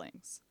 4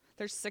 siblings.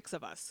 There's 6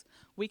 of us.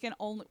 We can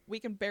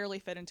barely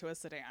fit into a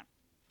sedan,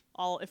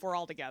 all if we're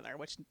all together,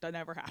 which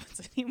never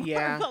happens anymore.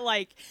 Yeah. But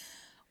like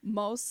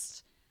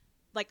most,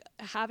 like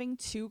having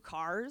 2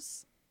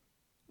 cars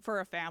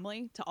for a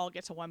family to all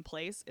get to one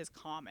place is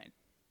common.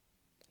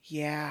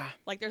 Yeah.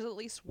 Like there's at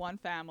least one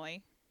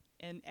family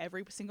in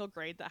every single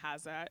grade that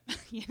has that.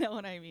 You know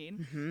what I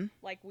mean? Hmm.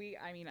 Like we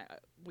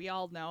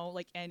all know,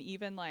 like, and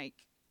even like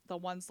the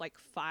ones like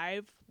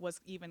 5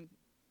 was even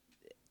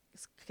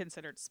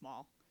considered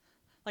small.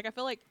 Like I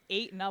feel like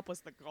 8 and up was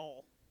the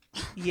goal.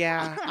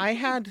 Yeah. I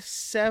had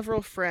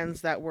several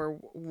friends that were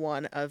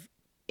one of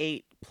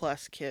 8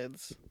 plus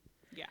kids.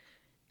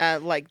 Yeah.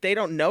 Like they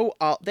don't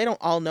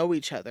all know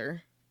each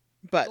other,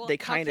 but Well, they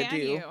kind of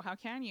do. How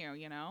can you?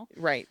 You know?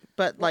 Right.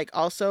 But Well- like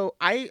also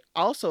I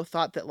also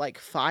thought that like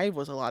 5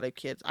 was a lot of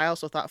kids. I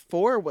also thought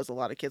 4 was a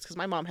lot of kids cuz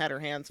my mom had her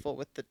hands full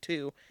with the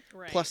 2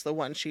 Right. plus the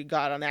one she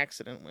got on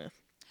accident with.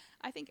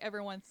 I think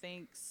everyone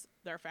thinks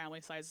their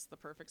family size is the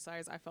perfect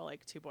size. I felt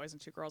like 2 boys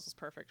and 2 girls was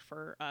perfect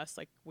for us.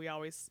 Like we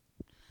always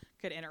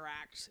could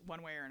interact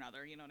one way or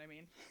another. You know what I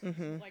mean?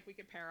 Mhm. Like we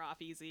could pair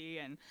off easy,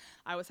 and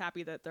I was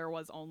happy that I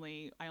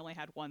only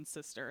had one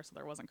sister, so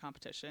there wasn't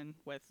competition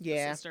with the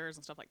Yeah. sisters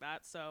and stuff like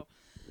that. So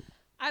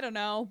I don't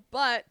know,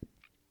 but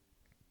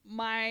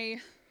my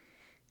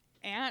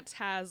aunt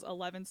has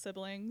 11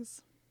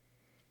 siblings,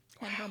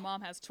 and her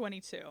mom has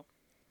 22,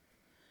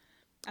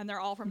 and they're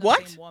all from the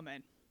What? same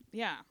woman.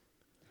 Yeah,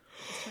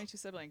 it's 22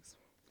 siblings,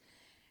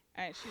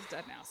 and she's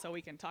dead now, so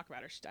we can talk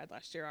about her. She died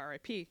last year,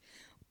 R.I.P.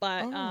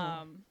 But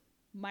Oh.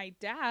 my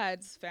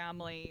dad's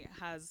family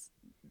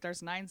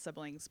there's 9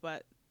 siblings,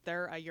 but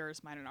they're a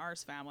yours, mine, and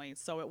ours family,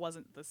 so it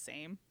wasn't the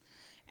same.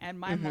 And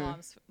my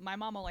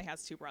mom only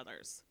has 2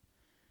 brothers.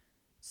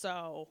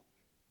 So,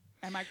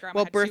 and my grandma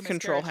Well, had 2 birth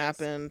control miscarriages.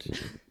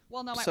 happened.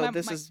 Well, no, So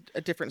this is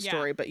a different yeah.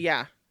 story, but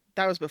yeah,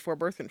 that was before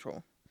birth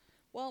control.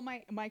 well,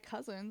 my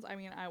cousins. I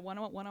mean, one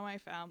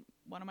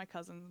of my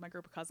cousins, my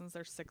group of cousins.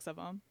 There's 6 of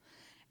them,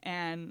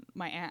 and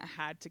my aunt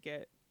had to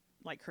get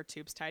like her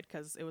tubes tied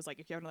because it was like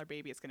if you have another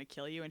baby, it's gonna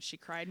kill you. And she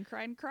cried and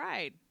cried and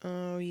cried.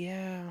 Oh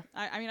yeah.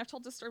 I mean, I've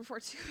told this story before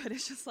too, but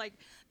it's just like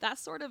that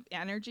sort of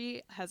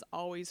energy has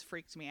always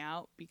freaked me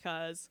out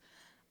because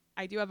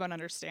I do have an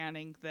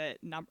understanding that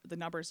the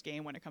numbers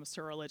game when it comes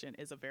to religion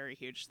is a very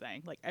huge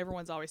thing. Like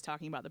everyone's always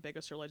talking about the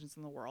biggest religions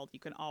in the world. You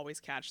can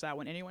always catch that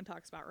when anyone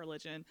talks about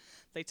religion,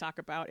 they talk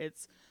about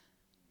its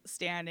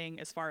standing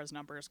as far as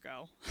numbers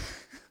go.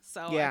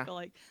 So Yeah. I feel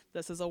like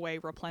this is a way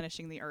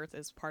replenishing the earth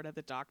is part of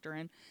the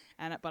doctrine,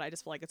 but I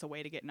just feel like it's a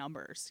way to get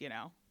numbers. You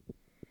know.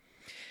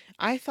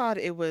 I thought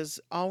it was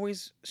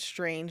always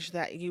strange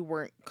that you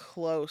weren't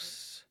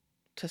close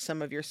to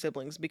some of your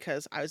siblings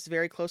because I was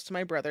very close to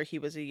my brother. He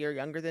was a year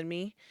younger than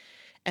me.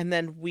 And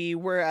then we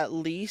were at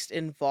least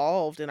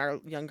involved in our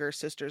younger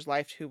sister's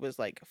life, who was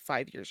like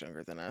 5 years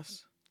younger than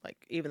us.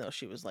 Like, even though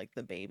she was like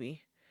the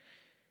baby.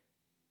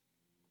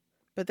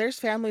 But there's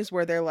families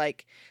where they're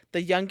like,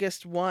 the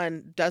youngest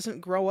one doesn't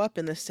grow up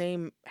in the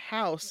same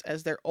house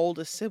as their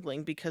oldest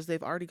sibling because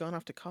they've already gone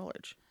off to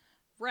college.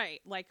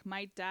 Right. Like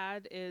my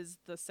dad is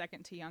the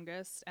second to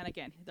youngest. And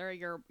again, they're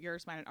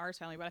yours, mine, and ours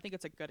family, but I think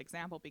it's a good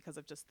example because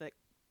of just the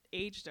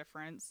age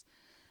difference.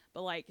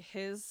 But like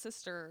his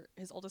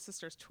oldest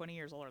sister is 20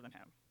 years older than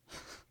him,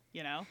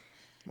 you know?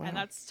 Wow. And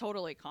that's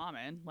totally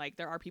common. Like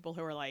there are people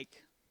who are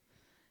like,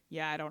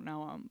 yeah, I don't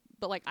know him.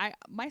 But like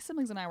my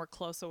siblings and I were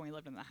close when we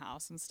lived in the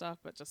house and stuff,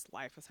 but just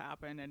life has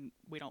happened and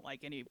we don't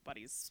like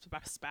anybody's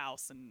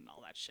spouse and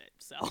all that shit.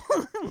 So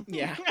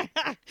Yeah.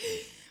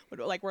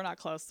 like we're not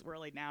close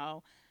really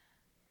now.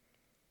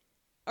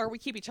 Or we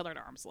keep each other at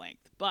arm's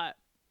length. But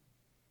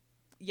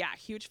yeah,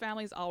 huge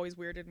families always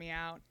weirded me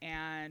out,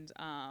 and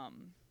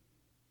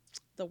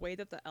the way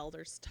that the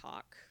elders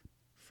talk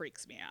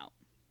freaks me out.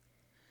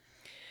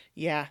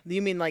 Yeah.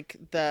 You mean like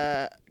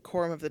the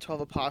Quorum of the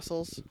 12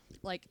 Apostles?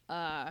 Like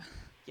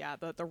yeah,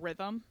 the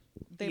rhythm.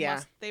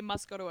 Yeah. They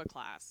must go to a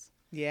class.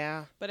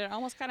 Yeah. But it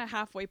almost kind of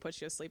halfway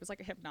puts you to sleep. It's like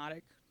a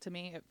hypnotic to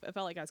me. It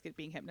felt like I was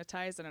being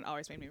hypnotized, and it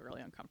always made me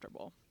really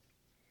uncomfortable.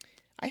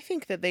 I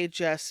think that they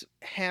just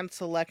hand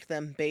select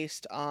them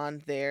based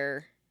on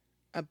their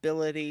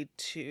ability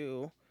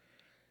to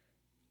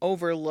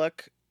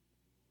overlook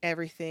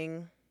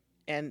everything,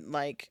 and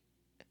like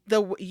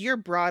you're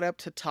brought up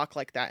to talk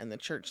like that in the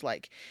church.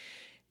 Like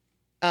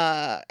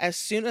as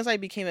soon as I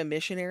became a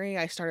missionary,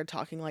 I started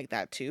talking like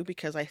that too,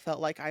 because I felt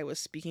like I was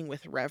speaking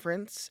with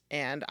reverence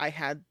and I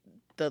had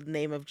the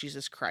name of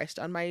Jesus Christ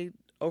on my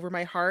over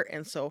my heart.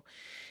 And so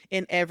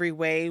in every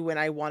way, when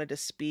I wanted to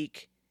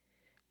speak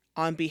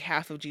on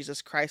behalf of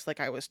Jesus Christ, like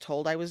I was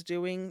told I was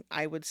doing,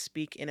 I would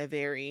speak in a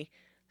very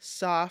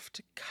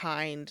soft,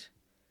 kind,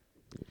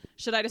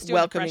 Should I just do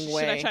welcoming an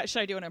impression? way.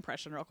 Should I do an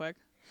impression real quick?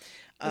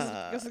 This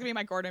is gonna be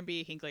my Gordon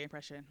B. Hinckley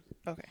impression.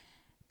 Okay.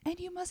 And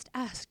you must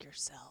ask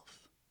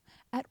yourself,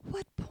 at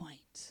what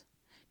point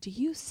do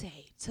you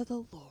say to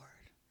the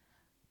Lord,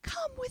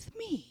 "Come with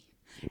me"?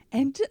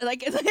 And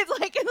like it's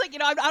like you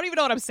know I don't even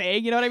know what I'm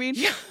saying. You know what I mean?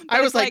 Yeah. But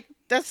I was it's like,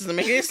 that doesn't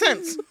make any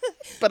sense.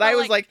 But I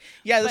was like,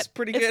 yeah, that's but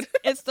pretty good.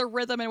 It's the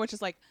rhythm in which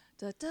is like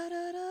da da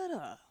da da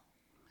da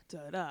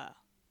da da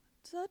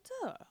da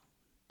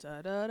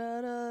da da da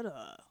da da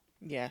da.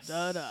 Yes.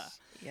 Da-da.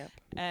 Yep.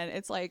 And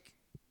it's like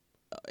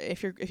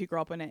if you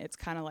grow up in it, it's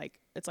kind of like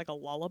it's like a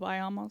lullaby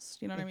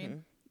almost. You know what I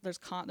mean? There's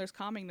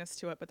calmingness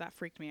to it, but that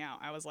freaked me out.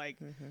 I was like,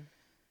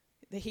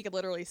 he could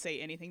literally say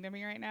anything to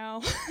me right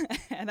now,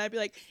 and I'd be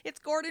like, "It's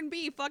Gordon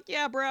B. Fuck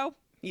yeah, bro!"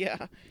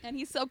 Yeah. And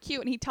he's so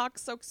cute, and he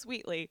talks so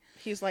sweetly.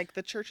 He's like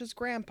the church's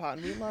grandpa,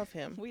 and we love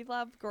him. We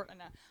love Gordon.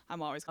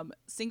 I'm always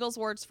singles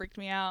words freaked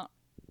me out,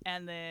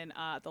 and then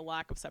the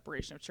lack of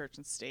separation of church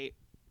and state.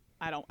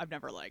 I've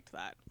never liked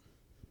that.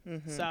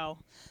 So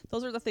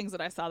those are the things that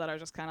I saw that I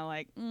was just kind of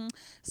like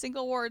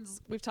single wards.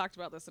 We've talked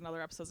about this in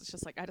other episodes. It's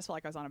just like I just felt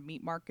like I was on a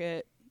meat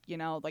market, you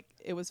know, like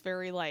it was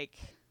very like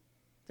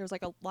there's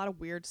like a lot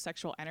of weird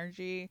sexual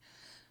energy,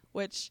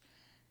 which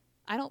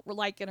I don't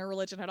like in a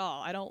religion at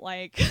all. I don't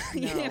like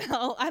you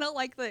know, I don't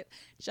like that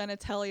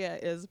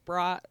genitalia is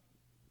brought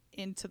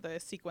into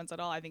the sequence at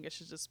all. I think it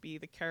should just be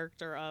the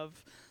character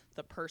of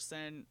the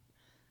person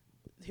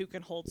who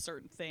can hold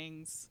certain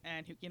things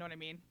and who, you know what I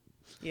mean?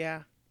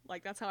 Yeah.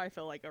 Like that's how I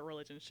feel like a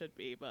religion should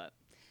be. But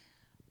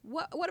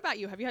what about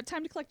you? Have you had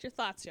time to collect your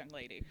thoughts, young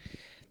lady?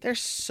 There's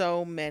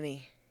so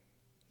many.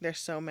 There's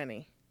so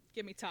many.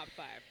 Give me top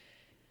 5.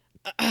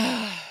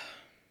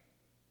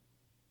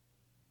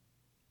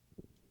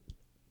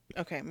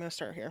 Okay, I'm gonna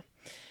start here.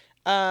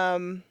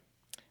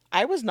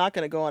 I was not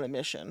gonna go on a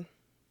mission.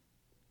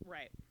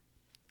 Right.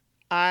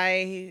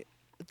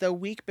 The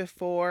week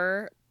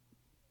before,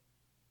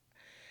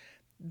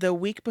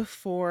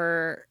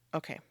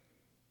 okay,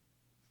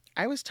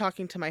 I was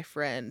talking to my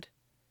friend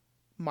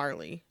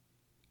Marley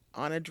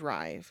on a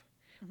drive.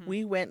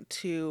 We went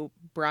to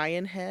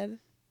Bryan Head.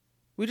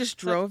 We just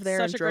drove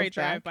there and such a drove great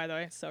back. drive, by the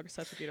way.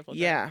 Such a beautiful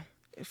drive. Yeah,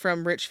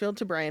 from Richfield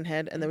to Bryan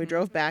Head, and then we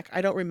drove back.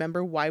 I don't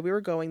remember why we were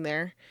going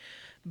there,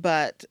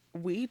 but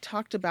we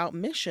talked about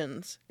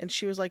missions, and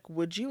she was like,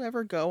 "Would you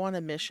ever go on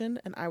a mission?"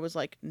 And I was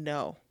like,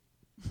 "No,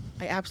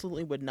 I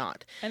absolutely would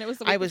not." And it was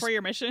the week before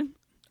your mission?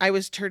 I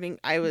was 20,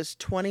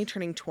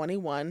 turning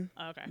 21.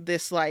 Okay.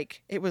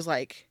 It was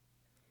like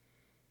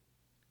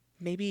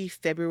maybe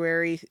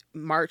February,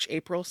 March,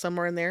 April,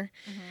 somewhere in there.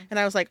 And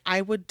I was like,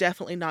 I would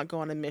definitely not go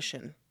on a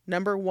mission.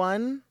 Number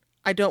 1,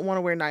 I don't want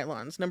to wear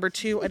nylons. Number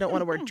 2, I don't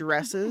want to wear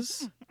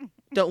dresses.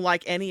 Don't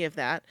like any of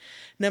that.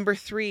 Number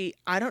 3,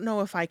 I don't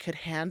know if I could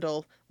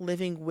handle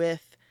living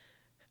with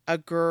a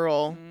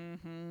girl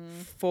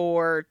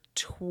for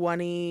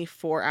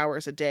 24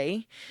 hours a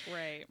day.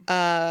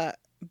 Right.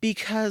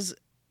 Because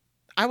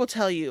I will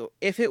tell you,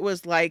 if it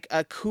was like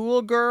a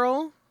cool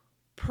girl,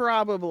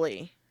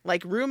 probably.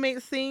 Like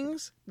roommate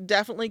things,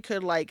 definitely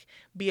could like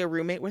be a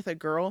roommate with a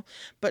girl,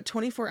 but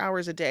 24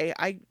 hours a day,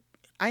 I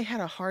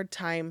had a hard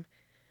time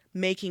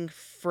making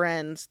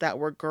friends that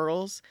were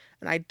girls,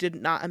 and I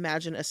did not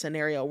imagine a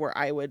scenario where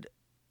I would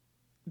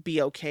be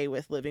okay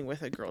with living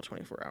with a girl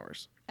 24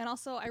 hours. And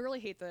also, I really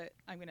hate that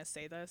I'm going to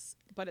say this,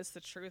 but it's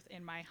the truth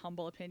in my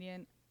humble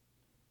opinion.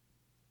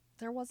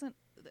 It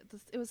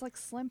was like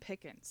slim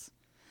pickings.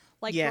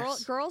 Like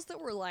Yes. girls that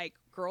were like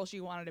girls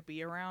you wanted to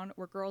be around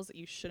were girls that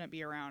you shouldn't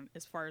be around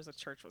as far as the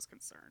church was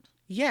concerned.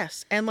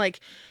 Yes, and like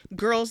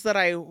girls that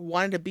I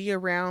wanted to be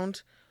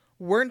around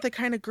weren't the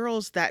kind of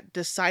girls that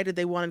decided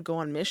they wanted to go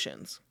on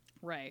missions.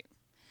 Right.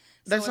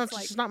 That's So not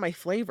it's just not my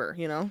flavor,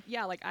 you know?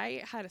 Yeah, like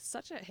I had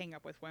such a hang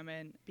up with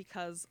women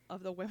because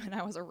of the women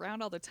I was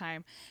around all the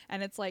time.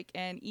 And it's like,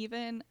 and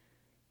even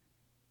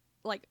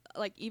like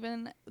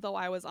even though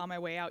I was on my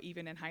way out,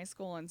 even in high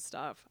school and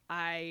stuff,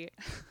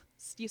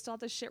 you still have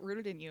this shit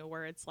rooted in you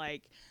where it's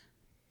like,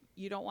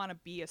 you don't want to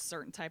be a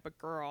certain type of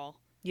girl.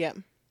 Yeah.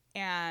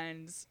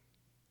 And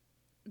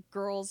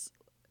girls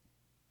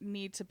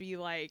need to be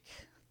like,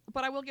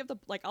 but I'll give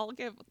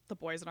the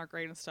boys in our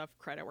grade and stuff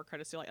credit where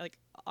credit's due. Like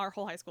our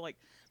whole high school, like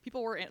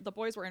the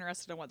boys were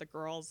interested in what the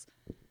girls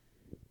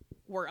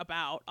were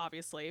about,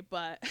 obviously,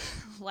 but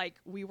like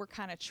we were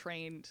kind of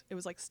trained. It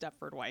was like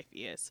Stepford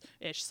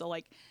Wife-ish. So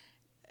like,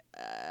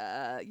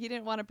 you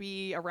didn't want to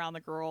be around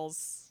the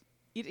girls.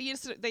 They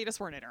just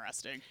weren't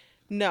interesting.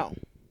 No.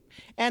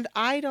 And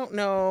I don't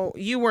know,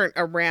 you weren't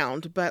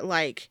around, but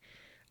like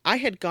I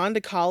had gone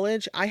to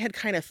college. I had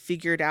kind of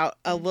figured out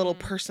a little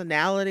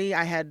personality.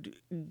 I had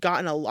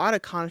gotten a lot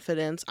of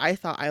confidence. I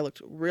thought I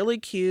looked really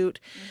cute.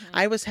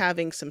 I was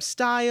having some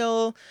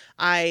style.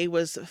 I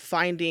was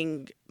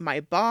finding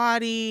my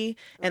body.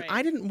 And Right.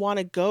 I didn't want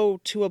to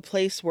go to a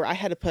place where I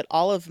had to put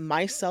all of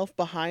myself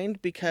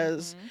behind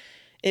because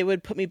it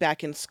would put me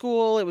back in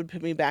school. It would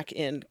put me back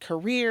in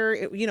career.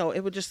 It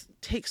would just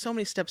take so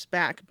many steps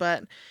back.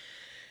 But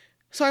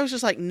so I was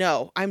just like,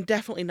 no, I'm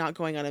definitely not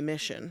going on a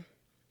mission.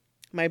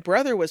 My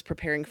brother was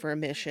preparing for a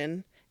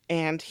mission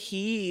and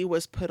he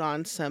was put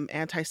on some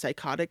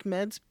antipsychotic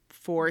meds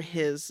for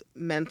his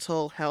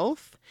mental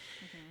health.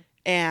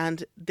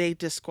 And they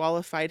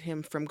disqualified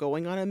him from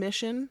going on a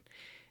mission.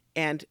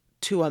 And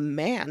to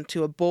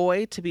a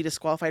boy, to be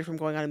disqualified from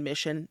going on a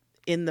mission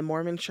in the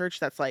Mormon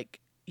church, that's like,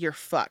 you're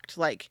fucked.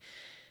 Like,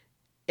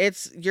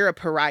 you're a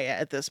pariah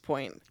at this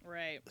point.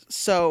 Right.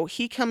 So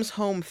he comes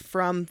home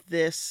from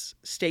this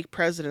stake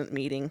president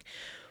meeting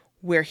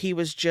where he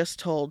was just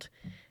told,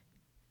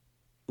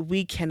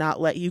 we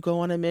cannot let you go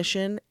on a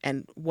mission.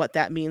 And what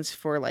that means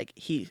for, like,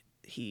 he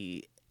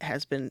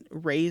has been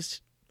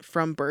raised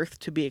from birth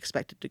to be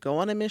expected to go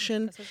on a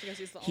mission. Especially because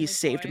he's the only He's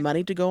saved boy.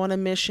 money to go on a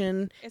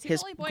mission. Is he the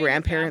His only boy in your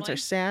grandparents family? are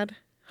sad.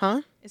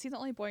 Huh? Is he the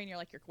only boy and you're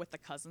with the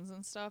cousins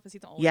and stuff? Is he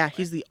the only Yeah, boy?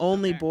 he's the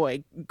only Okay.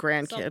 boy So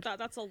grandkid.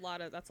 that's a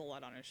lot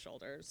on his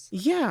shoulders.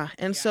 Yeah,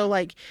 and so Yeah.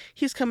 like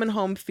he's coming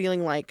home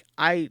feeling like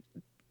I'm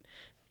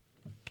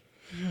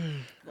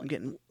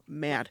getting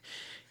mad.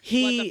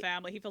 He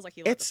feels like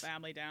he let the it's-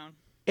 family down.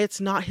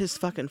 It's not his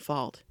fucking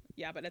fault.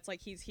 Yeah, but it's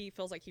like he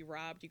feels like he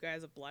robbed you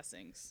guys of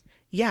blessings.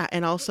 Yeah,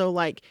 and also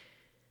like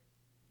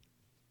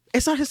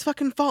it's not his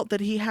fucking fault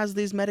that he has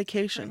these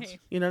medications. Right.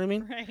 You know what I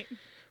mean? Right.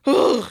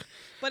 Ugh.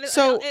 But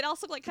So- it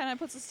also like kind of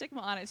puts a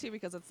stigma on it too,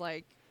 because it's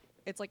like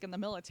in the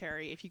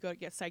military, if you go to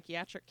get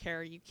psychiatric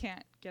care, you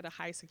can't get a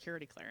high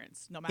security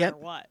clearance no matter Yep.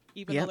 what,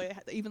 even Yep.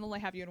 though they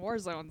have you in war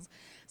zones.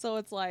 So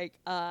it's like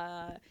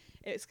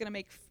it's gonna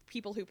make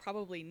people who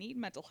probably need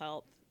mental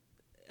health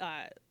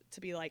to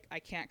be like, I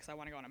can't because I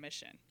want to go on a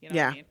mission. You know what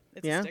Yeah. I mean?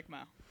 It's Yeah. a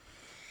stigma.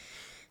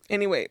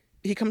 Anyway,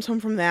 he comes home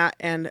from that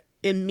and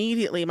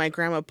immediately my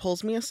grandma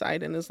pulls me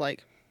aside and is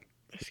like,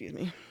 excuse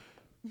me.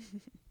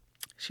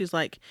 She's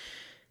like,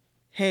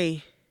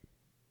 hey,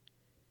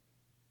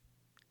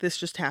 this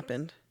just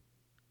happened.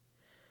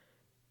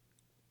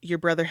 Your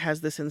brother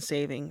has this in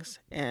savings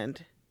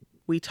and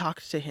we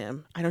talked to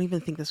him. I don't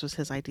even think this was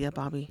his idea,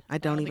 Bobby. I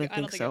don't even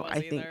think so. It was I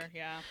think either.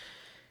 Yeah.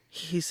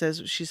 she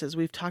says,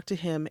 we've talked to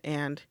him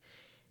and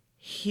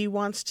he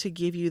wants to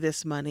give you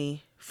this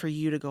money for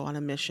you to go on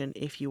a mission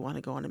if you want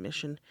to go on a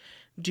mission.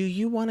 Do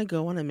you want to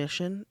go on a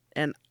mission?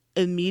 And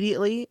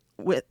immediately,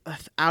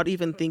 without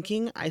even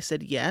thinking, I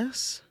said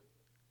yes.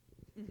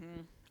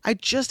 I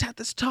just had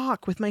this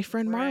talk with my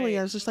friend Marley.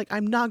 I Right. was just like,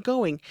 I'm not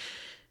going.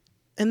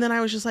 And then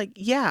I was just like,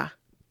 yeah.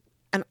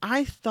 And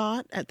I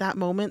thought at that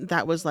moment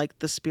that was like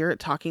the spirit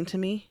talking to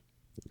me.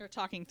 Or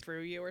talking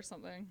through you or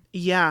something.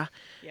 Yeah.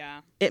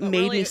 Yeah. It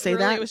made me say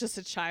really that. It was just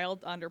a child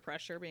under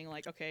pressure being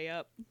like, okay,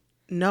 yep.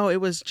 No,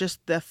 it was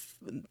just the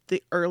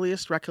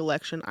earliest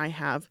recollection I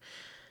have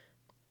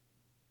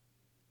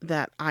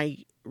that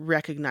I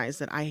recognized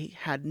that I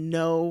had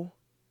no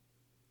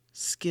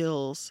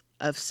skills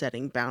of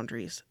setting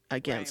boundaries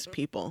against Right.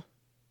 people.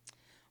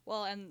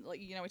 Well, and like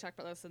we talked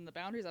about this in the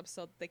boundaries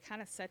episode. They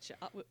kind of set you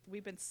up.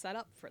 We've been set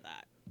up for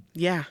that,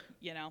 Yeah.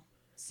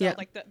 So Yeah.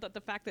 like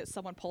the fact that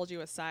someone pulled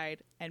you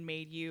aside and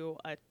made you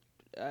a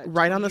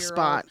Right on the 20-year-old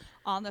spot.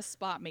 on the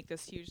spot make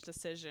this huge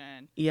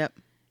decision Yep.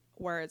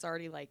 where it's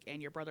already like,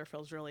 and your brother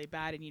feels really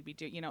bad, and you'd be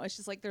doing, it's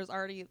just like there's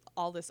already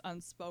all this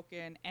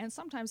unspoken and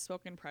sometimes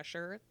spoken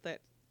pressure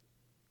that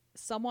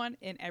someone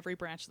in every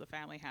branch of the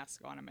family has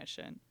to go on a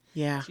mission.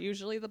 Yeah. It's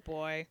usually the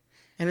boy.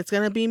 And it's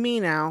going to be me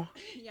now.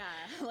 Yeah,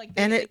 like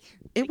And it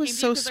they was came to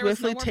so you 'cause there was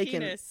no swiftly more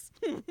taken. penis.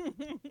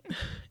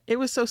 It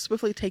was so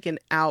swiftly taken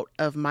out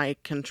of my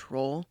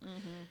control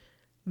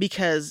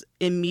because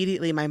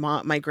immediately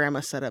my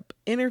grandma set up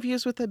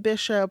interviews with the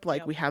bishop.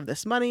 Like, Yep. we have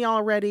this money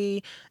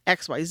already,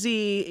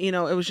 XYZ. It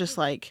was just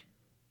like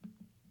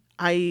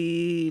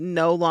I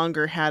no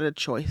longer had a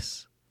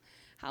choice.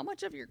 How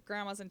much of your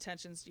grandma's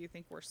intentions do you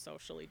think were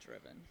socially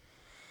driven?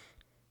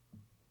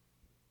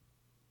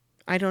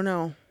 I don't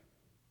know.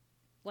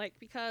 Like,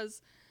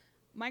 because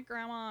my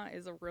grandma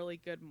is a really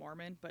good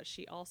Mormon, but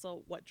she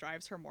also, what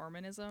drives her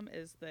Mormonism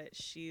is that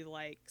she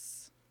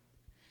likes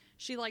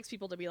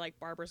people to be like,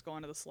 Barbara's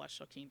going to the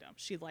celestial kingdom.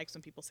 She likes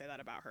when people say that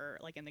about her,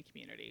 like in the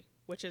community,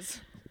 which is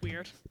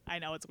weird. I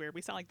know it's weird.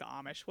 We sound like the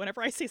Amish.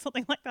 Whenever I say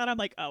something like that, I'm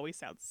like, oh, we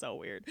sound so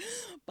weird.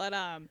 But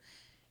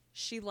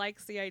she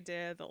likes the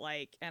idea that,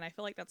 like, and I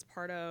feel like that's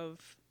part of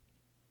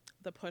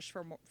the push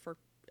for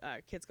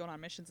kids going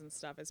on missions and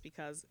stuff, is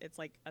because it's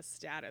like a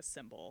status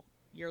symbol.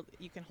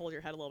 You can hold your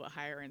head a little bit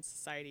higher in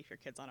society if your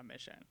kid's on a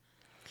mission.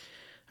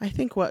 I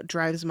think what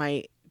drives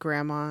my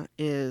grandma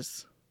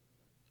is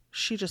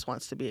she just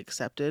wants to be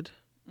accepted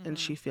and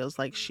she feels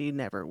like she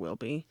never will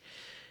be.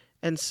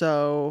 And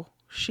so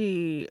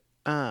she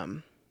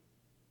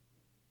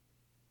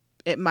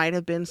it might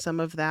have been some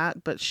of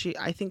that, but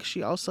I think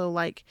she also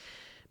like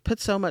put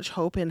so much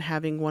hope in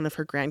having one of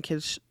her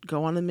grandkids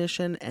go on a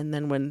mission, and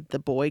then when the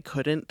boy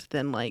couldn't,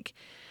 then like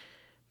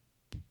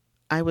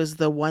I was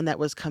the one that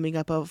was coming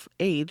up of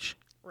age.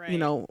 Right. You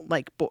know,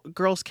 like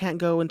girls can't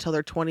go until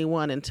they're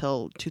 21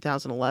 until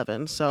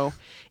 2011. So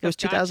it was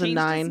God changed his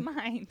 2009.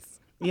 minds.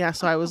 Yeah,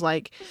 so I was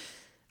like,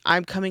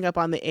 I'm coming up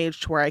on the age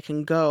to where I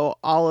can go.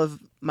 All of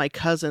my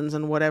cousins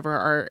and whatever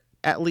are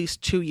at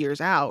least 2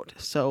 years out.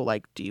 So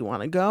like, do you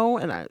want to go?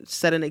 And I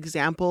set an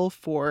example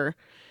for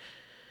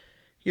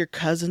your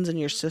cousins and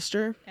your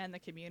sister. And the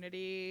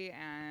community,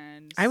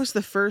 and I was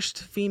the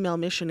first female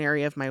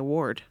missionary of my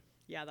ward.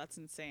 yeah, that's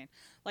insane.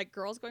 Like,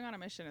 girls going on a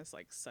mission is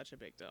like such a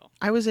big deal.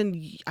 I was in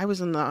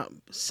the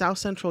South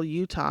Central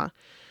Utah.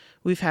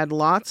 We've had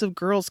lots of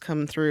girls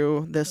come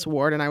through this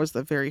ward, and I was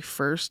the very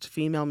first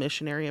female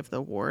missionary of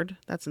the ward.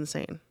 That's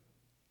insane.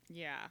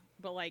 Yeah,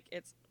 but like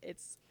it's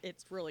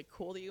really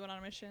cool that you went on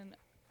a mission.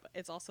 But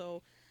it's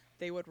also,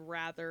 they would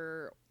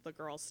rather the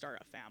girls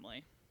start a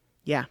family.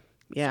 Yeah.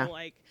 Yeah. So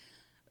like,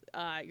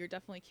 you're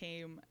definitely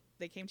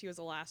they came to you as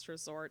a last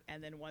resort,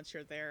 and then once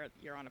you're there,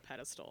 you're on a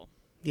pedestal.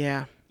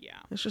 Yeah. Yeah.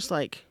 It's just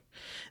like,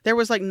 there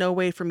was like no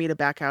way for me to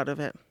back out of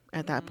it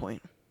at that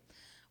point.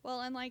 Well,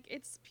 and like,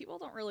 people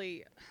don't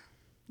really,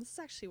 this is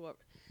actually what,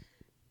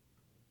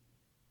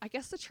 I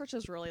guess the church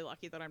is really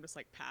lucky that I'm just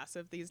like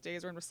passive these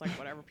days, where I'm just like,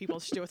 whatever,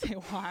 people should do what they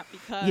want,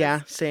 because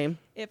Yeah, same.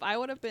 if I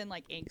would have been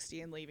like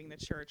angsty and leaving the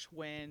church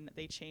when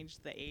they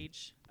changed the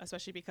age,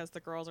 especially because the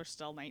girls are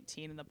still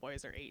 19 and the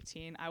boys are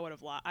 18, I would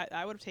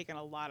have taken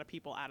a lot of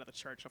people out of the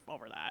church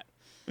over that.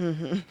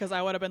 Because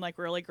I would have been like,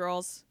 really,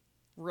 girls?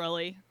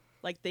 Really?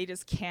 Like, they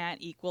just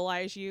can't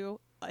equalize you?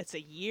 It's a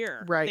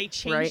year. Right, They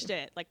changed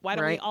it. Like, why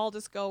don't we right. all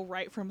just go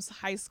right from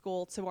high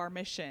school to our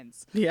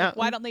missions? Yeah. Like,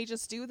 why don't they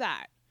just do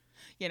that?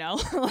 You know?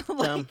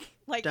 Dumb.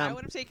 I Dumb.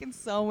 would have taken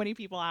so many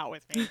people out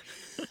with me.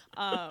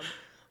 But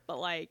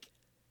like,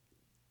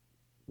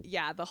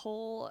 yeah, the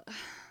whole,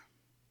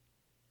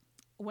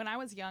 when I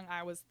was young,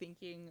 I was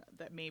thinking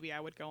that maybe I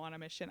would go on a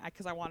mission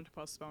because I wanted to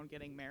postpone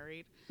getting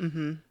married.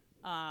 Mm-hmm.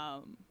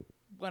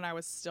 When I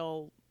was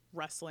still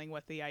wrestling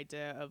with the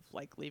idea of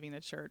like leaving the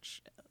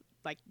church,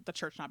 like the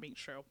church not being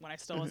true, when I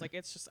still was like,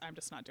 I'm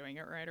just not doing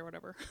it right or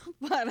whatever.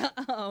 But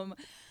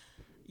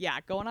yeah,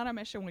 going on a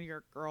mission when you're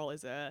a girl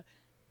is a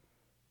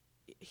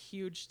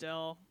huge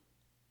deal.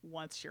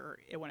 Once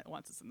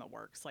it's in the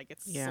works, like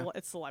it's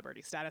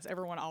celebrity status.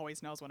 Everyone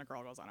always knows when a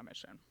girl goes on a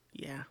mission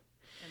Yeah.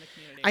 in the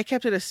community. I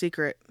kept it a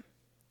secret.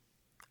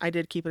 I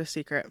did keep it a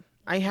secret.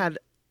 I had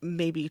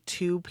maybe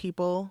 2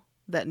 people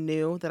that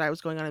knew that I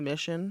was going on a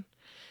mission.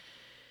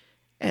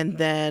 And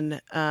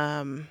then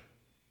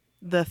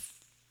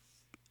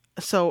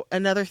so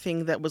another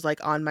thing that was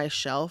like on my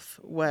shelf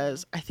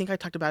was, I think I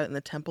talked about it in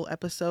the temple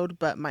episode,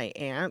 but my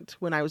aunt,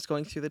 when I was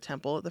going through the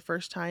temple the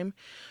first time,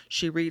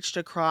 she reached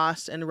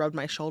across and rubbed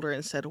my shoulder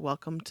and said,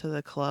 "Welcome to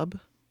the club."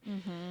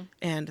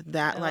 And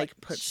that like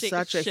put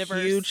such a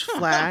shivers. huge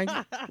flag.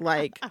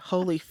 Like,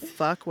 holy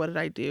fuck, what did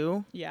I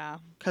do? Yeah.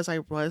 Because I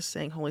was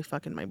saying holy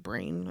fuck in my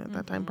brain at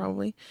that time,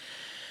 probably.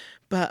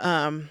 But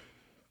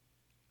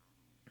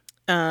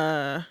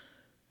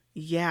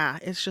yeah,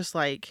 it's just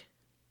like,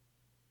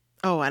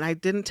 oh, and I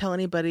didn't tell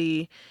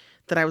anybody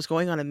that I was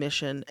going on a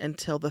mission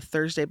until the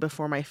Thursday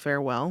before my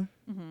farewell.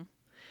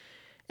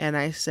 And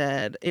I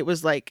said, it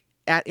was like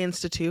at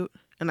Institute,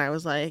 and I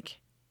was like,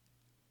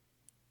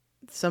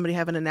 somebody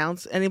have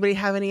anybody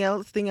have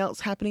anything else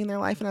happening in their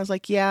life? And I was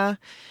like, yeah,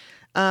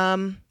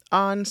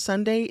 on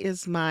Sunday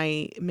is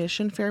my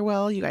mission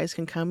farewell. You guys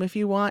can come if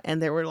you want.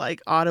 And there were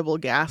like audible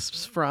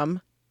gasps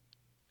from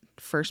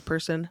first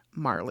person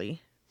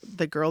Marley,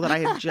 the girl that I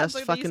had just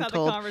Like, fucking had the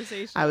told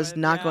conversation I was with,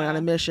 not going on a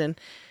yeah. mission.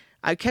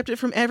 I kept it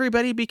from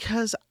everybody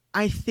because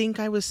I think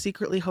I was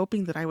secretly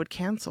hoping that I would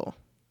cancel.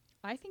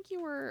 I think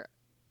you were.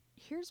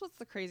 Here's what's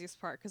the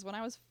craziest part, because when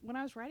I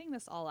was writing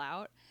this all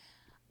out,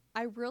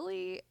 I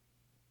really.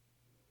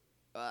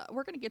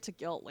 We're gonna get to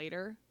guilt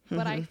later,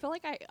 but I feel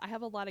like I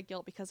have a lot of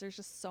guilt because there's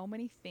just so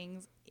many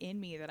things in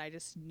me that I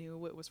just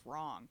knew it was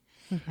wrong,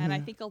 and I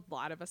think a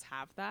lot of us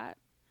have that.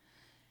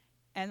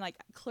 And like,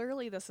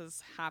 clearly this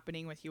is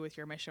happening with you with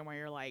your mission, where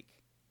you're like,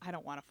 I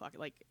don't want to fuck,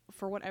 like,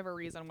 for whatever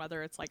reason,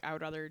 whether it's like I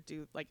would rather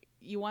do, like,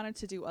 you wanted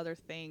to do other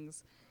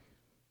things,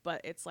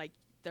 but it's like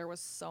there was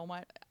so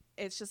much.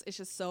 It's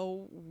just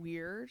so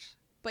weird.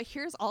 But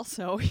here's a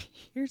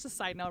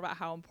side note about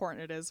how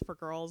important it is for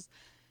girls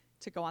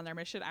to go on their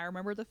mission. I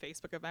remember the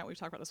Facebook event, we've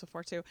talked about this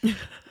before too,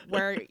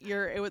 where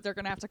they're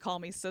gonna have to call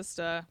me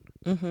sister,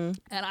 and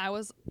I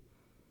was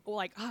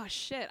like, oh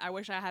shit, I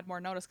wish I had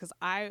more notice, because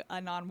a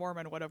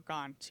non-Mormon would have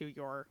gone to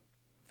your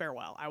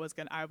farewell. I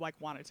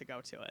wanted to go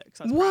to it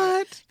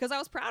because I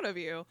was proud of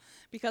you,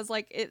 because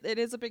like it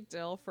is a big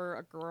deal for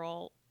a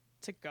girl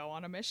to go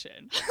on a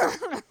mission.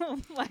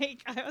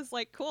 Like, I was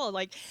like, cool.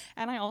 Like,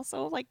 and I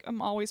also like, I'm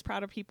always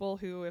proud of people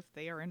who, if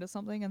they are into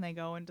something and they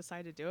go and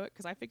decide to do it,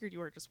 because I figured you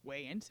were just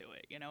way into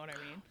it, you know what I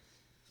mean?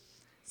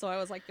 So I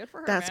was like, good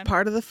for her, That's man.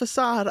 part of the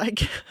facade, I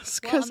guess.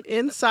 Because Well,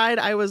 inside,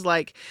 I was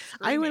like,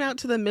 I went Screaming. out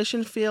to the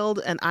mission field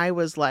and I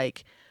was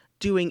like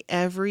doing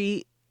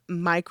every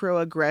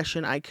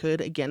microaggression I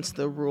could against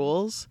the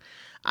rules.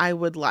 I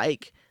would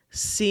like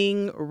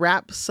sing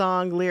rap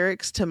song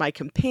lyrics to my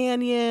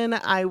companion.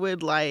 I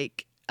would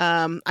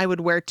I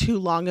would wear too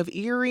long of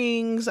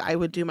earrings. I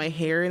would do my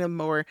hair in a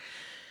more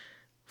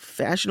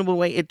fashionable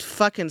way. It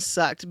fucking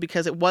sucked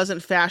because it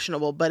wasn't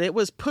fashionable, but it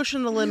was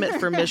pushing the limit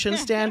for mission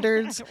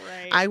standards.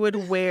 Right. I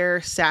would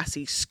wear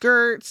sassy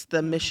skirts.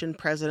 The mission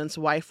president's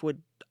wife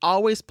would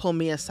always pull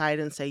me aside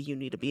and say, you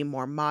need to be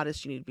more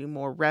modest, you need to be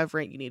more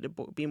reverent, you need to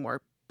be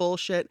more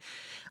bullshit.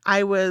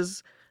 I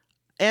was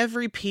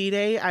every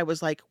P-Day, I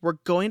was like, we're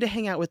going to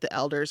hang out with the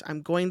elders.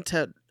 I'm going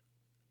to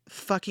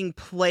fucking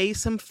play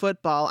some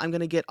football. I'm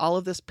going to get all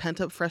of this pent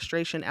up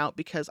frustration out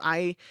because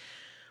I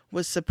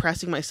was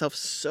suppressing myself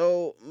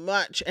so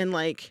much. And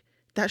like,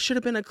 that should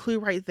have been a clue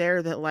right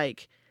there that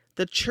like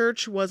the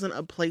church wasn't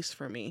a place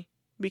for me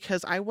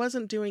because I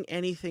wasn't doing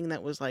anything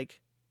that was like,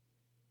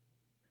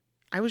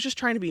 I was just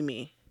trying to be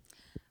me.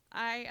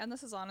 And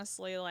this is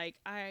honestly like,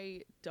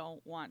 I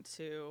don't want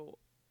to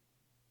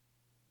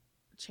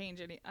I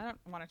don't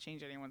want to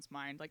change anyone's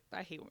mind. Like,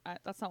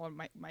 that's not what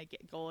my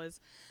goal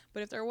is.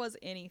 But if there was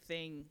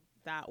anything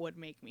that would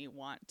make me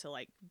want to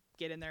like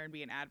get in there and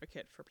be an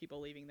advocate for people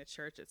leaving the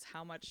church, it's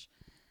how much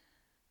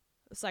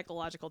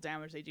psychological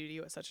damage they do to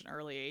you at such an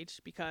early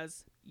age.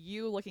 Because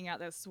you looking at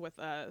this with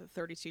a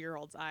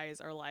 32-year-old's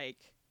eyes are like,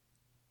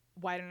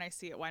 why didn't I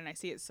see it? Why didn't I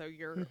see it? So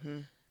you're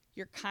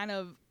kind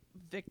of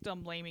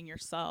victim blaming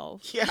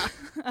yourself. Yeah.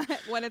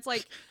 When it's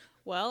like,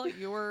 well,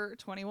 you were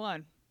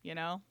 21, you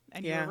know,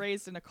 and you were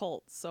raised in a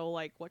cult. So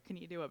like, what can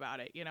you do about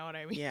it? You know what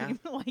I mean? Yeah.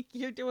 Like,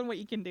 you're doing what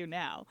you can do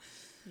now.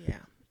 Yeah.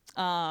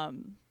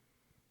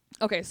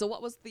 Okay, so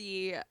what was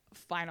the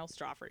final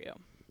straw for you?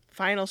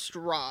 Final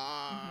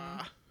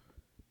straw.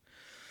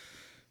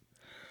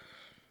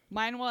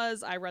 Mine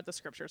was I read the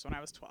scriptures when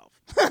I was 12.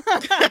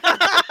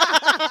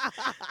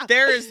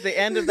 There is the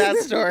end of that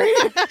story.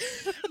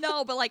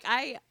 No, but like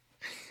I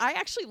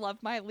actually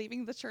loved my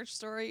leaving the church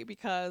story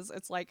because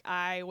it's like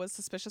I was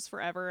suspicious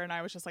forever and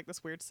I was just like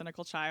this weird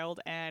cynical child,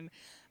 and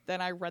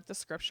then I read the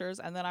scriptures,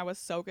 and then I was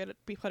so good at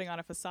putting on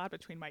a facade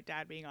between my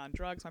dad being on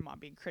drugs, my mom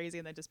being crazy,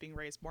 and then just being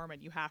raised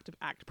Mormon. You have to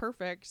act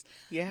perfect.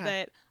 Yeah.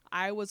 That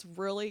I was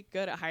really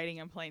good at hiding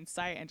in plain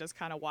sight and just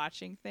kind of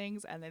watching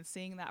things and then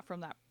seeing that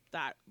from that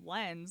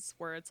lens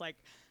where it's like,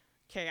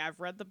 okay, I've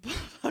read the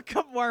Book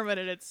of Mormon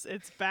and it's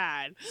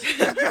bad.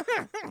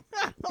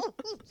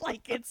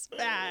 Like, it's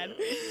bad.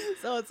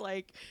 So it's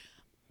like,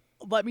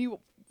 let me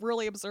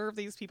really observe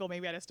these people.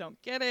 Maybe I just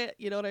don't get it.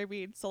 You know what I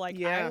mean? So like,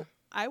 Yeah.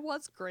 I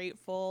was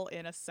grateful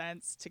in a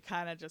sense to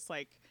kind of just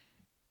like,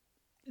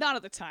 not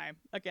at the time.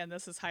 Again,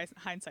 this is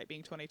hindsight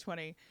being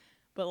 2020,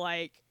 but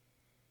like,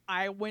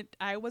 I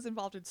was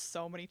involved in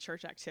so many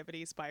church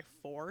activities by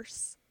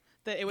force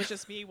that it was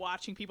just me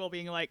watching people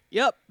being like,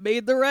 yep,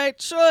 made the right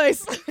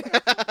choice.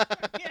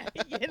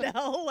 You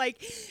know,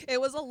 like, it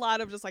was a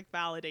lot of just like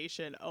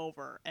validation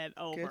over and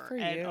over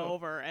and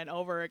over and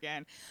over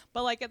again.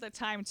 But like at the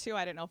time too,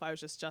 I didn't know if I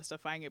was just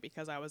justifying it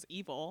because I was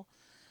evil.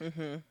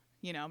 Mm-hmm.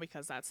 You know,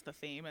 because that's the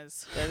theme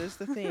is. That is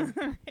the theme.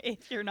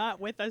 If you're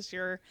not with us,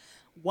 you're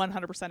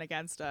 100%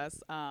 against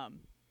us.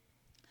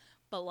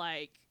 But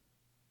like,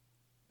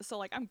 so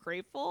like, I'm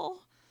grateful,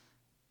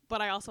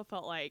 but I also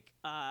felt like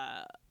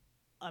a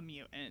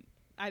mutant.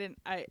 I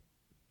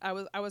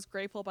was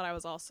grateful, but I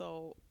was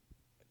also,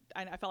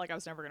 I felt like I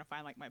was never going to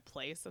find like my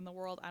place in the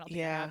world. I don't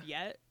think I have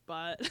yet,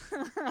 but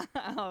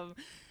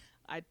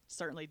I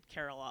certainly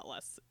care a lot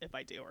less if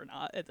I do or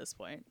not at this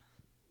point.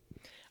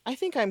 I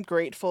think I'm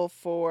grateful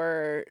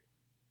for,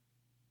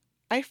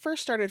 I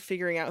first started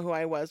figuring out who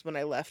I was when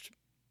I left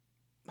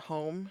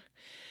home.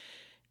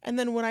 And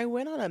then when I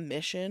went on a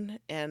mission,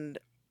 and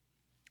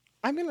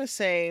I'm going to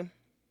say,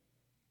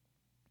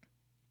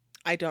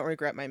 I don't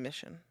regret my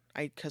mission.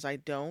 Because I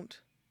don't.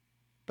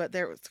 But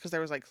there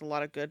was like a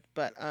lot of good,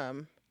 but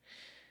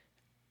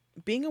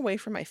being away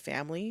from my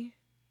family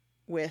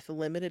with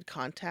limited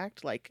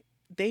contact, like,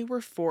 they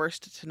were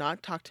forced to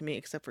not talk to me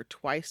except for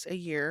twice a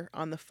year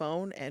on the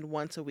phone and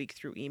once a week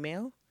through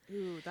email.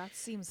 Ooh, that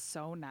seems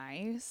so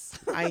nice.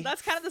 I-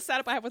 That's kind of the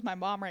setup I have with my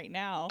mom right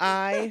now.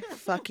 I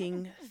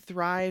fucking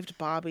thrived,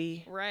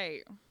 Bobby.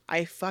 Right.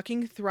 I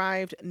fucking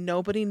thrived.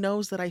 Nobody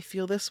knows that I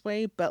feel this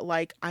way, but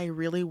like, I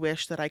really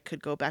wish that I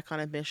could go back on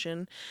a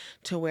mission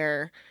to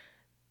where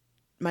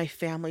my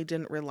family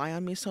didn't rely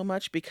on me so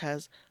much,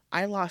 because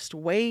I lost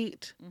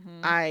weight.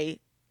 Mm-hmm. I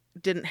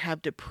didn't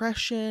have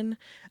depression.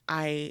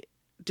 I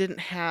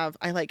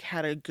like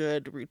had a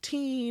good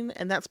routine,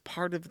 and that's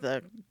part of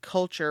the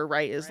culture,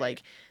 right? Is Right.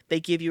 like, they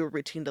give you a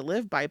routine to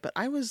live by, but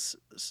I was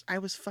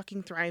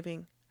fucking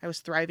thriving. I was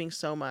thriving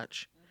so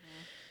much.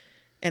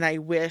 And I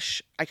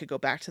wish I could go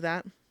back to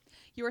that.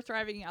 You were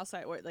thriving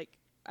outside, like,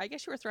 I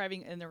guess you were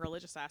thriving in the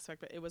religious aspect,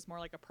 but it was more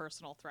like a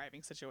personal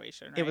thriving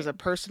situation, right? It was a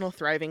personal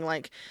thriving.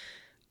 Like,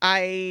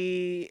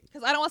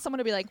 Because I don't want someone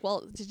to be like,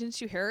 well,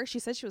 didn't you hear her? She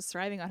said she was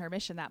thriving on her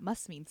mission. That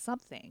must mean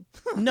something.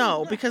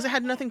 No, because it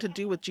had nothing to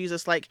do with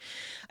Jesus. Like,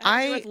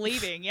 With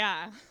leaving,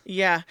 yeah.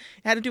 Yeah,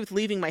 it had to do with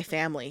leaving my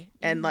family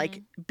and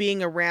like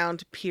being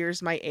around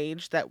peers my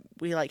age that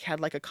we like had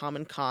like a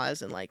common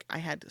cause, and like I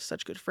had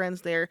such good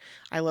friends there.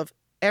 I love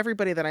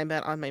everybody that I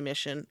met on my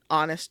mission.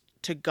 Honest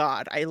to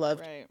God, I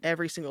loved Right.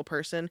 every single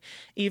person,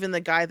 even the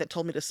guy that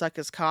told me to suck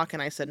his cock,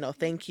 and I said no,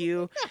 thank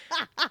you.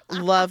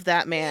 Love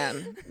that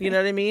man. You know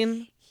what I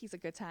mean? He's a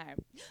good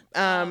time.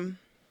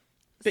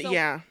 But so-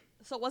 yeah.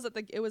 So was it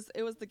it was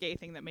the gay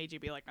thing that made you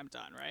be like, I'm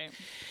done, right?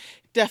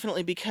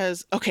 Definitely,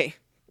 because okay,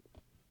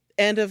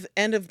 end of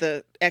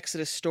the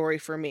Exodus story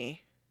for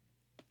me.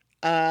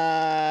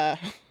 I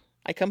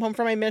come home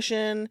from my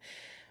mission.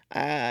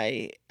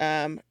 I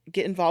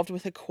get involved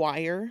with a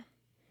choir,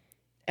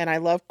 and I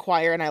love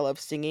choir and I love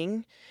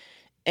singing.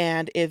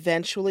 And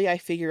eventually I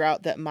figure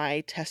out that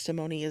my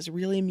testimony is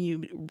really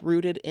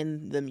rooted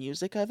in the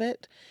music of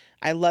it.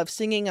 I love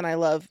singing, and I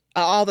love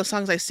all the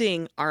songs I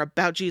sing are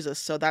about Jesus.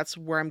 So that's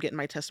where I'm getting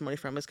my testimony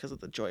from, is because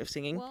of the joy of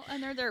singing. Well,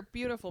 and they're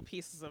beautiful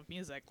pieces of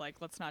music. Like,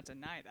 let's not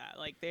deny that.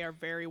 Like, they are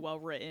very well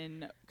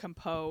written,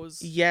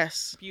 composed,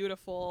 Yes.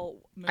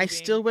 beautiful. I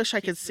still moving wish I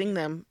could pieces of sing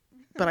music. them,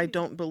 but I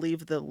don't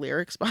believe the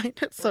lyrics behind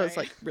it. So it's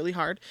Right. like really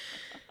hard.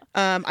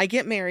 I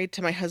get married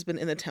to my husband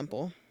in the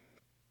temple.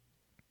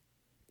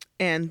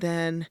 And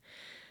then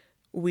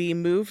we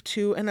moved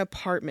to an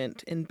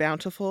apartment in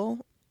Bountiful.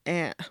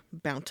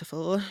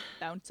 Bountiful,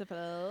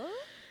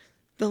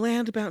 the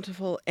land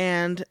Bountiful.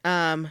 And,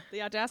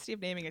 The audacity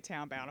of naming a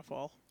town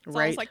Bountiful. It's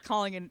Right. almost like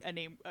calling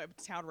a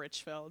town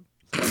Richfield.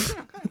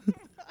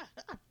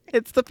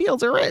 it's the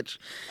fields are rich.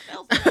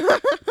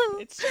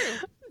 It's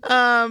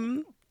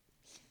true.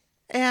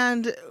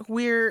 And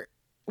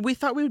we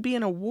thought we would be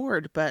in a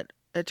ward, but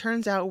it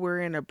turns out we're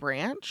in a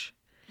branch.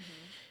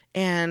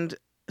 And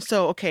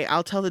so, okay,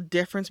 I'll tell the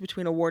difference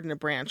between a ward and a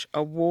branch.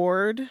 A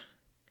ward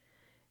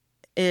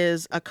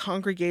is a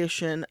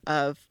congregation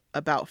of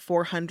about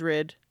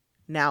 400,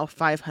 now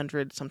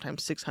 500,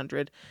 sometimes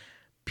 600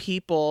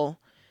 people,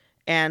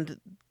 and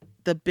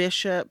the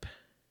bishop.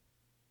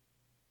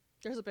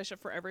 There's a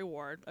bishop for every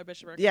ward. A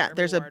bishop. For Yeah, every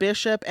there's ward. a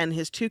bishop and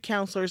his 2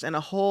 counselors and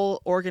a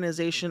whole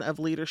organization of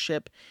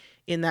leadership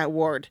in that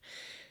ward.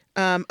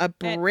 A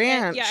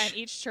branch. And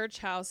each church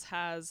house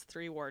has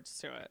 3 wards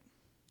to it.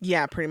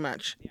 Yeah, pretty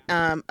much.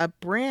 A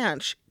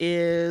branch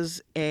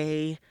is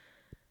a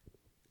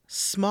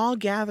small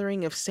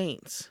gathering of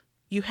saints.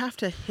 You have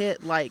to hit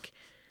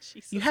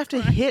Jesus you have to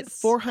Christ. hit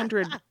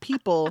 400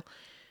 people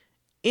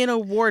in a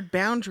ward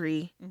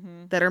boundary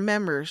that are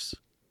members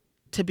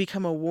to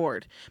become a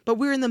ward. But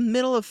we're in the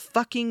middle of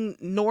fucking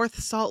North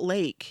Salt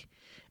Lake,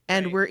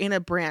 and Right. we're in a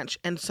branch.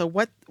 And so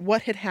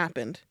what had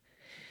happened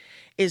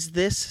is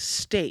this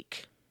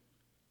stake,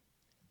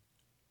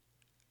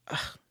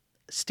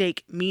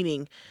 stake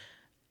meaning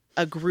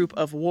a group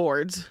of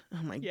wards.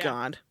 Oh my Yeah.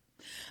 God.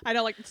 I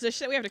know, like, the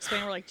shit we have to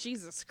explain. We're like,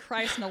 Jesus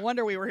Christ, no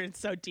wonder we were in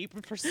so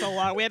deep for so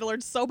long. We had to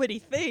learn so many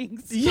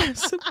things.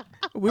 Yes.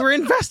 We were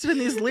invested in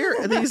these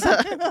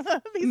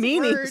These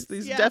meanings, words,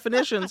 these yeah.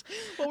 definitions.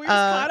 Well, we were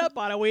just caught up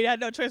on it. We had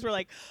no choice. We're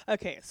like,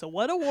 okay, so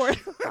what award?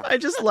 I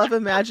just love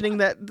imagining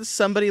that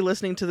somebody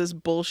listening to this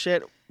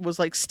bullshit was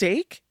like,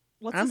 steak?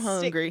 What's I'm a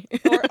steak- hungry.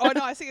 Oh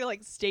no, I was thinking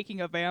like staking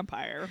a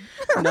vampire.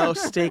 No,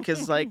 steak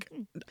is like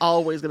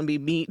always going to be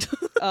meat.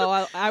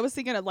 Oh, I was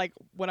thinking of like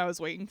when I was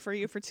waiting for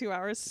you for 2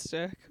 hours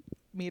to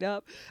meet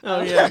up.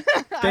 Oh, yeah.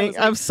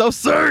 I'm so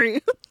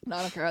sorry. No,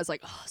 I don't care. I was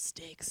like, oh,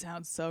 steak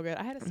sounds so good.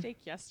 I had a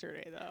steak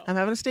yesterday though. I'm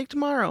having a steak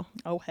tomorrow.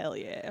 Oh hell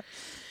yeah.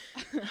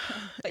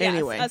 But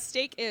Anyway. a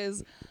steak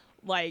is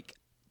like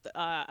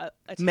a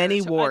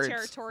Many wards. a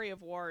territory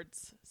of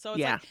wards. So it's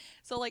Yeah.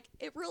 like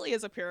it really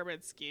is a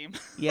pyramid scheme.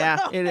 Yeah,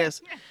 it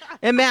is.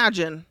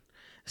 Imagine.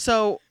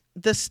 So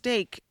the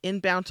stake in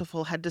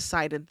Bountiful had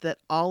decided that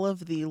all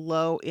of the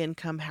low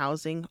income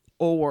housing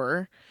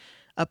or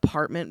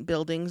apartment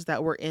buildings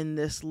that were in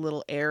this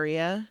little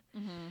area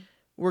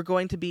were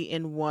going to be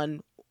in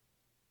one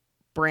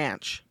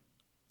branch.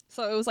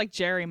 So it was like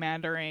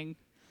gerrymandering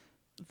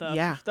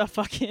Yeah. the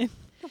fucking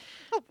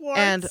wards.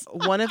 And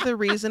one of the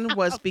reasons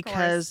was Of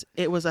because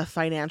it was a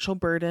financial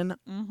burden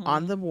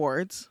on the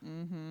wards.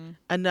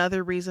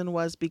 Another reason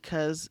was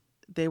because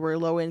they were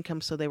low income,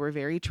 so they were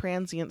very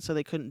transient, so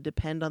they couldn't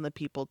depend on the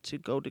people to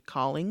go to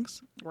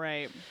callings.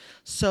 right.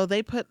 So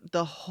they put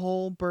the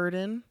whole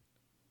burden.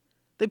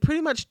 They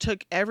pretty much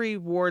took every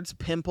ward's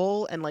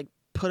pimple and like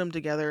put them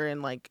together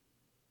in like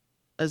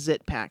a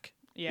zit pack.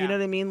 Yeah. You know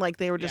what I mean? Like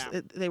they were just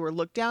they were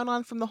looked down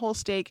on from the whole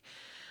stake,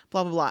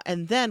 blah blah blah.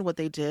 And then what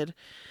they did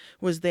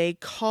was they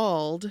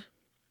called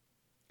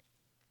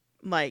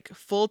like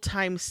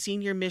full-time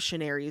senior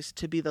missionaries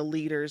to be the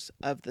leaders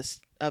of this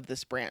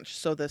branch.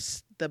 So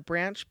the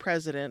branch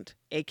president,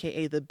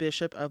 aka the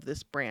bishop of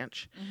this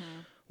branch,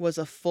 was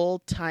a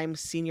full-time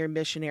senior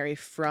missionary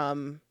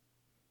from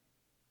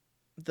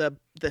the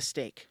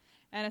stake.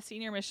 And a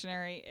senior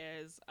missionary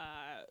is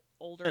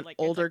older, An like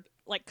older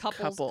like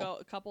couples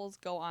couple. couples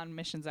go on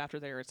missions after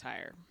they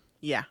retire.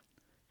 Yeah.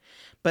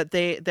 But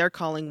their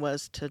calling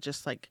was to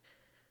just like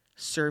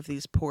serve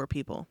these poor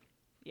people.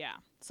 Yeah.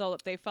 So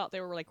they felt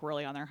they were like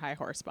really on their high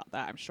horse about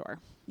that, I'm sure.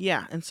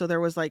 Yeah, and so there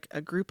was like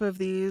a group of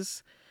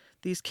these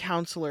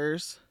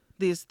counselors,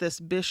 this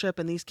bishop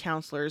and these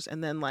counselors,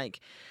 and then like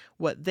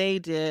what they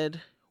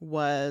did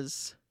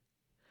was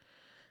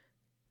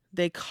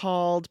they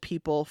called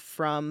people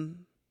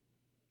from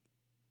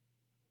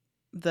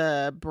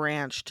the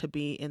branch to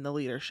be in the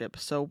leadership.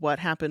 So what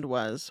happened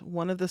was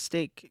one of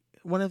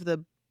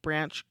the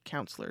branch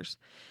counselors,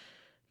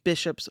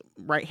 bishop's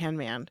right-hand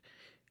man,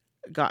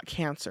 got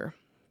cancer.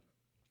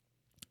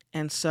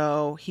 And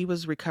so he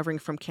was recovering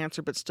from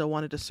cancer but still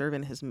wanted to serve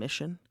in his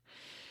mission.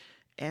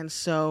 And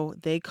so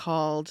they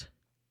called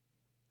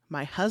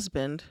my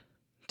husband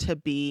to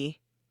be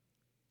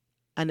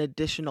an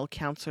additional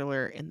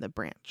counselor in the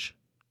branch.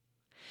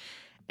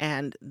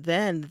 And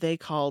then they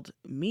called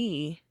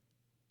me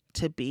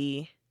to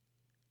be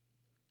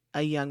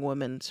a young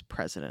women's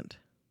president.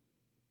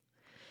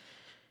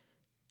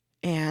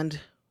 And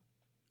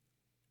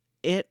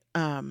it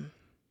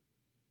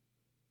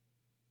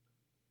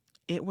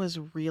was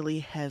really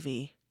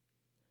heavy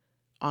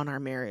on our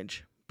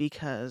marriage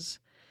because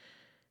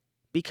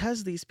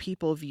these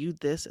people viewed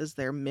this as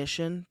their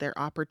mission, their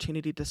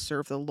opportunity to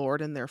serve the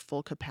Lord in their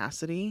full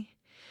capacity.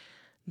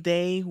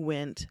 They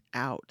went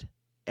out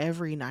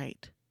every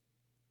night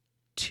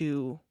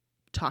to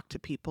talk to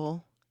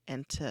people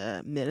and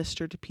to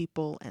minister to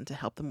people and to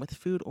help them with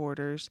food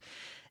orders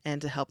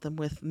and to help them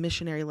with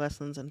missionary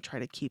lessons and try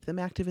to keep them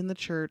active in the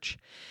church.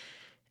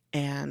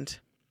 And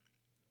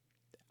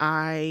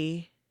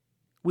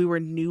we were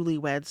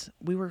newlyweds.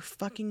 We were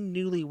fucking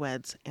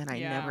newlyweds, and I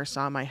never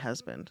saw my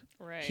husband.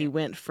 Right. He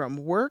went from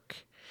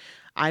work.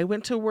 I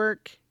went to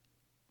work.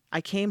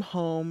 I came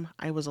home.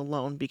 I was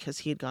alone because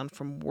he had gone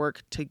from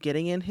work to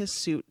getting in his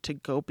suit to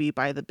go be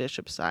by the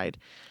bishop's side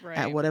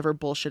at whatever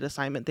bullshit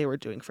assignment they were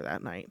doing for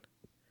that night.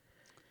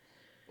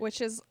 Which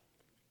is...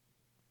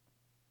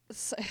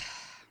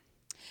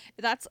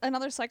 That's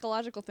another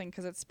psychological thing,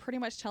 because it's pretty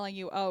much telling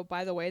you, oh,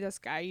 by the way, this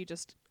guy you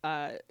just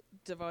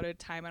devoted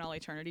time and all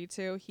eternity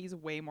to, he's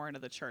way more into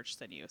the church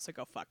than you, so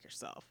go fuck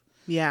yourself.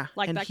 Yeah,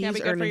 like, and that can't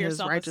he's be good for earning your his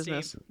self-esteem.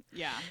 righteousness.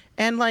 Yeah.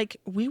 And like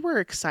we were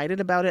excited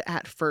about it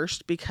at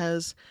first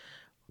because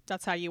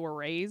that's how you were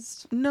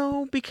raised.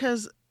 No,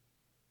 because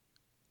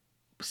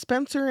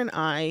Spencer and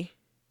I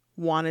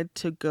wanted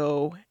to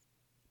go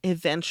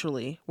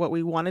eventually. What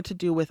we wanted to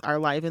do with our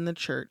life in the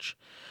church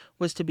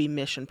was to be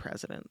mission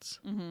presidents.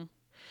 Mm-hmm.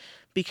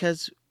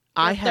 Because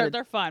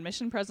they're fun.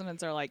 Mission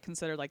presidents are like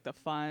considered like the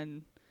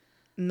fun.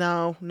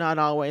 No, not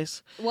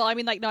always. Well, I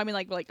mean, like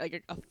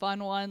a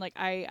fun one. Like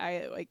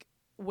I like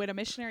when a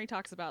missionary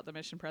talks about the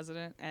mission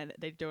president and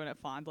they're doing it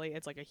fondly,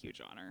 it's like a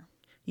huge honor.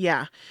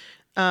 Yeah,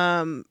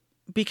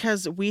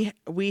 because we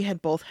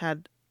had both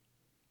had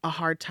a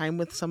hard time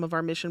with some of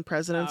our mission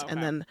presidents,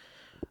 and then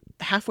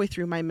halfway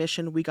through my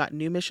mission, we got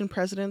new mission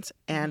presidents,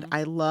 and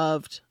I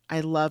loved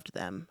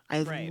them.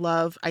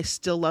 I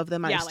still love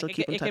them. I still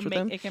keep in touch with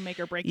them. It can make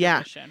or break your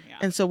mission. Yeah.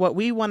 And so what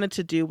we wanted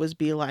to do was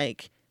be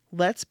like,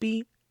 let's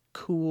be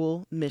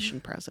cool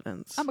mission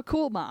presidents. I'm a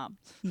cool mom.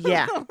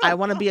 Yeah. I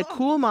want to be a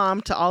cool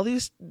mom to all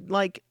these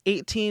like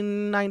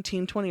 18,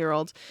 19,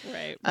 20-year-olds.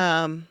 Right.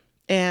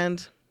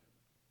 And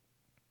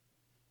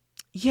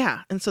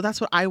yeah. And so that's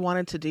what I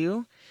wanted to do.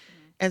 Mm-hmm.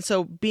 And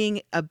so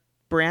being a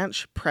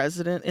branch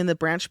president in the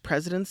branch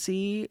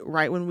presidency,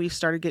 right when we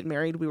started getting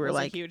married, we were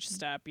like, a huge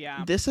step.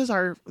 Yeah. This is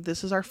our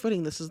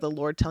footing. This is the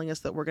Lord telling us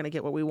that we're going to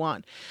get what we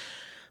want.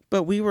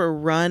 But we were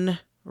run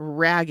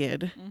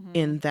ragged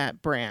in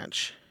that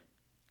branch.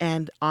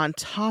 And on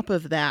top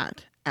of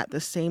that, at the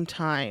same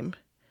time,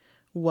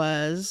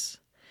 was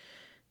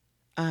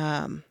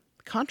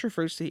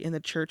controversy in the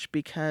church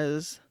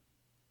because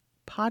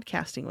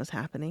podcasting was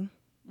happening.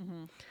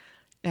 Mm-hmm.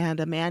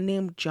 And a man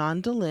named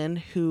John Dehlin,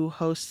 who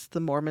hosts the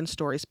Mormon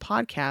Stories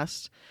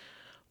podcast,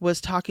 was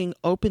talking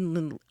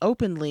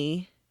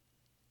openly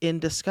in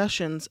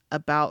discussions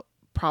about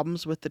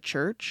problems with the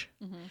church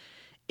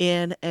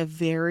in a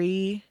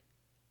very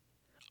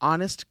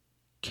honest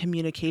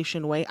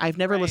communication way. I've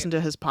never listened to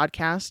his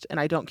podcast, and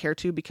I don't care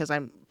to because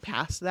I'm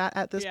past that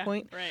at this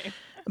point. Right.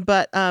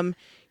 But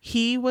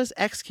he was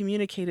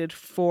excommunicated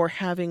for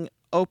having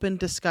open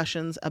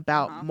discussions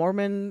about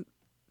Mormon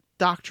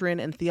doctrine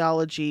and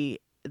theology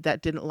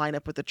that didn't line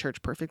up with the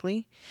church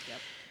perfectly. Yep.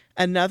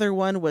 Another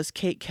one was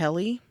Kate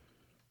Kelly,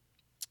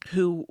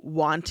 who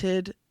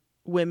wanted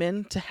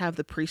women to have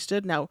the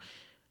priesthood. Now,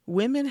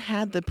 women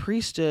had the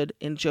priesthood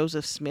in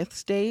Joseph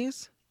Smith's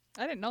days.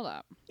 I didn't know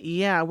that.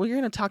 Yeah, we're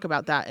going to talk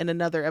about that in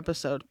another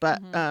episode.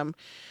 But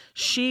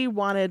she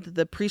wanted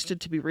the priesthood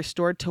to be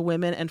restored to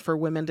women and for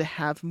women to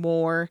have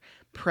more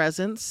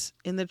presence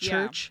in the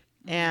church.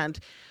 Yeah. And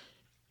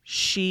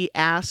she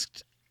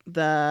asked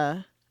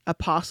the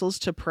apostles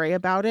to pray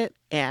about it,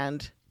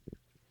 and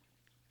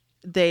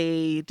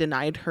they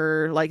denied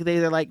her. Like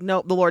they're like,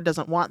 no, the Lord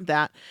doesn't want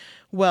that.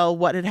 Well,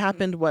 what had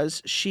happened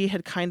was she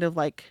had kind of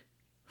like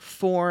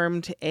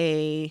formed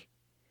a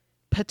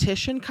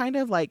petition kind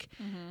of like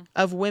Mm-hmm.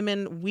 of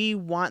women, we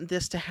want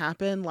this to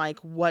happen, like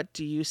what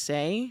do you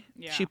say?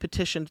 Yeah. She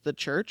petitioned the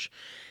church,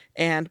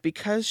 and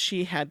because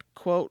she had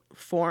quote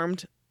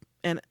formed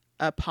an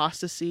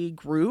apostasy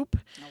group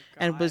Oh,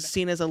 and was God.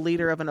 seen as a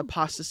leader of an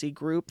apostasy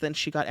group, then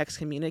she got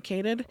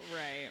excommunicated.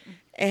 Right.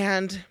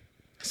 And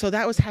so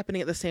that was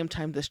happening at the same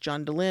time this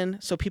John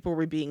Dehlin. So people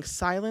were being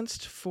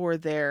silenced for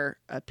their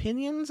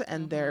opinions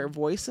and their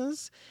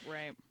voices.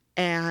 Right.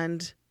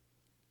 And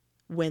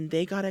when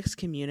they got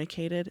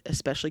excommunicated,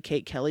 especially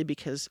Kate Kelly,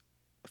 because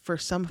for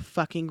some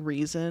fucking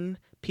reason,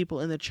 people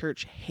in the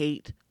church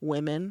hate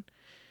women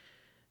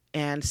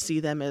and see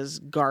them as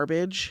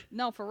garbage.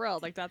 No, for real.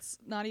 Like, that's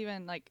not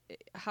even like,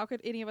 how could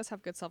any of us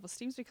have good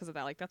self-esteem because of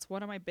that? Like, that's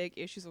one of my big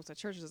issues with the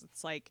church is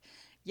it's like,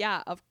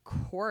 yeah, of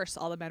course,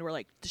 all the men were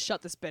like,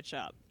 shut this bitch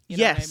up. You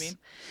know Yes. what I mean?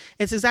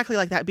 It's exactly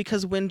like that,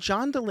 because when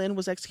John Dehlin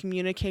was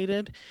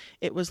excommunicated,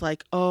 it was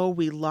like, oh,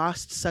 we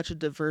lost such a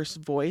diverse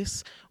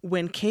voice.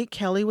 When Kate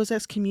Kelly was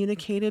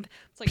excommunicated,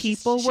 It's like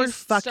people were she's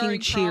fucking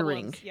stirring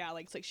cheering. problems. Yeah,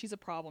 like it's like she's a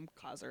problem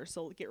causer,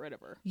 so get rid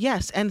of her.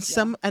 Yes, and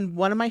and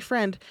one of my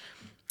friend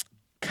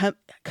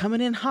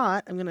coming in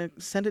hot, I'm going to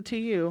send it to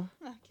you.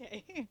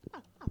 Okay.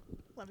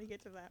 Let me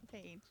get to that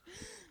page.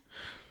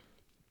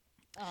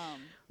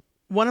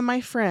 One of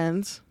my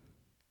friends,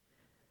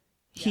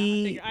 I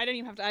didn't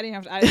even have to. I didn't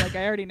have to.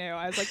 I already knew.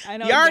 I was like, I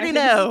know. you already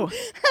know.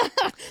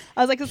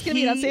 I was like, this could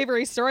be an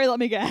unsavory story. Let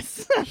me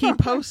guess. He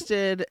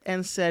posted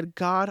and said,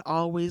 God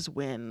always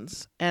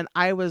wins. And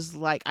I was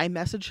like, I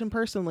messaged him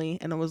personally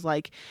and I was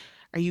like,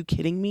 are you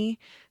kidding me?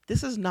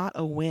 This is not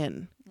a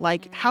win.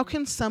 Like, how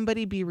can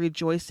somebody be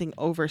rejoicing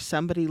over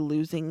somebody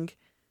losing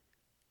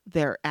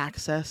their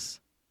access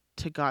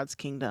to God's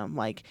kingdom?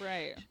 Like,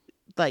 Right.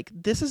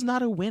 this is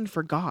not a win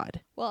for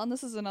God. Well, and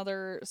this is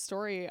another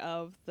story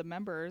of the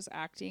members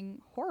acting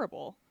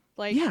horrible.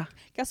 Like, Yeah.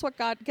 guess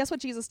what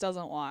Jesus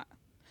doesn't want?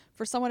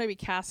 For someone to be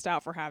cast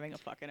out for having a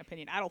fucking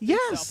opinion. I don't think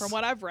Yes. so. From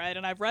what I've read,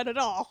 and I've read it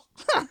all.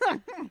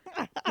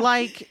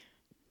 Like,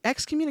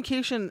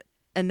 excommunication,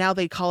 and now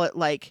they call it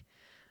like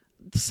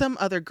some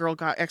other girl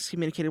got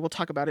excommunicated. We'll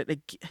talk about it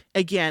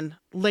again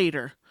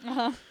later.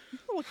 We'll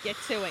get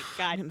to it.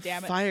 God I'm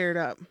damn it. fired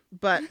up.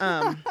 But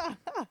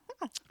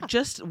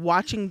just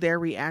watching their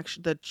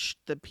reaction,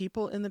 the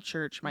people in the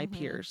church, my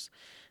peers,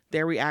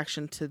 their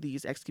reaction to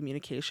these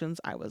excommunications,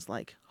 I was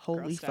like,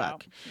 holy Grossed fuck.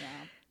 out. Yeah.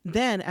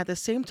 Then at the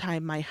same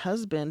time, my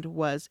husband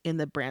was in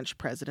the branch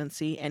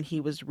presidency and he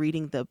was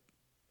reading the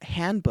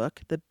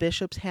handbook, the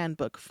bishop's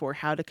handbook for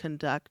how to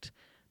conduct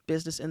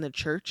business in the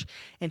church.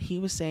 And he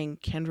was saying,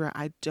 Kendra,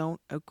 I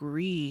don't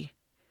agree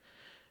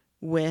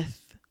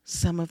with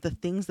some of the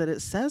things that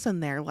it says in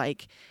there.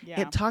 Like,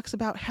 Yeah. it talks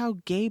about how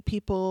gay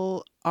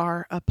people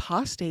are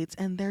apostates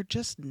and they're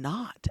just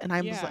not. And I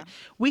was Yeah. like,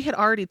 we had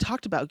already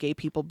talked about gay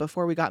people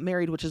before we got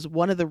married, which is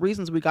one of the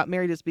reasons we got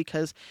married, is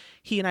because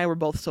he and I were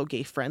both so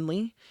gay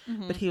friendly.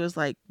 But he was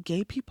like,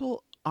 gay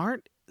people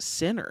aren't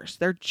sinners.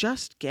 They're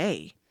just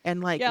gay.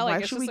 And like, Yeah, like, why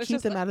it's should just- we it's keep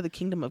just them like- out of the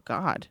kingdom of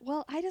God?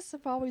 Well, I just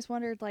have always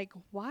wondered, like,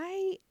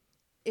 why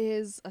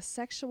is a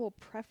sexual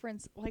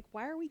preference, like,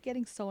 why are we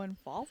getting so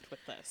involved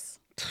with this?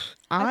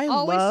 I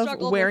always love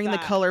struggled with wearing the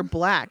that. color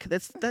black.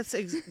 That's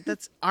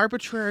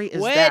arbitrary.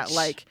 Is that Which?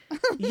 like,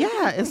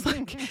 yeah, it's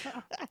like,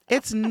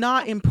 it's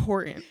not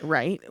important,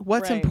 right?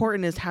 What's Right.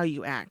 important is how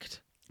you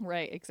act.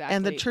 Right, exactly.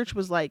 And the church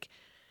was like,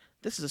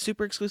 this is a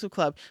super exclusive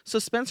club. So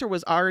Spencer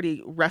was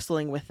already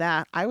wrestling with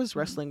that. I was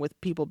wrestling with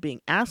people being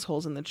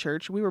assholes in the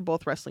church. We were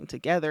both wrestling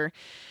together.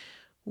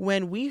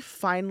 When we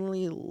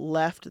finally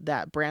left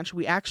that branch,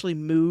 we actually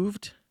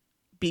moved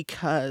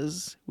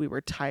because we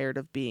were tired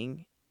of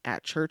being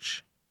at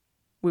church.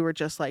 We were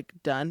just like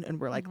done, and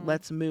we're like,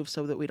 let's move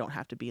so that we don't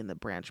have to be in the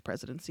branch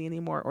presidency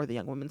anymore or the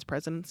young women's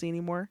presidency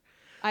anymore.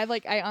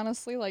 I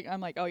honestly, like, I'm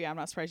like, oh yeah, I'm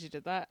not surprised you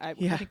did that. I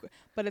Yeah. think,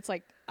 but it's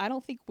like, I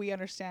don't think we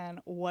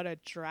understand what a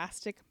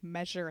drastic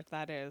measure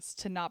that is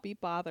to not be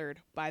bothered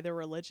by the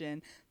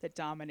religion that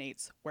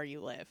dominates where you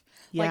live.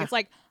 Yeah. Like, it's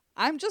like,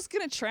 I'm just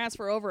going to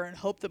transfer over and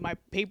hope that my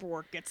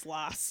paperwork gets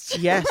lost.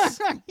 Yes.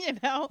 You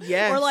know?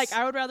 Yes. Or like,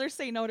 I would rather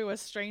say no to a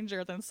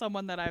stranger than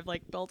someone that I've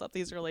like built up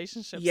these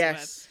relationships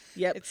Yes.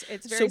 Yep. with.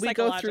 It's very so we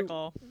go through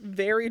psychological.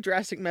 very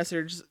drastic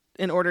messages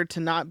in order to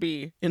not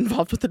be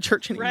involved with the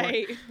church anymore.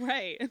 Right,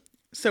 right.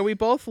 So we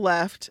both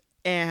left,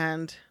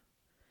 and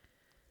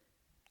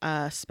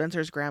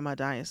Spencer's grandma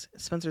dies.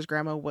 Spencer's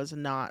grandma was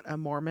not a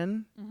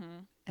Mormon.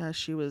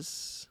 She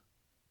was...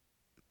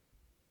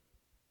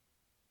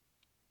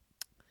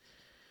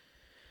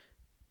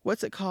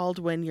 What's it called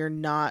when you're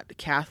not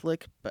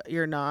Catholic, but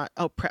you're not...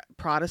 Oh,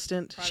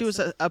 Protestant. She was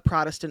a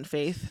Protestant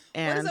faith.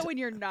 And What is it when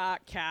you're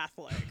not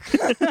Catholic?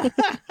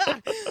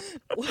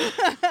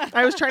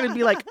 I was trying to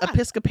be like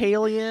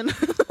Episcopalian.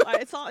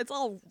 It's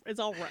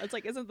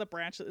like, isn't the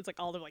branch? It's like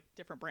all the like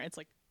different branches.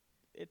 Like,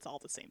 it's all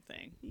the same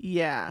thing.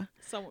 Yeah.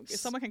 If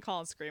someone can call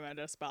and scream at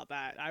us about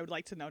that, I would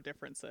like to know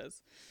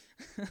differences.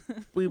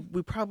 We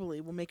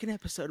probably will make an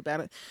episode about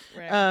it.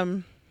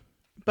 Right.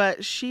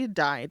 But she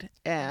died,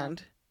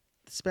 and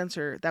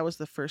Spencer, that was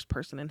the first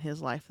person in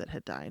his life that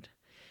had died.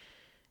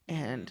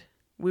 and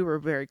we were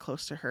very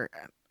close to her.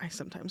 I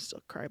sometimes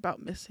still cry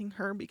about missing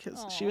her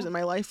because she was Aw. in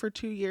my life for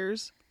 2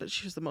 years, but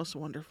she was the most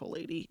wonderful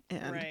lady,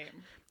 and Right.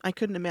 I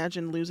couldn't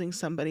imagine losing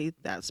somebody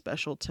that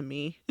special to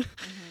me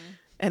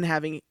and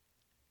having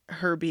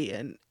her be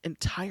an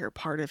entire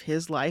part of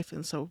his life.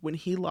 And so when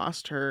he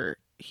lost her,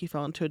 he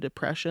fell into a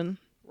depression.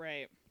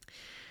 Right.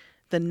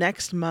 The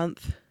next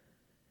month,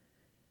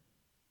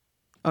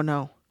 oh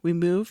no, we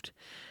moved.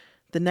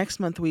 The next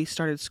month we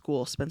started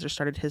school. Spencer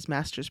started his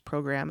master's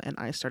program and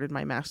I started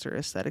my master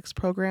aesthetics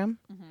program.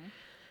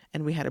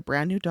 And we had a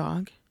brand new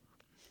dog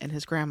and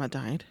his grandma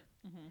died.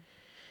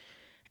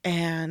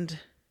 And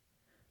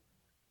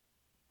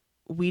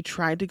we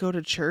tried to go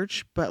to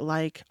church, but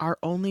like our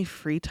only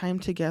free time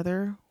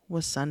together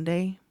was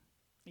Sunday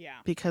Yeah.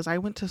 because I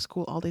went to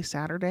school all day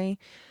Saturday.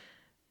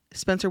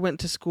 Spencer went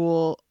to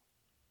school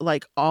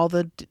like all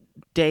the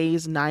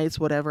days, nights,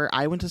 whatever.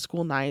 I went to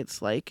school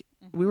nights. Like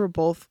we were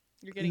both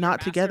You're getting not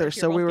your together. master's.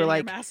 So You're we both were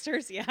getting like, your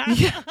masters. Yeah.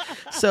 yeah.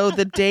 So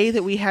the day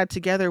that we had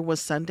together was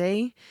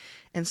Sunday.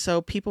 And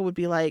so people would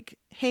be like,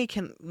 hey,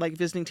 like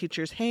visiting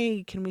teachers,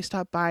 hey, can we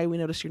stop by? We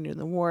noticed you're new in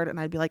the ward. And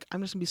I'd be like,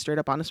 I'm just gonna be straight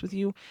up honest with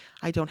you.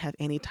 I don't have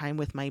any time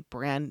with my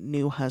brand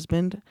new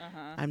husband.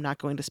 I'm not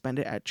going to spend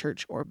it at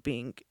church or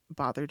being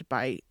bothered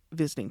by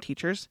visiting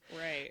teachers.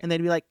 Right. And they'd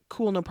be like,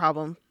 cool, no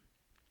problem.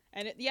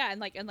 And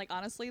and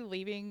honestly,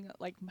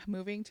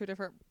 moving to a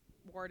different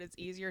ward is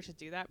easier to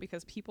do that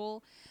because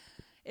people,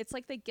 it's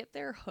like they get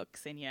their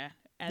hooks in you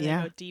and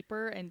Yeah. they go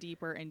deeper and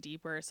deeper and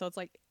deeper. So it's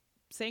like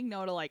saying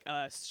no to like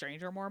a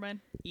stranger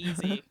Mormon,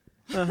 easy.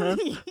 You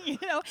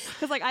know,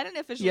 because like I didn't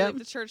officially Yep. leave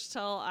the church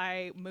till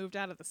I moved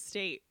out of the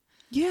state.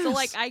 Yes. So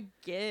like I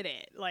get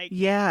it. Like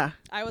yeah.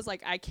 I was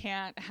like, I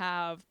can't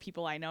have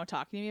people I know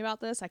talking to me about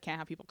this. I can't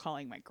have people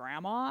calling my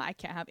grandma. I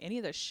can't have any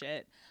of this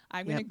shit.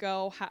 I'm gonna Yep.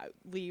 go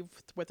leave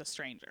with a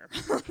stranger.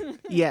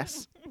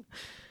 Yes.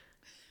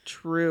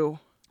 True.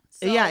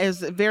 So, Yeah, it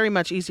was very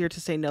much easier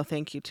to say no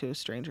thank you to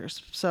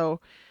strangers.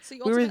 So so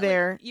we were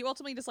there. You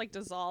ultimately just like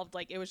dissolved.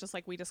 Like it was just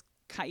like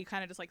you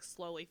kind of just like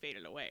slowly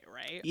faded away,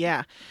 right?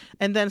 Yeah.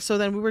 And then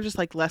we were just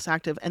like less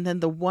active. And then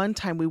the one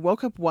time we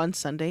woke up one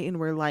Sunday and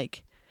we're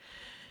like,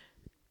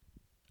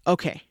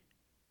 okay,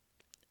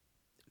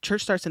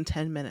 church starts in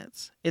 10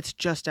 minutes. It's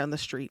just down the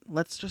street.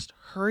 Let's just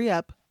hurry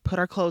up, put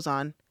our clothes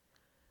on,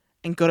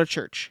 and go to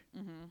church.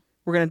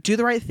 We're going to do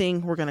the right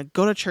thing. We're going to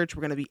go to church.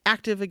 We're going to be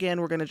active again.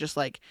 We're going to just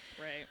like,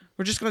 Right.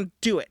 we're just going to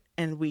do it.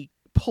 And we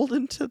pulled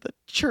into the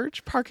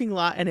church parking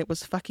lot and it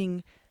was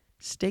fucking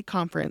state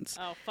conference.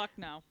 Oh fuck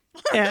no.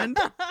 And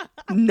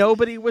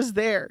nobody was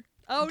there.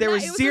 Oh, There no,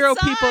 was it was a zero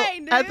sign,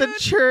 people at the dude.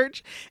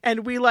 church,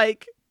 and we're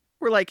like,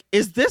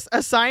 is this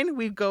a sign?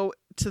 We go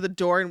to the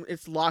door and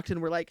it's locked,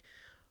 and we're like,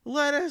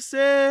 let us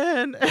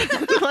in.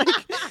 Like,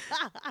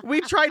 we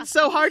tried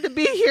so hard to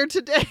be here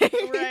today.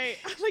 Right.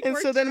 Like, And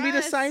we're so then we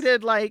dressed.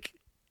 decided, like,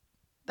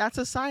 that's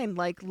a sign.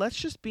 Like, let's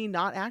just be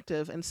not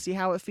active and see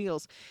how it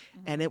feels.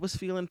 And it was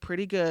feeling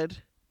pretty good.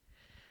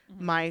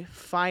 My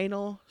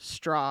final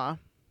straw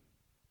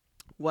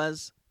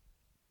was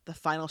the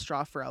final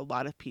straw for a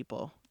lot of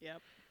people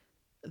Yep.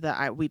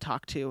 that we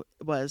talked to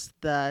was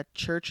the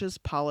church's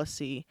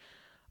policy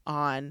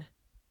on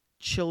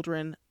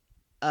children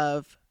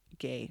of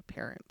gay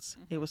parents.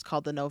 It was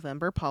called the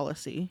November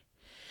policy.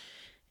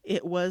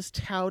 It was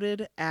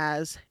touted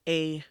as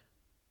a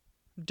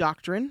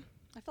doctrine,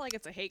 I feel like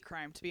it's a hate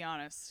crime, to be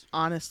honest.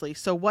 honestly.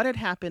 So what had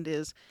happened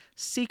is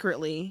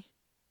secretly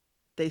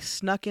they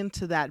snuck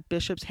into that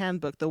bishop's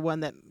handbook, the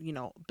one that,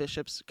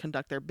 bishops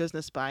conduct their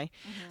business by.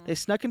 They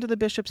snuck into the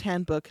bishop's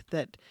handbook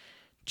that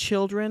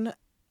children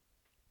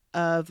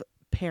of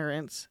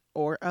parents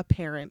or a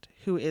parent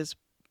who is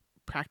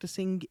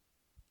practicing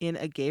in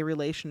a gay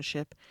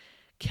relationship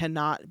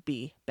cannot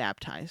be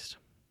baptized.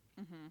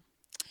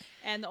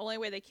 And the only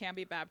way they can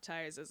be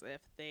baptized is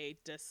if they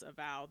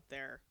disavow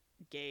their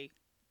gay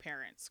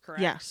parents,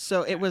 correct? Yeah,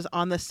 so it was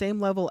on the same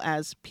level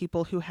as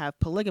people who have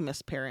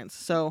polygamous parents.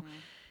 So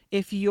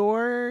if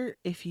your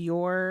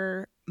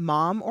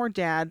mom or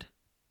dad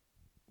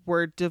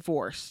were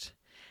divorced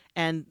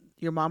and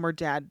your mom or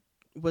dad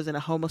was in a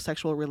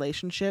homosexual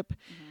relationship,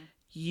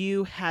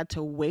 you had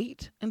to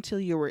wait until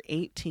you were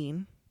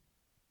 18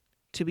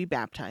 to be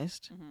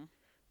baptized,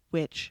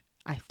 which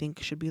I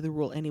think should be the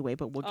rule anyway,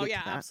 but we'll get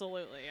to that.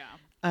 Absolutely,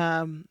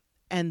 yeah.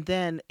 And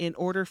then in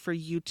order for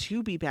you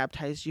to be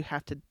baptized, you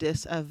have to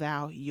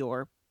disavow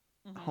your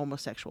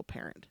homosexual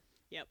parent.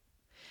 Yep.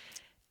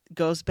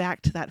 Goes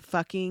back to that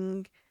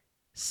fucking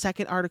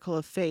second article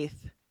of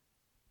faith,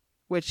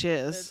 which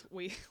is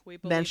We men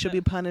believe should that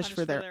be punished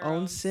for their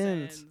own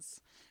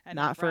sins, and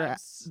not for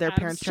Adam's their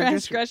parents'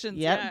 transgressions.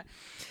 Yep. Yeah.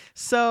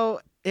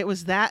 So it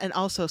was that, and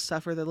also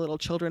suffer the little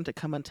children to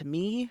come unto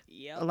me,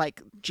 Yep.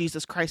 like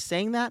Jesus Christ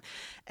saying that,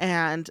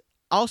 and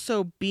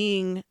also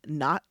being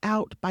not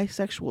out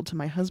bisexual to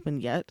my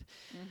husband yet,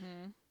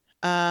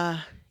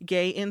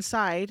 gay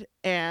inside,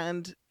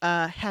 and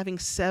having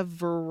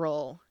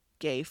several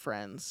gay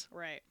friends.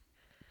 Right.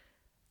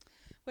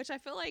 Which I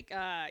feel like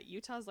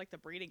Utah's like the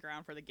breeding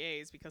ground for the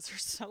gays because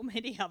there's so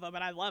many of them,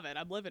 and I love it.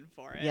 I'm living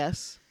for it.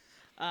 Yes.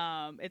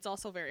 It's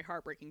also very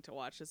heartbreaking to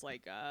watch. Is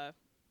like,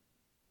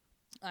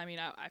 I mean,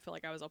 I feel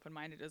like I was open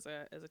minded as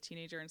a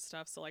teenager and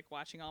stuff. So like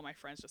watching all my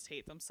friends just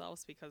hate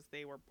themselves because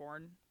they were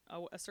born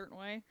a certain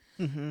way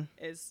Mm-hmm.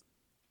 is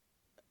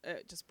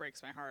it just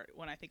breaks my heart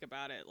when I think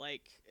about it.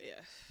 Like,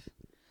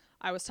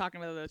 I was talking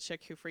with a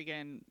chick who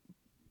freaking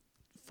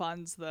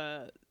funds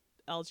the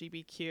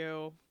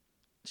LGBTQ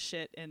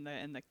shit in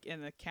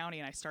the county,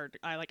 and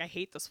I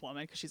hate this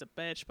woman because she's a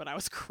bitch, but I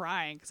was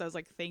crying because I was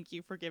like, thank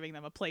you for giving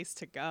them a place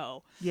to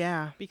go,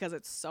 Yeah. because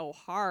it's so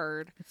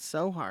hard It's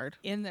so hard.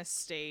 in this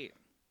state,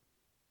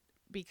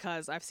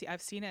 because I've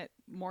seen it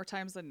more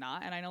times than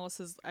not, and I know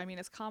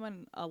it's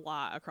common a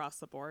lot across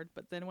the board,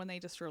 but then when they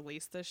just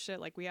release this shit,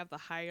 like we have the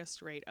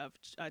highest rate of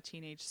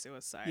teenage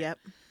suicide. Yep.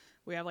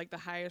 We have like the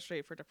highest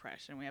rate for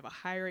depression. We have a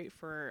high rate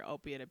for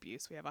opiate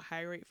abuse. We have a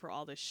high rate for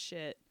all this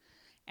shit.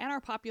 And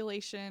our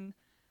population,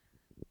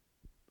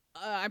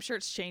 I'm sure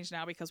it's changed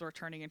now because we're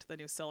turning into the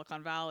new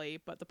Silicon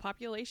Valley, but the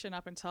population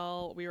up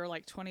until we were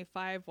like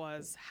 25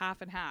 was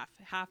half and half.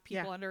 Half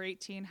people Yeah. under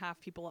 18, half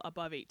people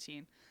above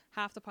 18.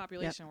 Half the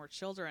population were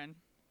children.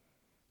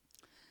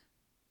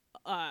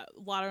 A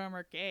lot of them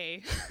are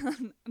gay.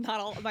 Not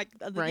all, like,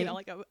 Right. you know,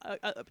 like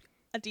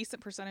a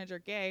decent percentage are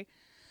gay.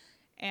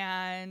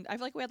 And I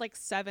feel like we had like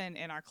 7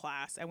 in our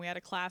class, and we had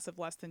a class of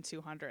less than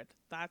 200.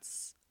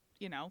 That's,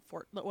 you know,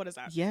 what is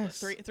that?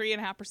 Yes.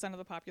 3.5% of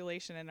the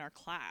population in our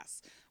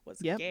class was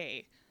Yep.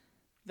 gay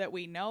that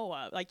we know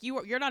of. Like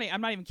you're not.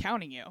 I'm not even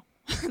counting you.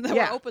 That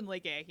Yeah. we're openly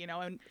gay, you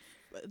know, and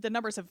the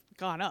numbers have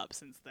gone up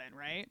since then,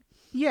 right?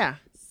 Yeah.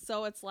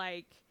 So it's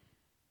like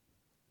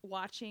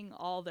watching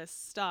all this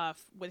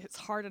stuff. It's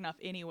hard enough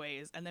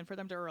anyways, and then for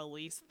them to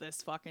release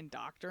this fucking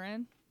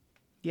doctrine.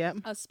 Yep.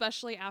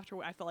 Especially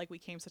after I felt like we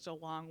came such a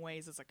long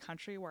ways as a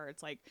country, where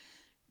it's like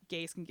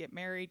gays can get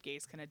married,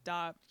 gays can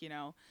adopt, you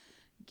know,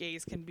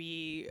 gays can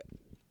be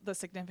the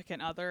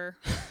significant other,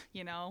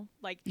 you know,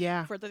 like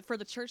Yeah. for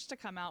the church to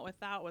come out with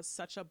that was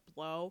such a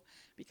blow,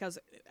 because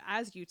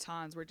as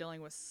Utahns we're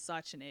dealing with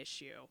such an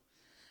issue,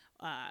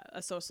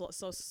 a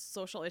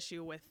social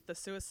issue with the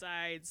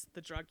suicides,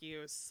 the drug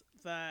use,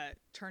 the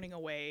turning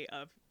away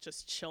of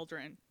just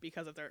children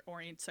because of their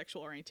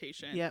sexual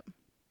orientation. Yep.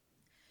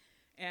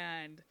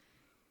 And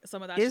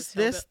some of that Is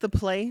this the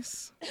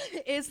place?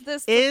 is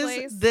this the Is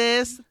place?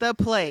 this the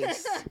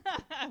place?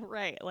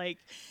 Right, like,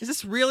 Is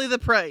this really the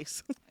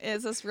place?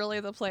 is this really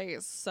the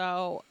place?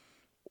 So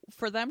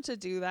for them to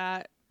do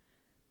that,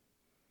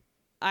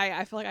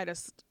 I feel like I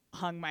just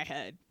hung my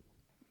head.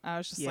 I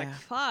was just like, Yeah.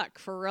 fuck,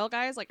 for real,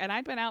 guys? Like, and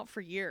I'd been out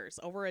for years,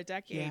 over a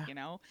decade, Yeah. you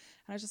know?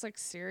 And I was just like,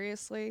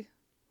 seriously?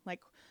 Like,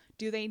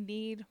 do they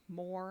need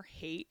more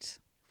hate?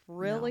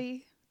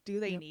 Really? Do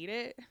they Yep. need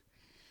it?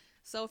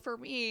 So for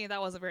me, that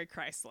wasn't very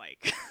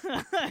Christ-like.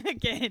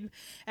 Again,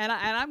 and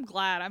I'm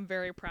glad. I'm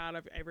very proud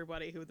of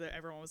everybody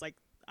everyone was like,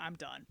 I'm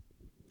done.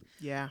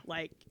 Yeah.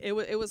 Like it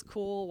was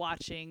cool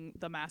watching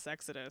the mass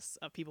exodus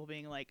of people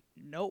being like,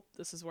 nope,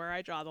 this is where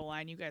I draw the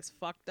line. You guys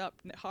fucked up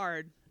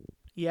hard.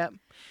 Yep.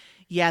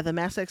 Yeah, the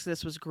mass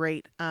exodus was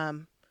great.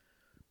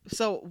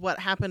 So what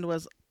happened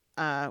was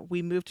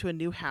we moved to a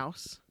new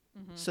house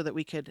so that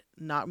we could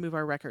not move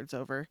our records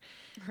over.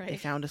 They Right.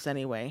 found us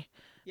anyway.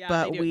 Yeah,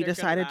 But they do. we They're good at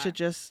decided to that.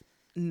 just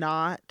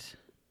not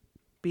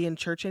be in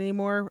church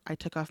anymore. I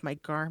took off my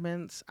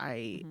garments.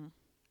 I Mhm.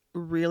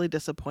 really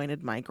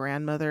disappointed my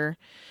grandmother.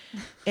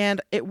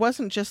 And it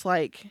wasn't just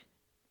like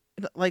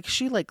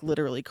she like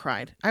literally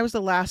cried. I was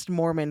the last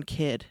Mormon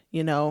kid,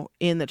 you know,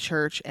 in the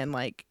church, and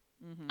like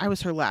Mhm. I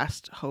was her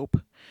last hope.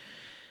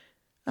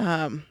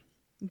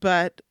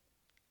 But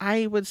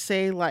I would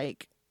say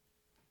like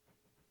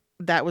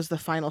that was the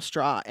final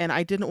straw, and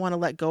I didn't want to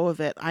let go of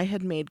it. I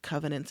had made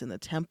covenants in the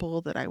temple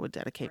that I would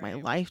dedicate my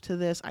Right. life to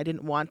this. I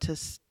didn't want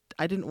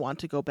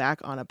to go back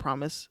on a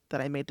promise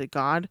that I made to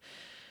God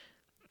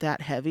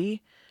that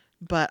heavy,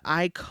 but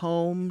I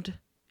combed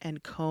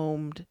and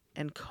combed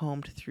and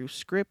combed through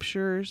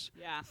scriptures,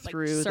 Yeah, like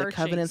through the searching,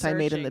 covenants I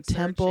made in the searching.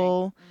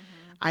 temple.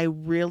 Mhm. I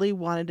really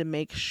wanted to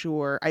make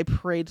sure. I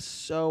prayed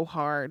so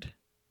hard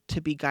to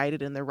be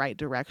guided in the right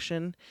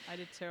direction. I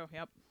did too.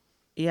 Yep.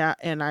 Yeah,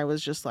 and I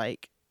was just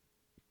like,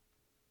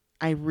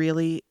 I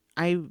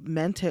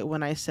meant it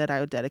when I said I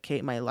would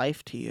dedicate my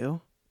life to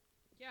you.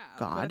 Yeah. But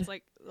God. it's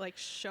like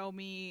show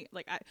me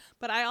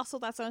but I also,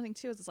 that's the other thing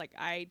too, is it's like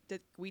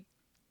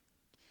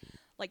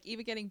like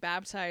even getting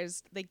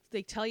baptized,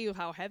 they tell you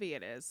how heavy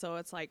it is. So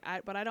it's like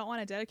but I don't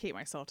want to dedicate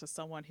myself to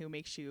someone who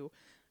makes you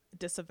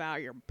disavow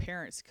your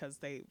parents because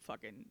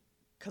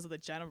of the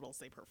genitals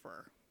they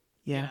prefer.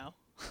 Yeah. You know?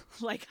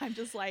 Like I'm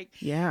just like,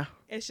 Yeah.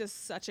 it's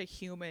just such a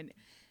human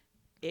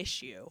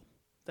issue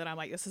that I'm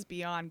like, this is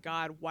beyond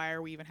God. Why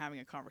are we even having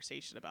a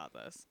conversation about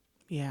this?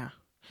 Yeah.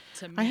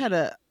 To me, I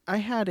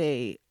had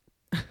a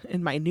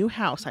in my new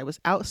house, I was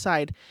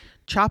outside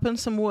chopping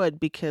some wood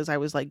because I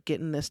was like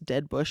getting this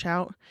dead bush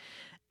out,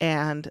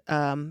 and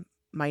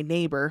my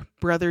neighbor,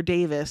 Brother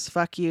Davis,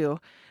 fuck you,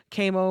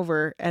 came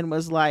over and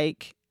was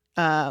like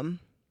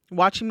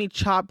watching me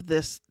chop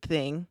this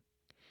thing,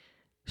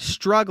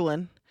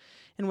 struggling,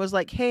 and was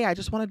like, hey, I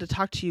just wanted to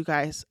talk to you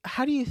guys.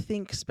 How do you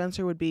think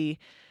Spencer would be?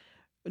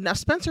 Now,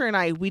 Spencer and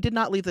I, we did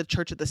not leave the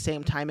church at the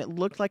same time. It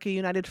looked like a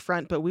united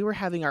front, but we were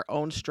having our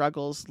own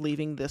struggles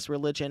leaving this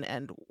religion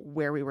and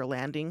where we were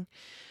landing.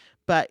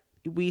 But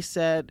he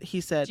said,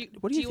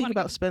 what do you think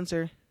about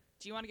Spencer?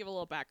 Do you want to give a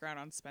little background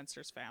on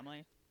Spencer's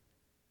family?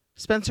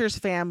 Spencer's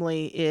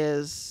family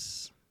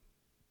is,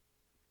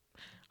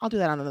 I'll do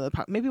that on another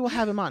part. Maybe we'll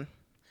have him on.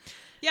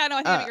 Yeah, no, I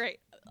think that'd be great.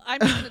 I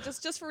mean,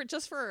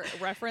 just for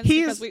reference,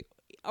 because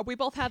we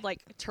both had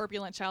like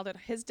turbulent childhood.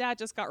 His dad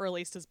just got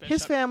released as bishop.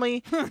 His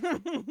family,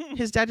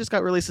 his dad just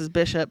got released as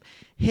bishop.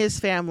 His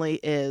family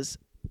is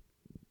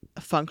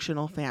a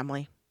functional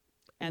family,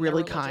 And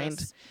really they're kind.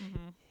 religious.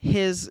 Mm-hmm.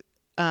 His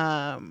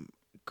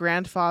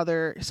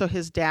grandfather, so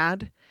his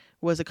dad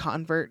was a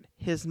convert.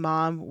 His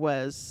mom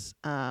was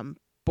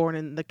born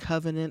in the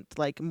covenant,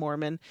 like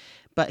Mormon,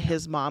 but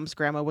his mom's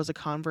grandma was a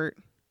convert.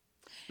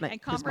 Like,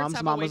 And his converts mom's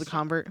have mom was a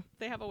convert.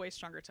 They have a way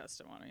stronger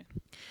testimony.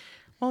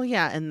 Well,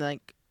 yeah, and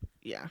like,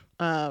 yeah,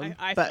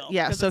 I but feel,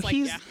 yeah, 'cause so it's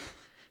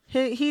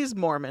like, he's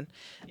Mormon.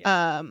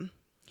 Yeah.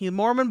 He's a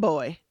Mormon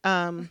boy.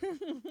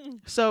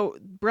 So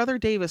Brother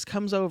Davis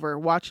comes over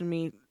watching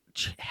me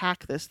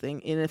hack this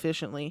thing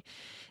inefficiently,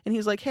 and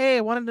he's like, "Hey,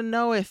 I wanted to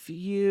know if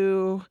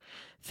you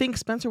think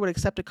Spencer would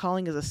accept a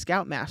calling as a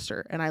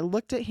scoutmaster." And I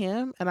looked at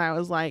him and I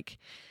was like,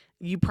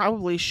 you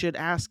probably should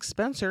ask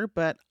Spencer,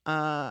 but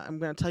I'm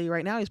going to tell you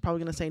right now, he's probably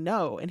going to say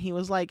no. And he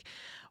was like,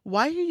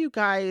 why are you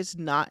guys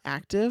not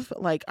active?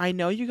 Like, I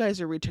know you guys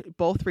are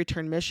both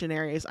returned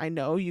missionaries. I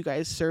know you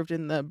guys served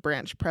in the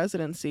branch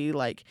presidency.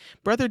 Like,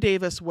 Brother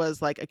Davis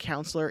was like a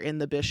counselor in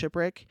the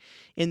bishopric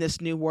in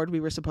this new ward we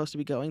were supposed to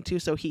be going to.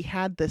 So he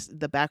had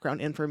the background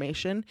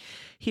information.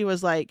 He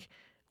was like,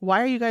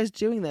 why are you guys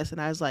doing this?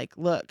 And I was like,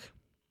 look,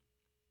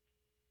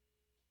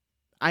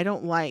 I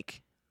don't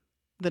like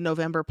the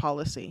November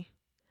policy.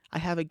 I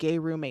have a gay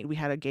roommate. We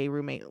had a gay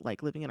roommate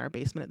like living in our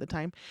basement at the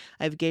time.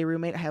 I have a gay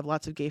roommate. I have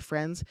lots of gay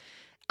friends.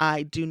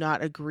 I do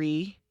not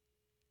agree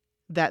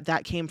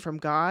that came from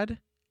God.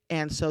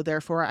 And so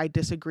therefore I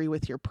disagree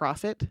with your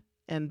prophet,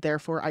 and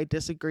therefore I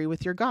disagree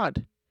with your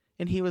God.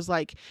 And he was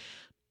like,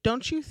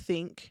 don't you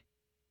think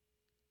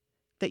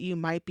that you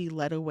might be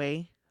led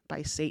away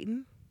by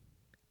Satan?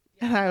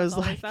 Yeah, and I was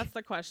like, that's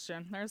the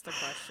question. There's the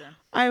question.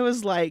 I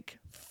was like,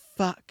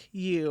 fuck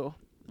you.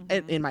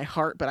 Mm-hmm. In my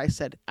heart, but I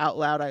said out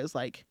loud, I was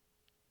like,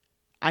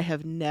 I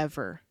have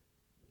never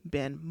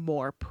been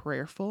more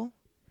prayerful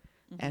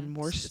and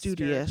more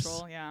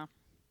studious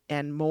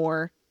and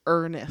more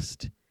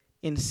earnest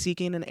in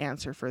seeking an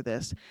answer for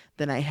this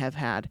than I have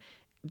had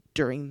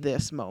during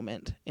this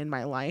moment in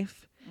my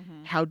life.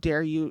 Mm-hmm. How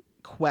dare you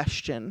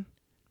question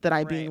that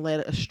I'm being led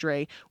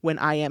astray when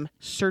I am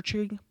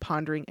searching,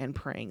 pondering, and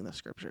praying the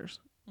scriptures.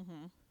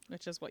 Mm-hmm.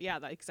 Which is what,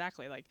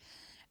 exactly. Like,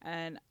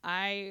 and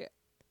I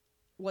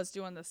was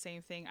doing the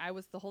same thing.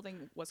 The whole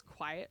thing was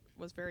quiet,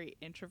 was very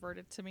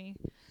introverted to me,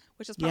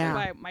 which is probably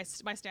why my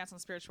stance on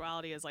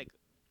spirituality is like,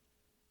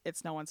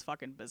 it's no one's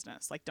fucking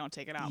business. Like, don't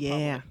take it out in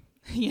public.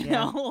 You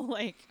know,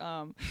 like,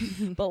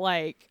 but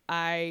like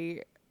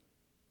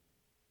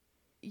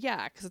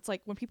because it's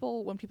like when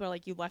people are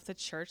like, you left the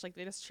church, like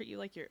they just treat you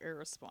like you're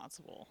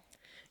irresponsible.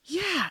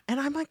 Yeah, and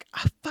I'm like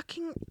a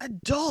fucking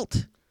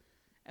adult.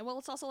 And well,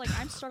 it's also like,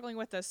 I'm struggling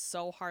with this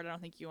so hard. I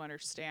don't think you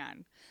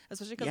understand,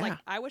 especially because like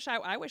I wish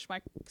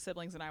my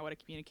siblings and I would have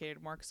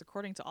communicated more, because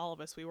according to all of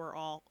us, we were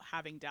all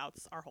having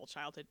doubts our whole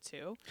childhood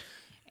too.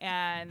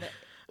 And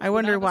I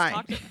wonder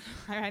why.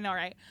 I know,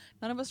 right?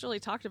 None of us really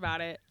talked about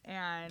it,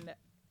 and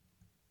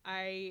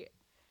I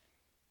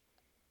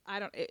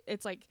don't.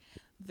 It's like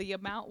the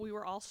amount we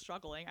were all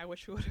struggling. I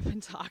wish we would have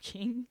been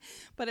talking,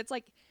 but it's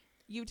like,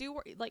 you do,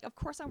 like, of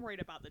course I'm worried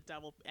about the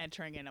devil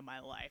entering into my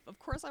life. Of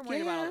course I'm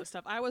worried about all this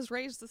stuff. I was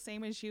raised the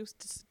same as you,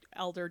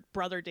 elder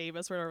Brother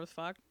Davis, whatever the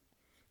fuck.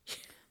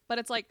 But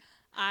it's like,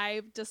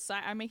 I'm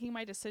making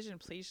my decision.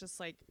 Please just,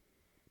 like,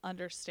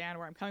 understand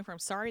where I'm coming from.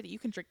 Sorry that you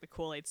can drink the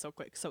Kool-Aid so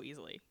quick, so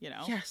easily, you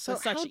know? Yeah, so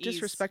how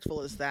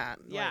disrespectful is that?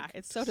 Yeah,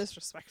 it's so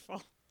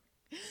disrespectful.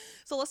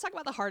 So let's talk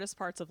about the hardest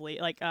parts of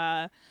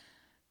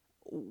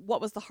what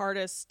was the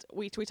hardest?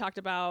 We talked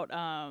about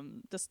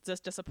this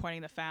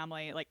disappointing the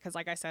family, like, because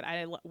like I said,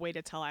 I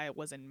waited till I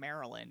was in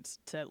Maryland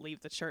to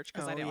leave the church,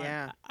 because I didn't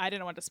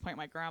want to disappoint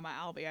my grandma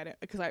Albie,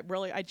 because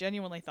I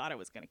genuinely thought I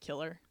was gonna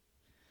kill her.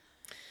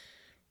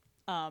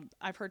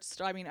 I've heard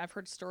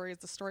stories.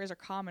 The stories are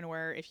common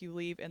where if you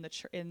leave in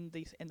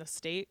the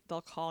state,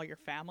 they'll call your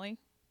family,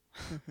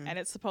 and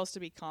it's supposed to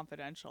be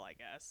confidential, I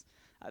guess.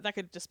 That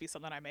could just be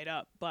something I made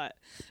up, but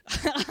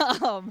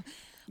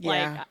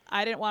like,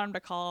 I didn't want him to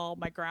call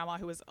my grandma,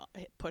 who was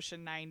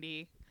pushing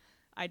 90.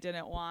 I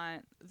didn't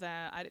want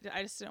that.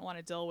 I just didn't want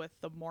to deal with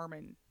the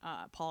Mormon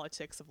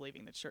politics of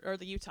leaving the church, or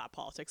the Utah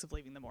politics of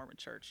leaving the Mormon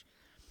church.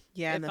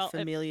 Yeah, and the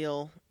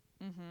familial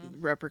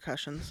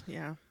repercussions.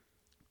 Yeah.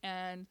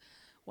 And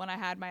when I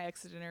had my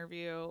exit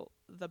interview,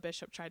 the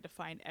bishop tried to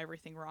find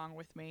everything wrong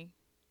with me.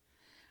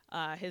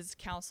 His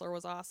counselor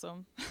was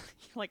awesome.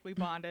 Like, we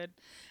bonded,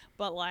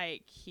 but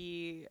like,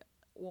 he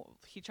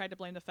he tried to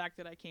blame the fact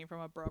that I came from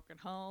a broken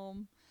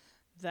home,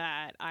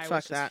 that I Fuck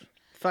was just, that.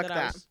 Fuck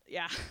that.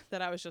 that.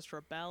 That I was just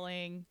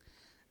rebelling,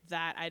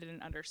 that I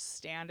didn't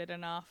understand it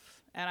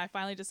enough. And I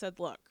finally just said,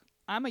 look,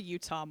 I'm a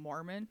Utah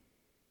Mormon.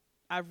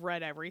 I've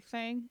read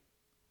everything.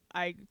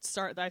 I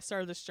started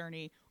this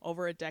journey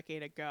over a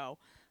decade ago.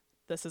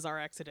 This is our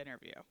exit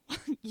interview.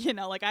 You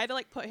know, like I had to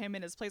like put him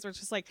in his place where it's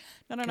just like,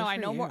 no, Good I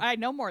for know you. more. I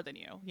know more than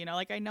you. You know,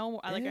 like I know,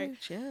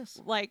 Bitch, yes.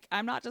 like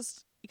I'm not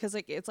just because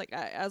like it's like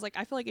I was like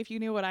I feel like if you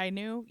knew what I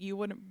knew, you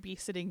wouldn't be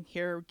sitting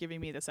here giving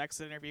me this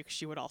exit interview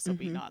because you would also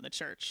be not in the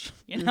church.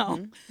 You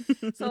know,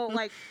 so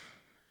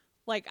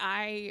like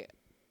I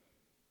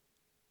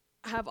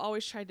have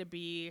always tried to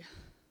be,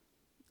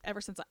 ever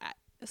since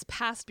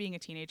past being a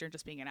teenager and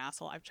just being an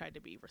asshole, I've tried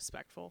to be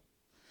respectful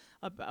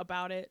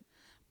about it.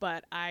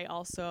 But I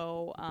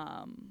also,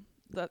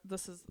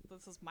 this is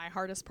my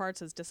hardest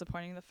parts, is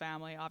disappointing the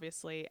family,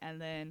 obviously, and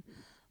then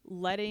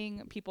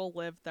letting people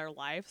live their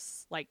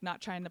lives, like not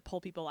trying to pull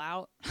people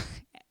out,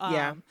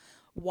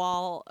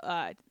 while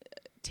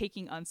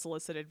taking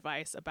unsolicited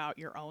advice about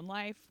your own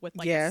life with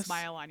like a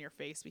smile on your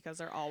face, because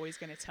they're always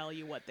going to tell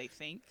you what they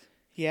think.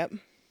 Yep.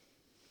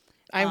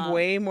 I'm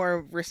way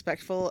more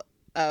respectful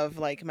of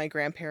like my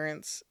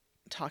grandparents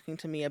talking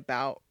to me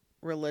about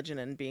religion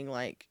and being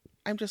like,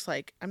 I'm just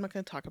like, I'm not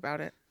going to talk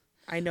about it.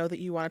 I know that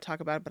you want to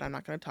talk about it, but I'm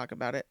not going to talk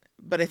about it.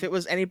 But if it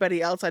was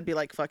anybody else, I'd be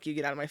like, fuck you,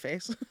 get out of my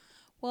face.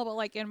 Well, but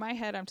like in my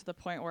head, I'm to the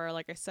point where,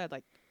 like I said,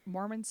 like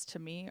Mormons to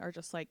me are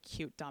just like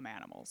cute, dumb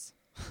animals.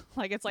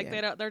 Like it's like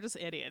they're just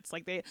idiots.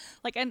 Like they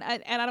like, and I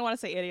don't want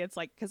to say idiots,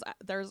 like, because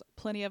there's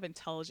plenty of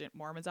intelligent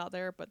Mormons out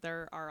there, but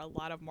there are a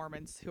lot of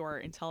Mormons who are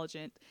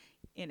intelligent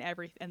in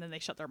everything, and then they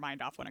shut their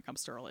mind off when it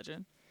comes to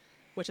religion,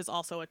 which is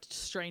also a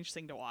strange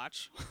thing to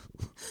watch.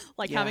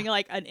 Like having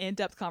like an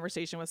in-depth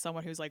conversation with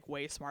someone who's like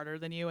way smarter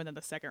than you, and then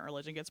the second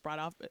religion gets brought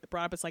up,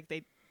 it's like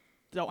they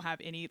don't have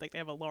any, like they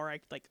have a lower,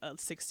 like a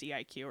 60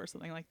 IQ or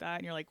something like that,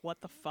 and you're like,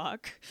 what the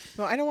fuck?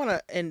 Well, I don't want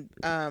to, and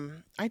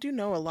I do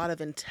know a lot of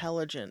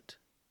intelligent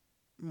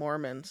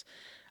Mormons.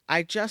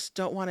 I just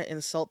don't want to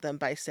insult them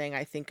by saying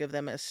I think of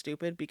them as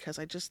stupid, because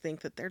I just think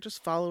that they're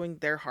just following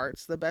their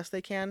hearts the best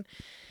they can.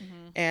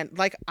 And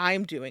like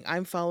I'm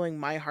following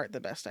my heart the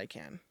best I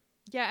can.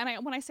 Yeah,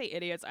 and when I say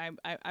idiots,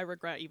 I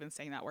regret even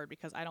saying that word,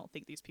 because I don't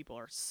think these people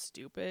are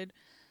stupid.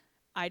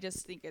 I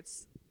just think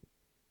it's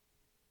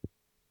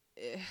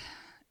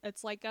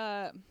like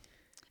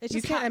it's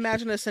You just can't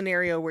imagine a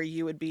scenario where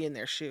you would be in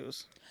their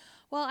shoes.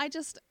 Well,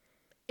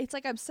 it's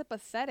like I'm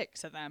sympathetic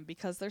to them,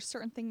 because there's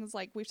certain things,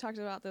 like we've talked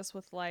about this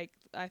with, like,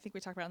 I think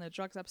we talked about in the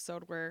drugs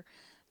episode, where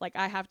like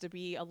I have to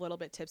be a little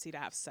bit tipsy to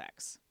have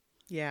sex.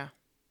 Yeah.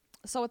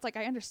 So it's like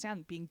I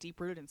understand being deep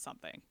rooted in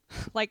something.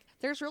 Like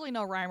there's really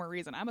no rhyme or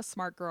reason. I'm a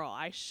smart girl.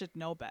 I should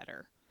know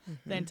better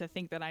than to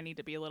think that I need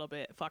to be a little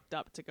bit fucked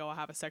up to go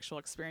have a sexual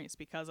experience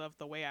because of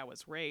the way I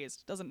was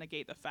raised. It doesn't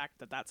negate the fact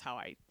that that's how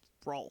I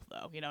roll,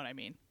 though. You know what I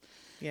mean?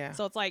 Yeah.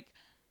 So it's like,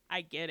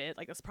 I get it.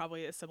 Like it's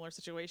probably a similar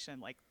situation.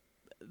 Like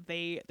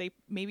they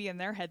maybe in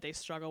their head they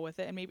struggle with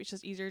it, and maybe it's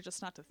just easier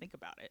just not to think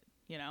about it.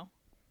 You know?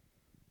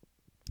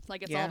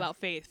 Like it's all about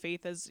faith.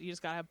 Faith is, you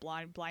just gotta have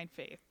blind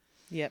faith.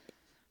 Yep.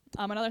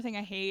 Another thing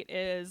I hate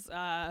is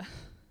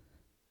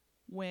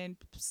when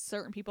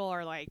certain people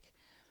are like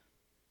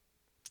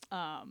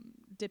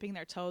dipping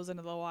their toes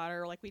into the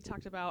water. Like we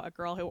talked about a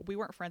girl who, we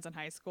weren't friends in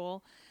high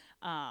school.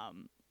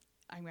 I'm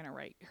gonna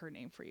write her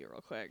name for you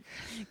real quick.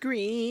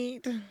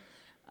 Great.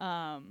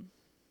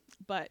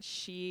 But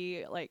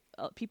she, like,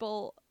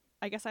 people,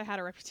 I guess I had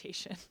a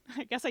reputation.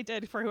 I guess I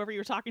did, for whoever you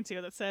were talking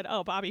to, that said,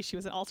 oh, Bobby, she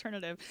was an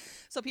alternative.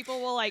 So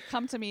people will like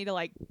come to me to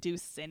like do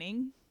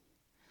sinning.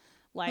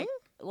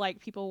 Like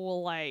people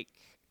will like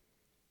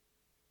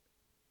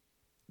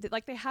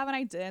they have an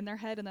idea in their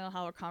head, and then they'll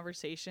have a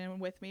conversation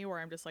with me where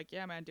I'm just like,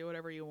 yeah, man, do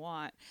whatever you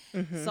want.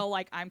 So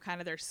like I'm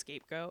kind of their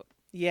scapegoat.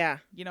 Yeah.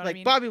 You know what like I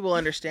mean? Bobby will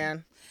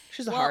understand.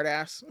 She's a hard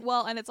ass.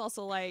 Well, and it's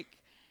also like,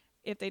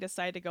 if they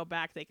decide to go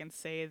back, they can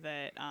say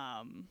that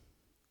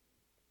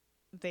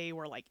they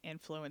were like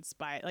influenced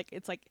by, like,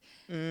 it's like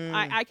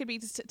I could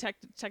be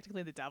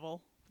technically the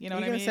devil. You know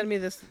what I mean? Are you gonna send me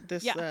this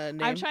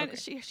name? I'm trying.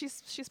 Okay. She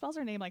spells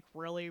her name like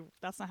really.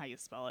 That's not how you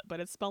spell it, but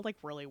it's spelled like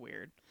really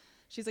weird.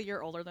 She's a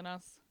year older than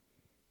us.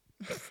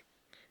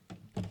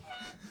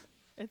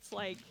 It's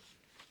like,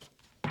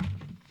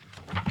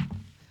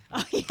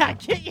 oh yeah,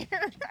 get your.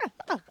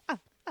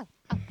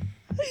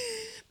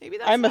 Maybe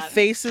that's. I'm a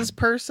faces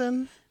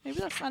person. Maybe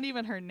that's not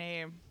even her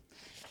name.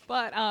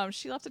 But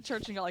she left the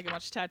church and got like a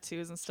bunch of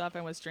tattoos and stuff,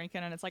 and was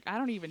drinking, and it's like, I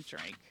don't even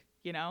drink,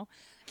 you know?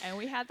 And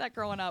we had that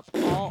growing up.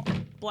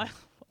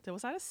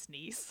 Was that a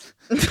sneeze?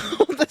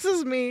 No, this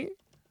is me.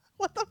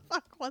 What the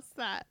fuck was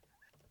that?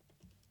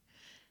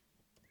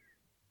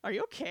 Are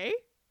you okay?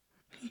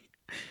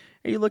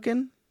 Are you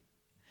looking?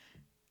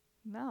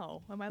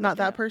 No. Am I not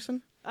that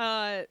person?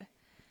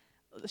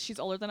 She's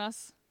older than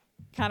us.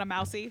 Kind of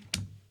mousy.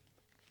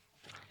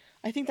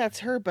 I think that's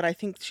her, but I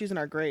think she's in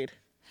our grade.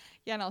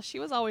 Yeah, no, she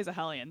was always a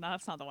hellion.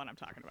 That's not the one I'm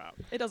talking about.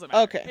 It doesn't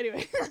matter. Okay.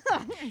 Anyway.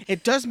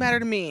 It does matter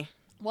to me.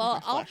 Well,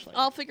 with my flashlight.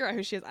 I'll figure out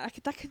who she is.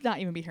 That could not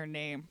even be her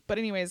name. But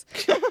anyways,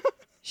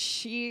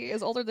 she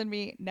is older than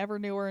me. Never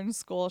knew her in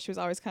school. She was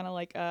always kind of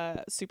like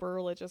a super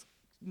religious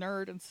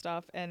nerd and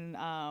stuff. And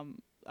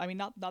I mean,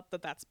 not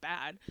that that's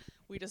bad.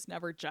 We just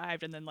never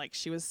jived. And then like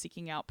she was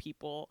seeking out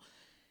people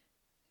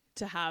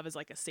to have as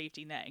like a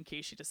safety net in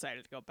case she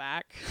decided to go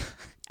back.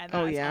 And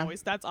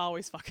that's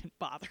always fucking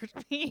bothered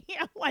me.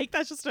 Like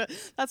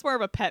that's more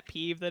of a pet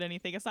peeve than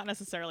anything. It's not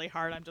necessarily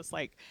hard. I'm just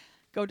like,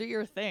 go do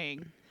your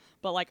thing.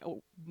 But like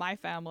my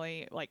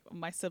family, like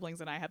my siblings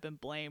and I have been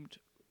blamed.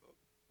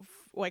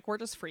 Like we're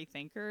just free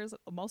thinkers.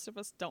 Most of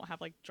us don't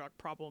have like drug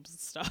problems and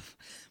stuff.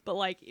 But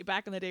like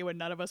back in the day when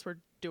none of us were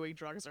doing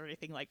drugs or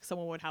anything, like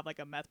someone would have like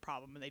a meth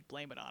problem and they'd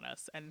blame it on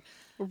us. And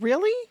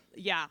Really?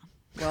 yeah.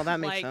 Well, that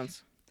makes Like,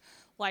 sense.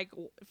 Like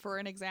for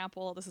an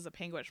example, this is a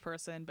Penguich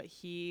person, but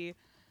he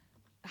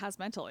has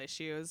mental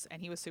issues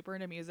and he was super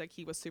into music.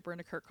 He was super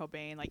into Kurt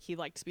Cobain. Like he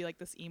liked to be like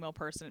this emo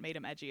person. It made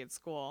him edgy at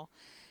school.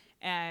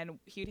 And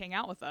he'd hang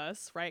out with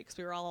us, right? Because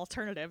we were all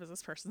alternative, as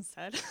this person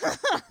said.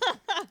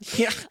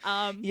 Yeah.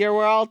 Yeah,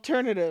 we're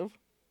alternative.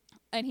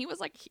 And he was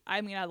like, I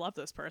mean, I love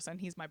this person.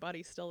 He's my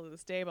buddy still to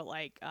this day. But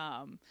like,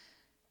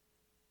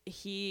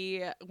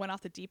 he went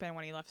off the deep end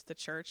when he left the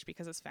church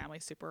because his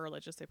family's super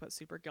religious. They put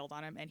super guilt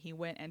on him. And he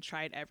went and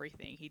tried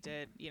everything. He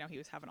did, he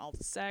was having all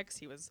the sex.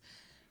 He was,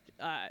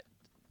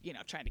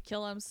 trying to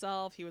kill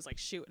himself. He was like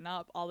shooting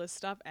up, all this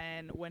stuff.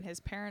 And when his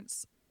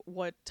parents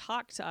would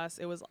talk to us,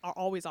 it was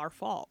always our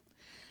fault.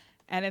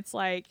 And it's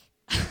like,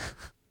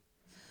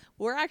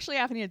 we're actually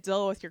having to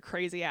deal with your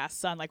crazy ass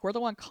son. Like, we're the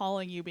one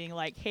calling you being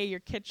like, hey, your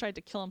kid tried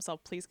to kill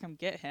himself. Please come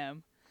get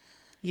him.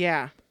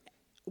 Yeah.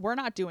 We're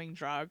not doing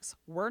drugs.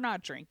 We're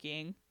not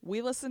drinking.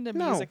 We listen to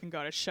music and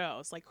go to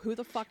shows. Like, who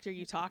the fuck are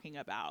you talking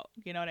about?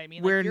 You know what I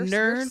mean? We're like,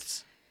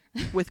 nerds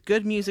with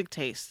good music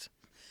taste.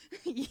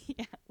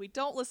 Yeah, we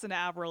don't listen to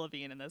Avril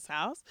Lavigne in this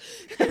house.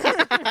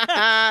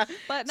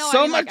 But no,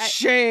 so much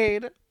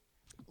shade.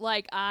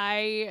 Like,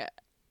 I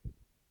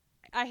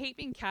hate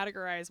being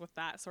categorized with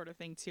that sort of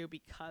thing too,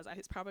 because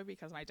it's probably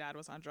because my dad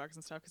was on drugs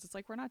and stuff. Because it's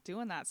like, we're not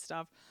doing that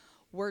stuff.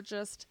 We're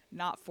just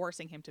not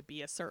forcing him to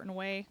be a certain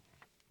way,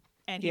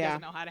 and he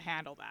doesn't know how to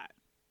handle that.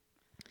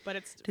 But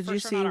it's did you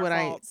see what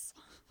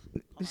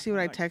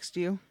I text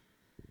you?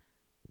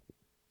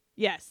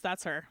 Yes,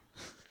 that's her.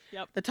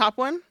 Yep. The top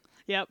one.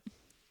 Yep.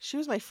 She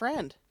was my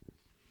friend.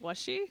 Was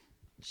she?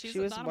 She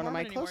was one of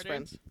my close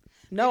friends.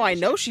 No, I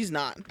know she's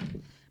not.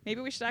 Maybe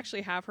we should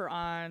actually have her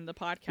on the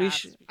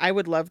podcast. I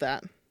would love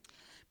that.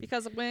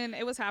 Because when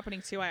it was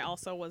happening too, I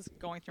also was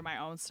going through my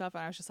own stuff,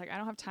 and I was just like, I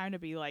don't have time to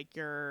be like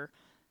your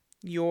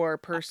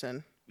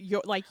person.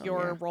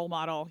 Your role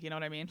model. You know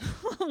what I mean?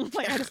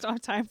 Like, I just don't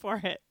have time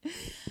for it.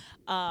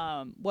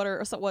 What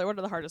are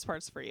the hardest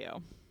parts for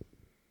you?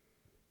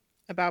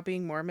 About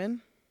being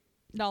Mormon?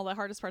 No, the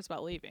hardest part's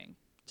about leaving.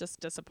 Just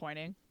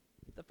disappointing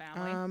the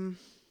family.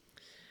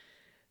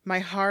 My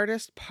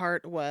hardest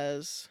part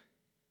was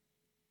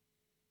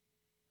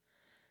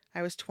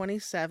I was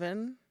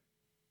 27.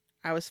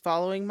 I was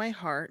following my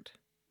heart.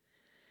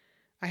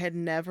 I had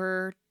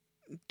never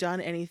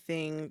done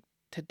anything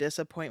to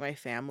disappoint my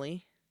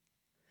family.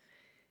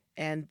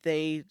 And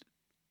I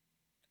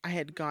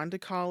had gone to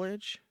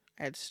college.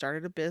 I had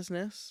started a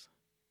business.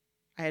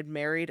 I had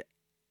married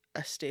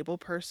a stable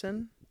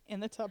person. In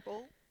the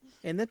temple.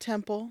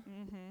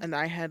 Mm-hmm. And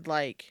I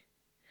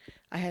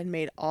had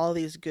made all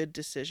these good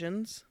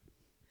decisions.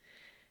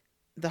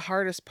 The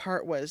hardest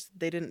part was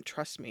they didn't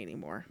trust me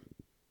anymore.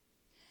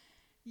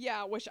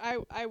 Yeah, which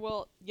I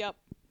will. Yep.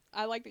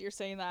 I like that you're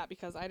saying that,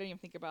 because I didn't even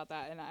think about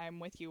that. And I'm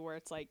with you where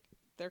it's like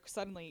they're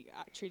suddenly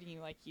treating you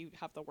like you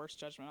have the worst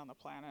judgment on the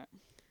planet.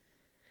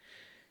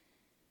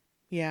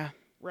 Yeah.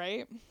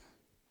 Right?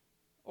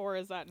 Or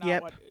is that not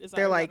yep. what is that,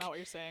 they're is like, that not what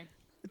you're saying?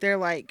 They're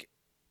like,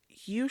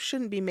 you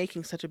shouldn't be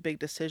making such a big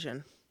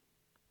decision.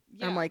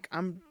 Yeah. I'm like,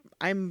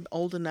 I'm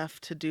old enough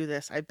to do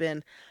this. I've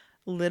been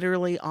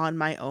literally on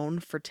my own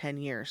for 10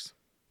 years.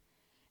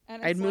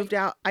 And I moved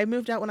out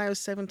when I was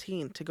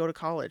 17 to go to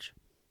college.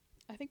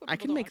 I think I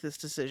can make this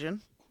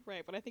decision.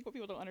 Right, but I think what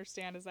people don't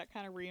understand is that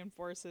kind of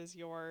reinforces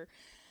your,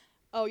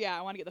 oh yeah,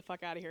 I want to get the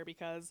fuck out of here,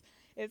 because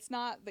it's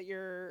not that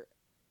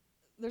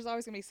there's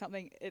always going to be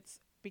something. It's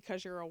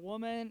because you're a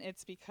woman.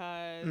 It's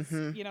because,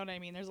 you know what I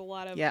mean? There's a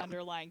lot of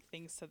underlying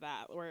things to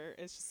that, where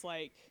it's just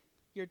like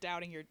you're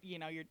doubting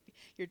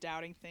you're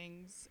doubting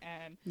things,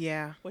 and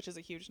which is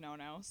a huge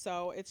no-no.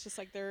 So it's just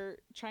like they're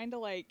trying to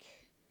like,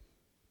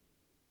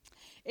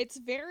 it's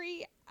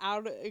very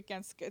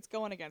it's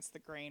going against the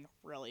grain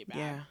really bad.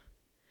 Yeah.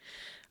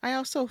 I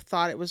also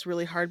thought it was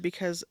really hard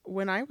because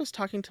when I was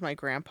talking to my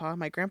grandpa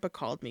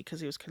called me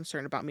because he was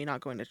concerned about me not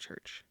going to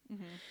church.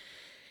 Mm-hmm.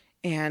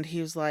 And he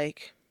was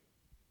like,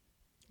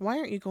 why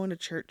aren't you going to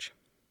church?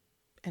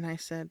 And I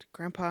said,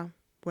 Grandpa,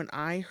 when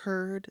I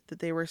heard that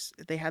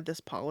they had this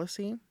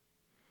policy,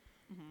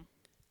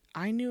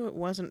 I knew it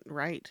wasn't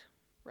right.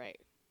 Right.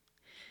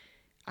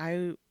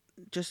 I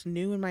just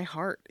knew in my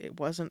heart it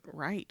wasn't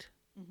right.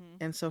 Mm-hmm.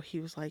 And so he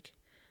was like,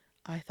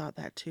 I thought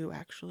that too,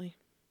 actually.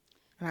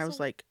 And I was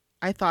like,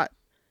 I thought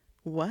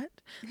what?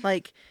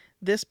 Like,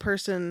 this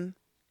person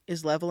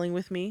is leveling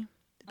with me.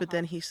 But Uh-huh.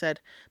 then he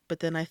said, but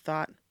then I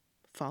thought,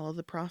 follow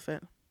the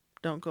prophet.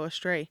 Don't go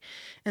astray.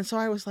 And so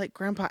I was like,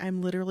 Grandpa,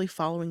 I'm literally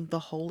following the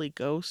Holy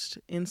Ghost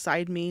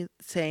inside me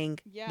saying,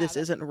 Yeah, this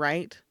that- isn't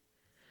right.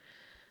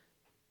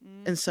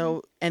 And Mhm.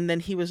 so, and then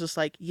he was just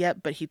like, yep,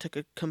 but he took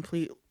a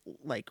complete,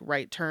 like,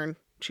 right turn,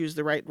 choose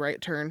the right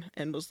turn,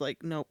 and was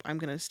like, nope, I'm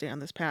going to stay on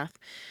this path.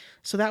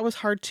 So that was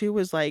hard too,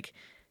 was like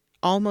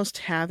almost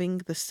having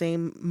the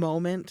same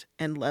moment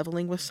and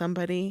leveling with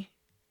somebody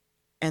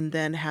and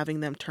then having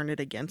them turn it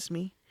against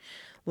me.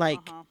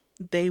 Like, Uh-huh.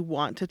 they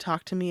want to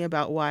talk to me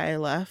about why I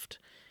left.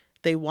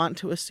 They want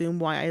to assume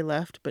why I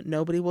left, but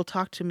nobody will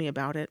talk to me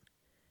about it.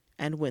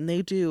 And when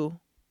they do,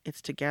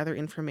 it's to gather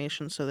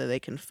information so that they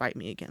can fight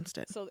me against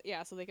it. So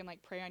yeah, so they can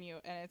like prey on you,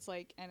 and it's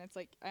like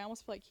I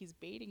almost feel like he's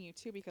baiting you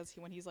too, because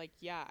when he's like,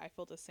 yeah, I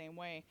felt the same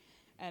way,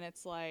 and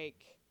it's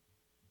like,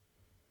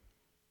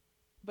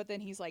 but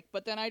then he's like,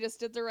 but then I just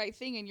did the right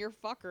thing, and you're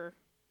fucker,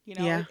 you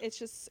know? Yeah. It's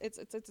just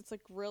it's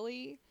like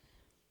really,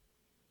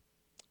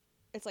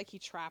 it's like he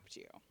trapped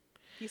you.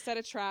 He set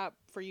a trap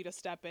for you to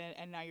step in,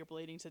 and now you're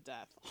bleeding to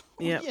death.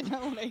 Yep. You know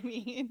what I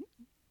mean?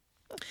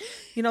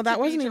 You know, that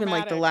be wasn't even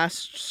like the dramatic.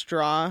 last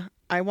straw.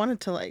 I wanted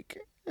to like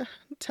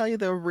tell you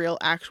the real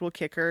actual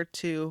kicker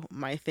to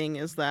my thing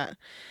is that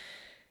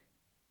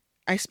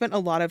I spent a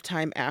lot of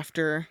time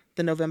after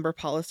the November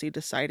policy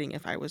deciding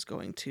if I was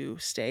going to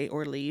stay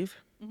or leave.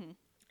 Mhm.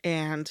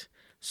 And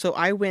so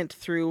I went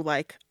through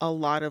like a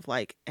lot of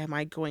like, am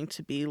I going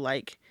to be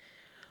like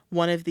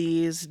one of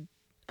these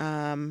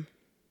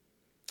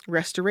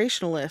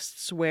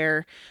restorationalists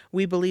where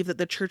we believe that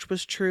the church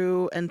was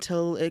true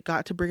until it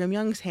got to Brigham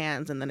Young's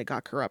hands and then it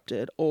got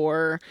corrupted?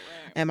 Or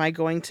Right. am I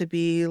going to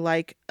be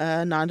like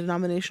a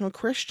non-denominational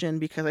Christian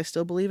because I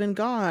still believe in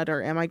God?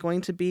 Or am I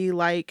going to be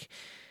like,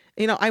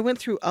 you know, I went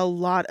through a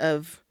lot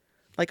of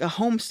like a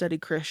home study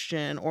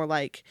Christian, or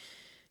like,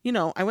 you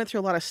know, I went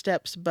through a lot of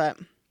steps. But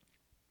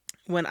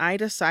when I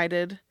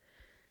decided,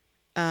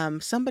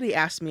 somebody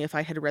asked me if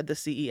I had read the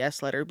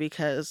CES letter,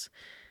 because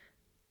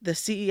the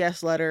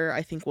CES letter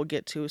I think we'll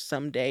get to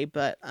someday,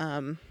 but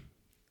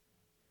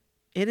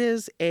it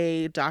is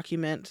a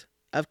document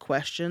of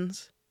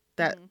questions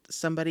that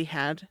somebody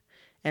had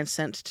and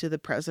sent to the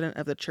president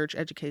of the church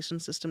education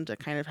system to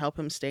kind of help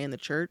him stay in the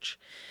church.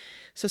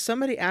 So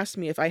somebody asked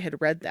me if I had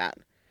read that.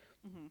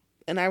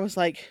 And I was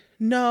like,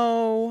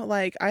 no,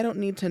 like, I don't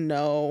need to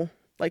know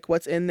like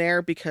what's in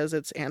there because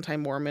it's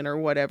anti-Mormon or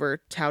whatever,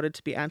 touted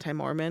to be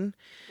anti-Mormon.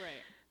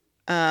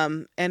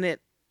 Right. And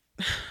it,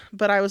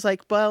 but I was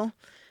like, well,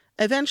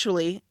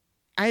 eventually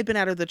I had been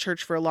out of the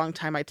church for a long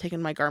time. I'd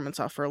taken my garments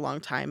off for a long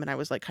time, and I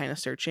was like kind of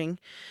searching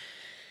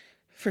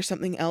for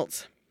something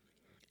else.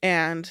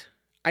 And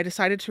I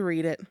decided to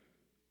read it.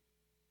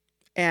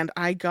 And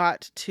I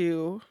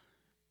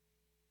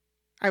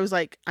was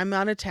like, I'm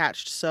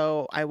unattached,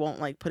 so I won't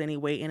like put any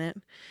weight in it.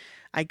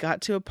 I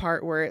got to a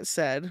part where it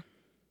said,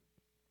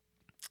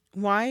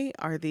 why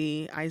are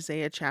the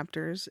Isaiah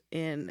chapters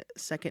in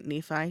 2nd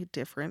Nephi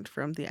different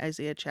from the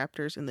Isaiah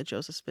chapters in the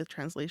Joseph Smith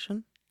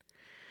translation?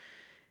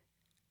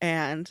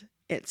 And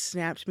it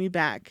snapped me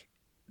back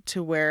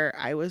to where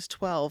I was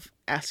 12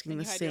 asking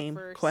And the you had your same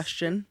first-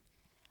 question.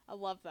 I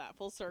love that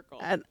full circle.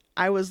 And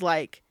I was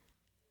like,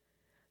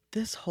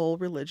 this whole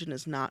religion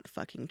is not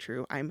fucking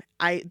true.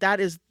 That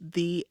is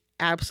the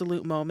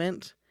absolute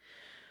moment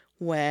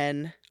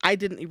when I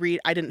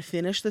didn't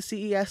finish the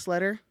CES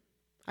letter.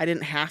 I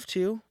didn't have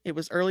to. It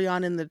was early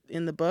on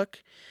in the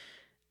book.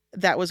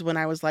 That was when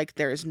I was like,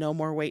 there is no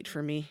more wait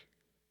for me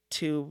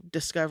to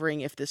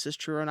discovering if this is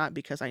true or not,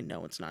 because I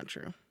know it's not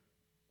true.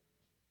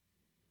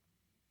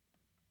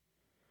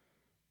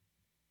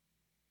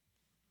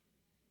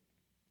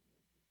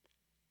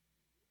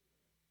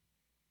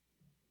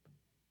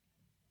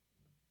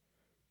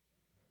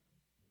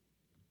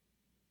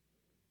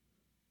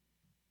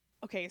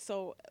 Okay,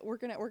 so we're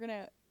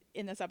gonna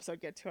in this episode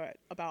get to it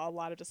about a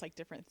lot of just like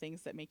different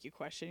things that make you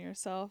question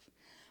yourself,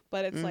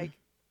 but it's like,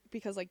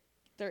 because like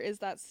there is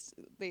there's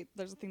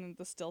a thing,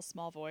 the still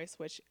small voice,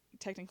 which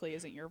technically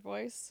isn't your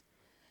voice,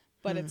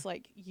 but it's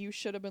like you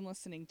should have been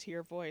listening to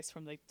your voice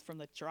from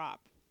the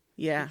drop.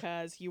 Yeah.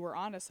 Because you were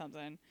onto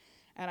something.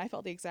 And I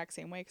felt the exact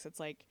same way, because it's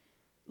like,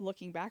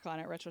 looking back on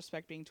it,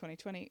 retrospect being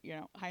 2020, you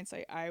know,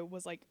 hindsight, I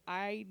was like,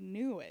 I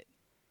knew it.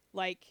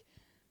 Like,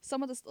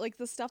 some of the like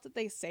the stuff that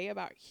they say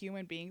about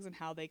human beings and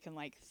how they can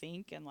like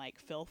think and like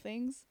feel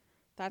things,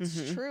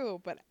 that's true,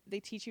 but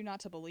they teach you not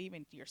to believe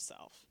in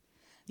yourself.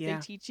 Yeah.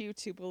 They teach you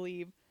to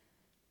believe,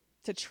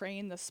 to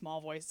train the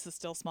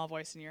still small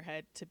voice in your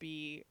head to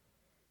be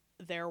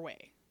their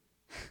way.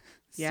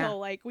 Yeah. So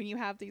like when you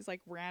have these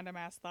like random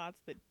ass thoughts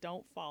that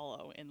don't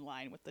follow in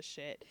line with the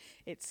shit,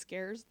 it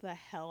scares the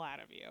hell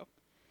out of you,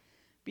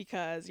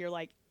 because you're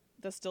like,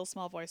 the still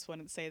small voice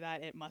wouldn't say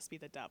that, it must be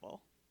the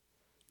devil.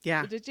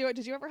 Yeah. Did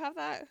you ever have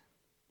that?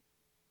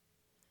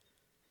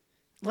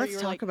 Where Let's you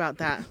were talk like- about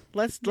that.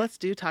 Let's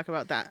talk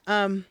about that.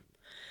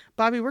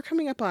 Bobby, we're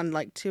coming up on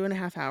like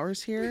 2.5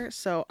 hours here,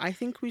 so I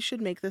think we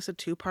should make this a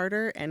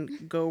 2-parter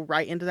and go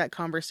right into that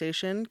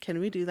conversation. Can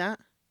we do that?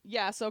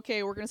 Yes,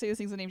 okay, we're going to say these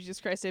things in the name of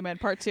Jesus Christ. Amen.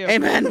 Part 2.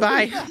 Amen.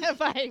 Bye.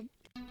 Bye.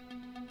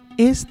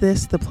 Is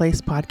This the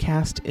Place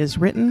podcast is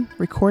written,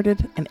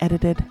 recorded, and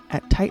edited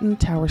at Titan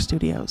Tower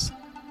Studios.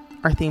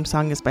 Our theme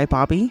song is by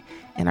Bobby,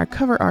 and our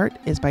cover art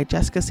is by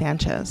Jessica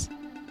Sanchez.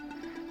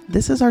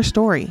 This is our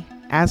story,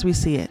 as we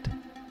see it.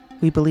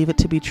 We believe it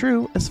to be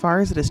true as far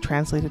as it is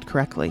translated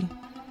correctly.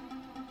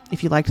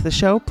 If you liked the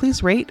show,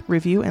 please rate,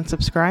 review, and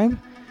subscribe.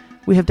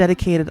 We have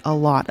dedicated a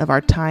lot of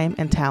our time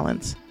and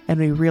talents, and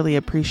we really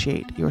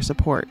appreciate your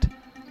support.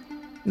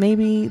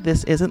 Maybe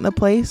this isn't the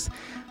place,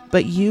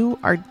 but you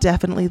are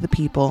definitely the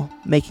people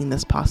making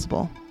this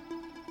possible.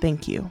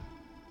 Thank you.